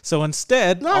saddened. So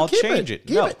instead, I'll change it.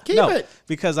 Keep it.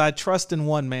 Because I trust in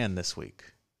one man this week.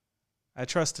 I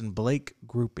trust in Blake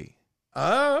Groupie.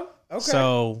 Oh, okay.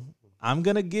 So I'm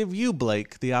going to give you,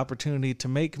 Blake, the opportunity to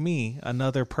make me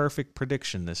another perfect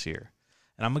prediction this year.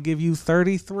 And I'm going to give you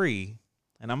 33,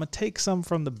 and I'm going to take some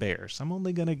from the Bears. I'm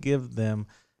only going to give them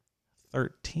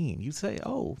 13. You say,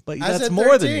 oh, but that's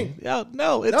more than you. Yeah,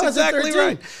 no, it's exactly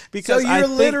right. Because so you're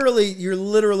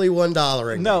literally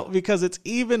 $1. No, because it's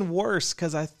even worse,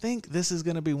 because I think this is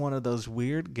going to be one of those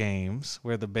weird games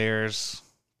where the Bears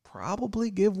probably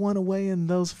give one away in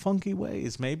those funky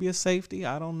ways. Maybe a safety,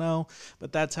 I don't know.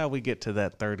 But that's how we get to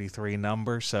that 33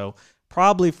 number. So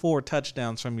probably 4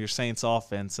 touchdowns from your Saints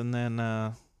offense, and then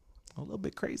a little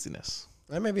bit craziness.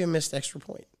 That may be a missed extra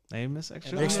point. They miss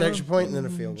extra point and then a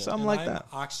field goal. And Something like I'm that.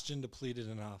 Oxygen depleted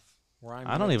enough. Where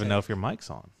I don't even know if your mic's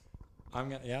on.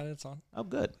 Yeah, it's on. Oh,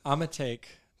 good. I'm gonna take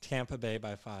Tampa Bay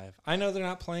by 5. I know they're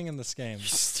not playing in this game, You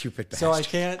stupid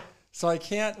bastard. so I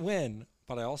can't win,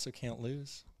 but I also can't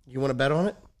lose. You want to bet on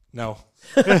it? No.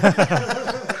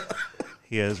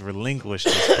 He has relinquished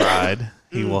his pride.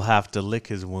 He will have to lick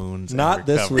his wounds. Not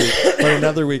this week, but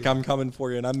another week. I'm coming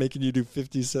for you, and I'm making you do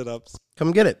 50 sit-ups.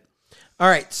 Come get it. All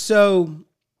right, so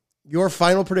your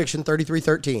final prediction,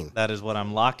 33-13. That is what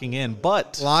I'm locking in.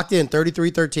 But Locked in,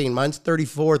 33-13. Mine's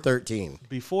 34-13.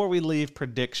 before we leave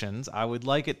predictions, I would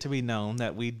like it to be known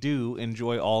that we do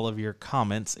enjoy all of your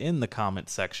comments in the comment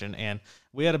section, and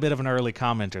we had a bit of an early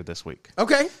commenter this week.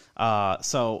 Okay.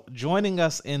 So joining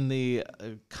us in the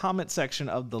comment section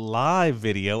of the live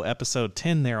video, episode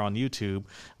 10 there on YouTube,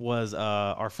 was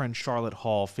our friend Charlotte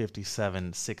Hall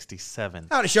 5767.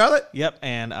 Howdy, Charlotte. Yep,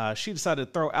 and she decided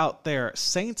to throw out there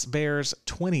Saints Bears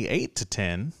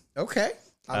 28-10. Okay.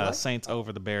 Saints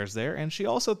over the Bears there, and she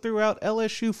also threw out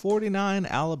LSU 49,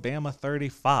 Alabama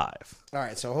 35. All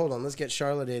right, so hold on. Let's get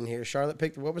Charlotte in here. Charlotte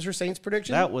picked, what was her Saints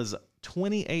prediction? That was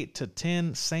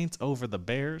 28-10, Saints over the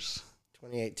Bears.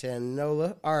 28-10,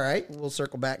 NOLA. All right, we'll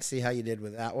circle back, see how you did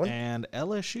with that one. And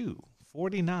LSU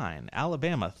 49,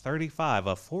 Alabama 35,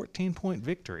 a 14-point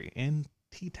victory in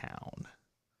T-Town.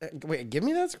 Wait, give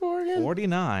me that score again.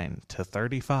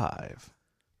 49-35.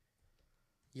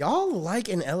 Y'all like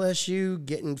an LSU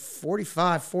getting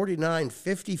 45, 49,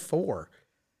 54.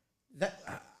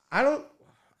 I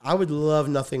would love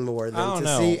nothing more than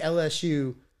to see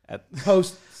LSU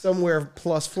post somewhere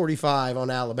plus 45 on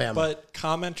Alabama. But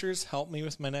commenters, help me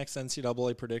with my next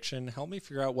NCAA prediction. Help me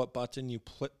figure out what button you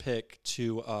pick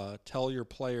to tell your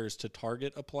players to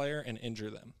target a player and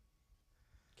injure them.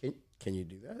 Can you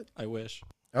do that? I wish.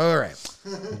 All right.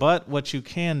 But what you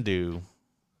can do,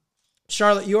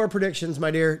 Charlotte, your predictions,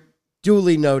 my dear,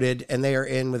 duly noted, and they are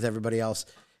in with everybody else.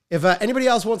 If anybody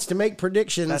else wants to make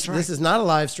predictions, This is not a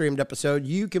live streamed episode.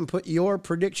 You can put your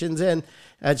predictions in,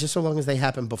 just so long as they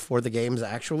happen before the games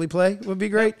actually play would be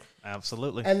great.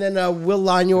 absolutely. And then we'll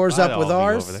line yours Goodbye up with to all of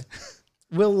you ours. over there.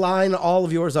 We'll line all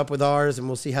of yours up with ours, and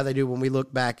we'll see how they do when we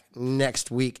look back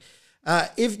next week.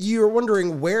 If you're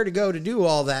wondering where to go to do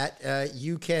all that,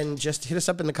 you can just hit us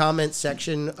up in the comments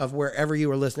section of wherever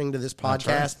you are listening to this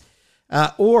podcast.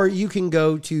 Or you can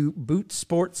go to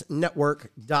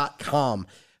bootsportsnetwork.com.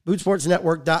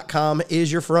 Bootsportsnetwork.com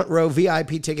is your front row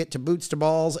VIP ticket to Boots to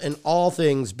Balls and all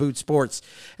things Boot Sports.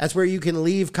 That's where you can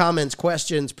leave comments,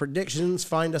 questions, predictions,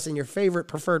 find us in your favorite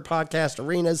preferred podcast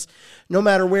arenas. No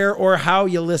matter where or how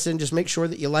you listen, just make sure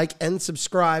that you like and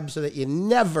subscribe so that you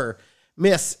never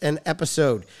miss an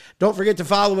episode. Don't forget to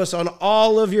follow us on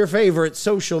all of your favorite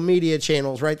social media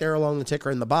channels right there along the ticker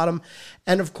in the bottom.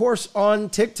 And of course on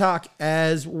TikTok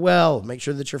as well. Make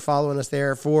sure that you're following us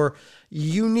there for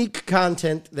unique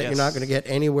content that you're not going to get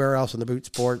anywhere else on the Boot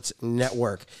Sports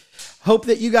Network. Hope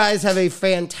that you guys have a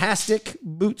fantastic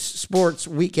Boots Sports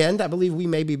weekend. I believe we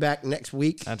may be back next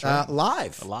week. That's right.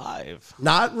 Live.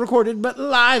 Not recorded, but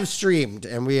live streamed.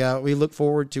 And we look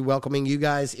forward to welcoming you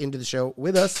guys into the show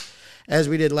with us as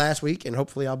we did last week. And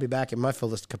hopefully I'll be back in my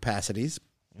fullest capacities.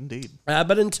 Indeed.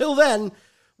 But until then,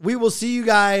 we will see you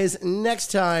guys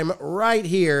next time right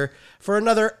here for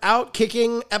another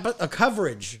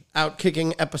coverage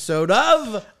outkicking episode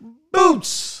of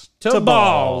Boots to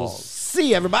Balls.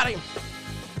 See you, everybody.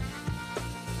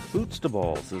 Boots to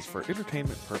Balls is for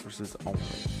entertainment purposes only.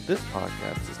 This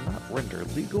podcast does not render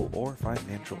legal or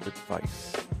financial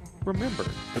advice. Remember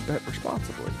to bet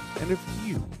responsibly, and if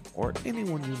you or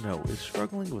anyone you know is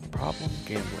struggling with problem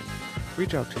gambling,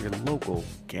 reach out to your local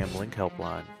gambling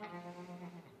helpline.